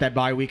fact they got that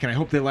bye week, and I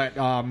hope they let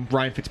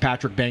Ryan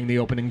Fitzpatrick bang the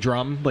opening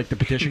drum, like the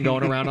petition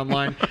going around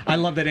online. I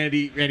love that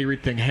Andy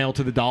Reid thing, hail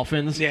to the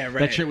Dolphins. Yeah, right.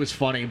 That shit was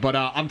funny. But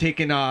I'm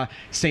taking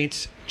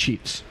Saints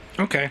Chiefs.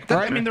 Okay.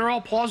 I mean, they're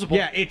all plausible.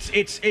 Yeah,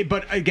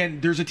 but again,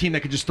 there's a team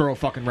that could just throw a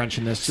fucking wrench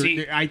in this.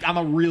 See,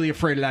 I'm really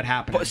afraid of that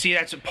happening. But see,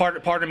 that's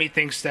part of me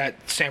thinks that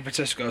San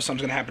Francisco,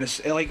 something's going to happen.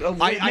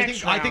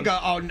 I think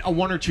a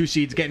 1 or 2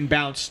 seeds getting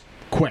bounced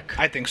quick.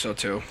 I think so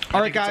too.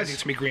 All right, guys. I think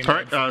it's gonna be Green Bay.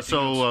 All right.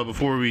 So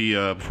before we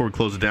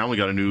close it down, we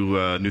got a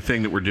new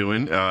thing that we're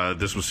doing.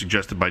 This was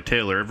suggested by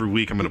Taylor. Every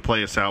week, I'm going to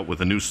play us out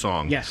with a new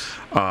song. Yes.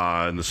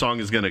 And the song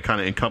is going to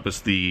kind of encompass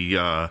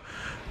the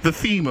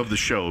theme of the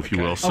show, if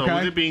you will. So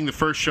with it being the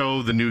first show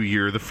of the new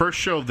year, the first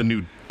show of the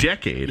new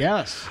decade.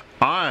 Yes.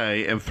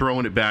 I am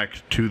throwing it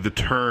back to the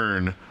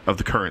turn of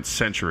the current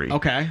century.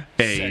 Okay.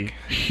 A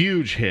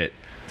huge hit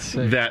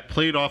that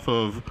played off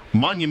of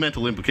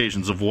monumental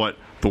implications of what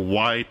the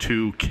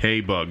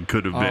Y2K bug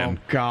could have been.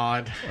 Oh,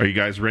 God. Are you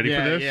guys ready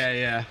for this?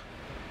 Yeah.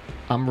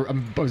 I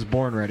was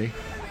born ready.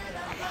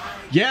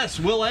 Yes,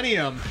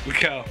 Millennium.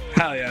 Go.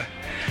 Hell yeah.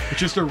 It's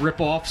just a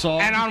rip-off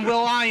song. And on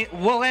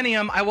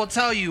Millennium, I will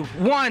tell you,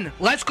 1,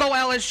 let's go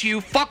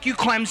LSU, fuck you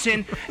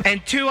Clemson,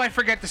 and 2, I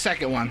forget the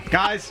second one.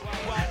 Guys,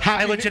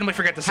 I legitimately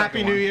forget the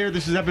second one. Happy New Year.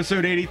 This is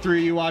episode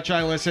 83. You watch,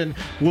 I listen.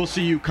 We'll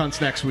see you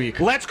cunts next week.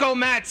 Let's go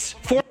Mets.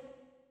 4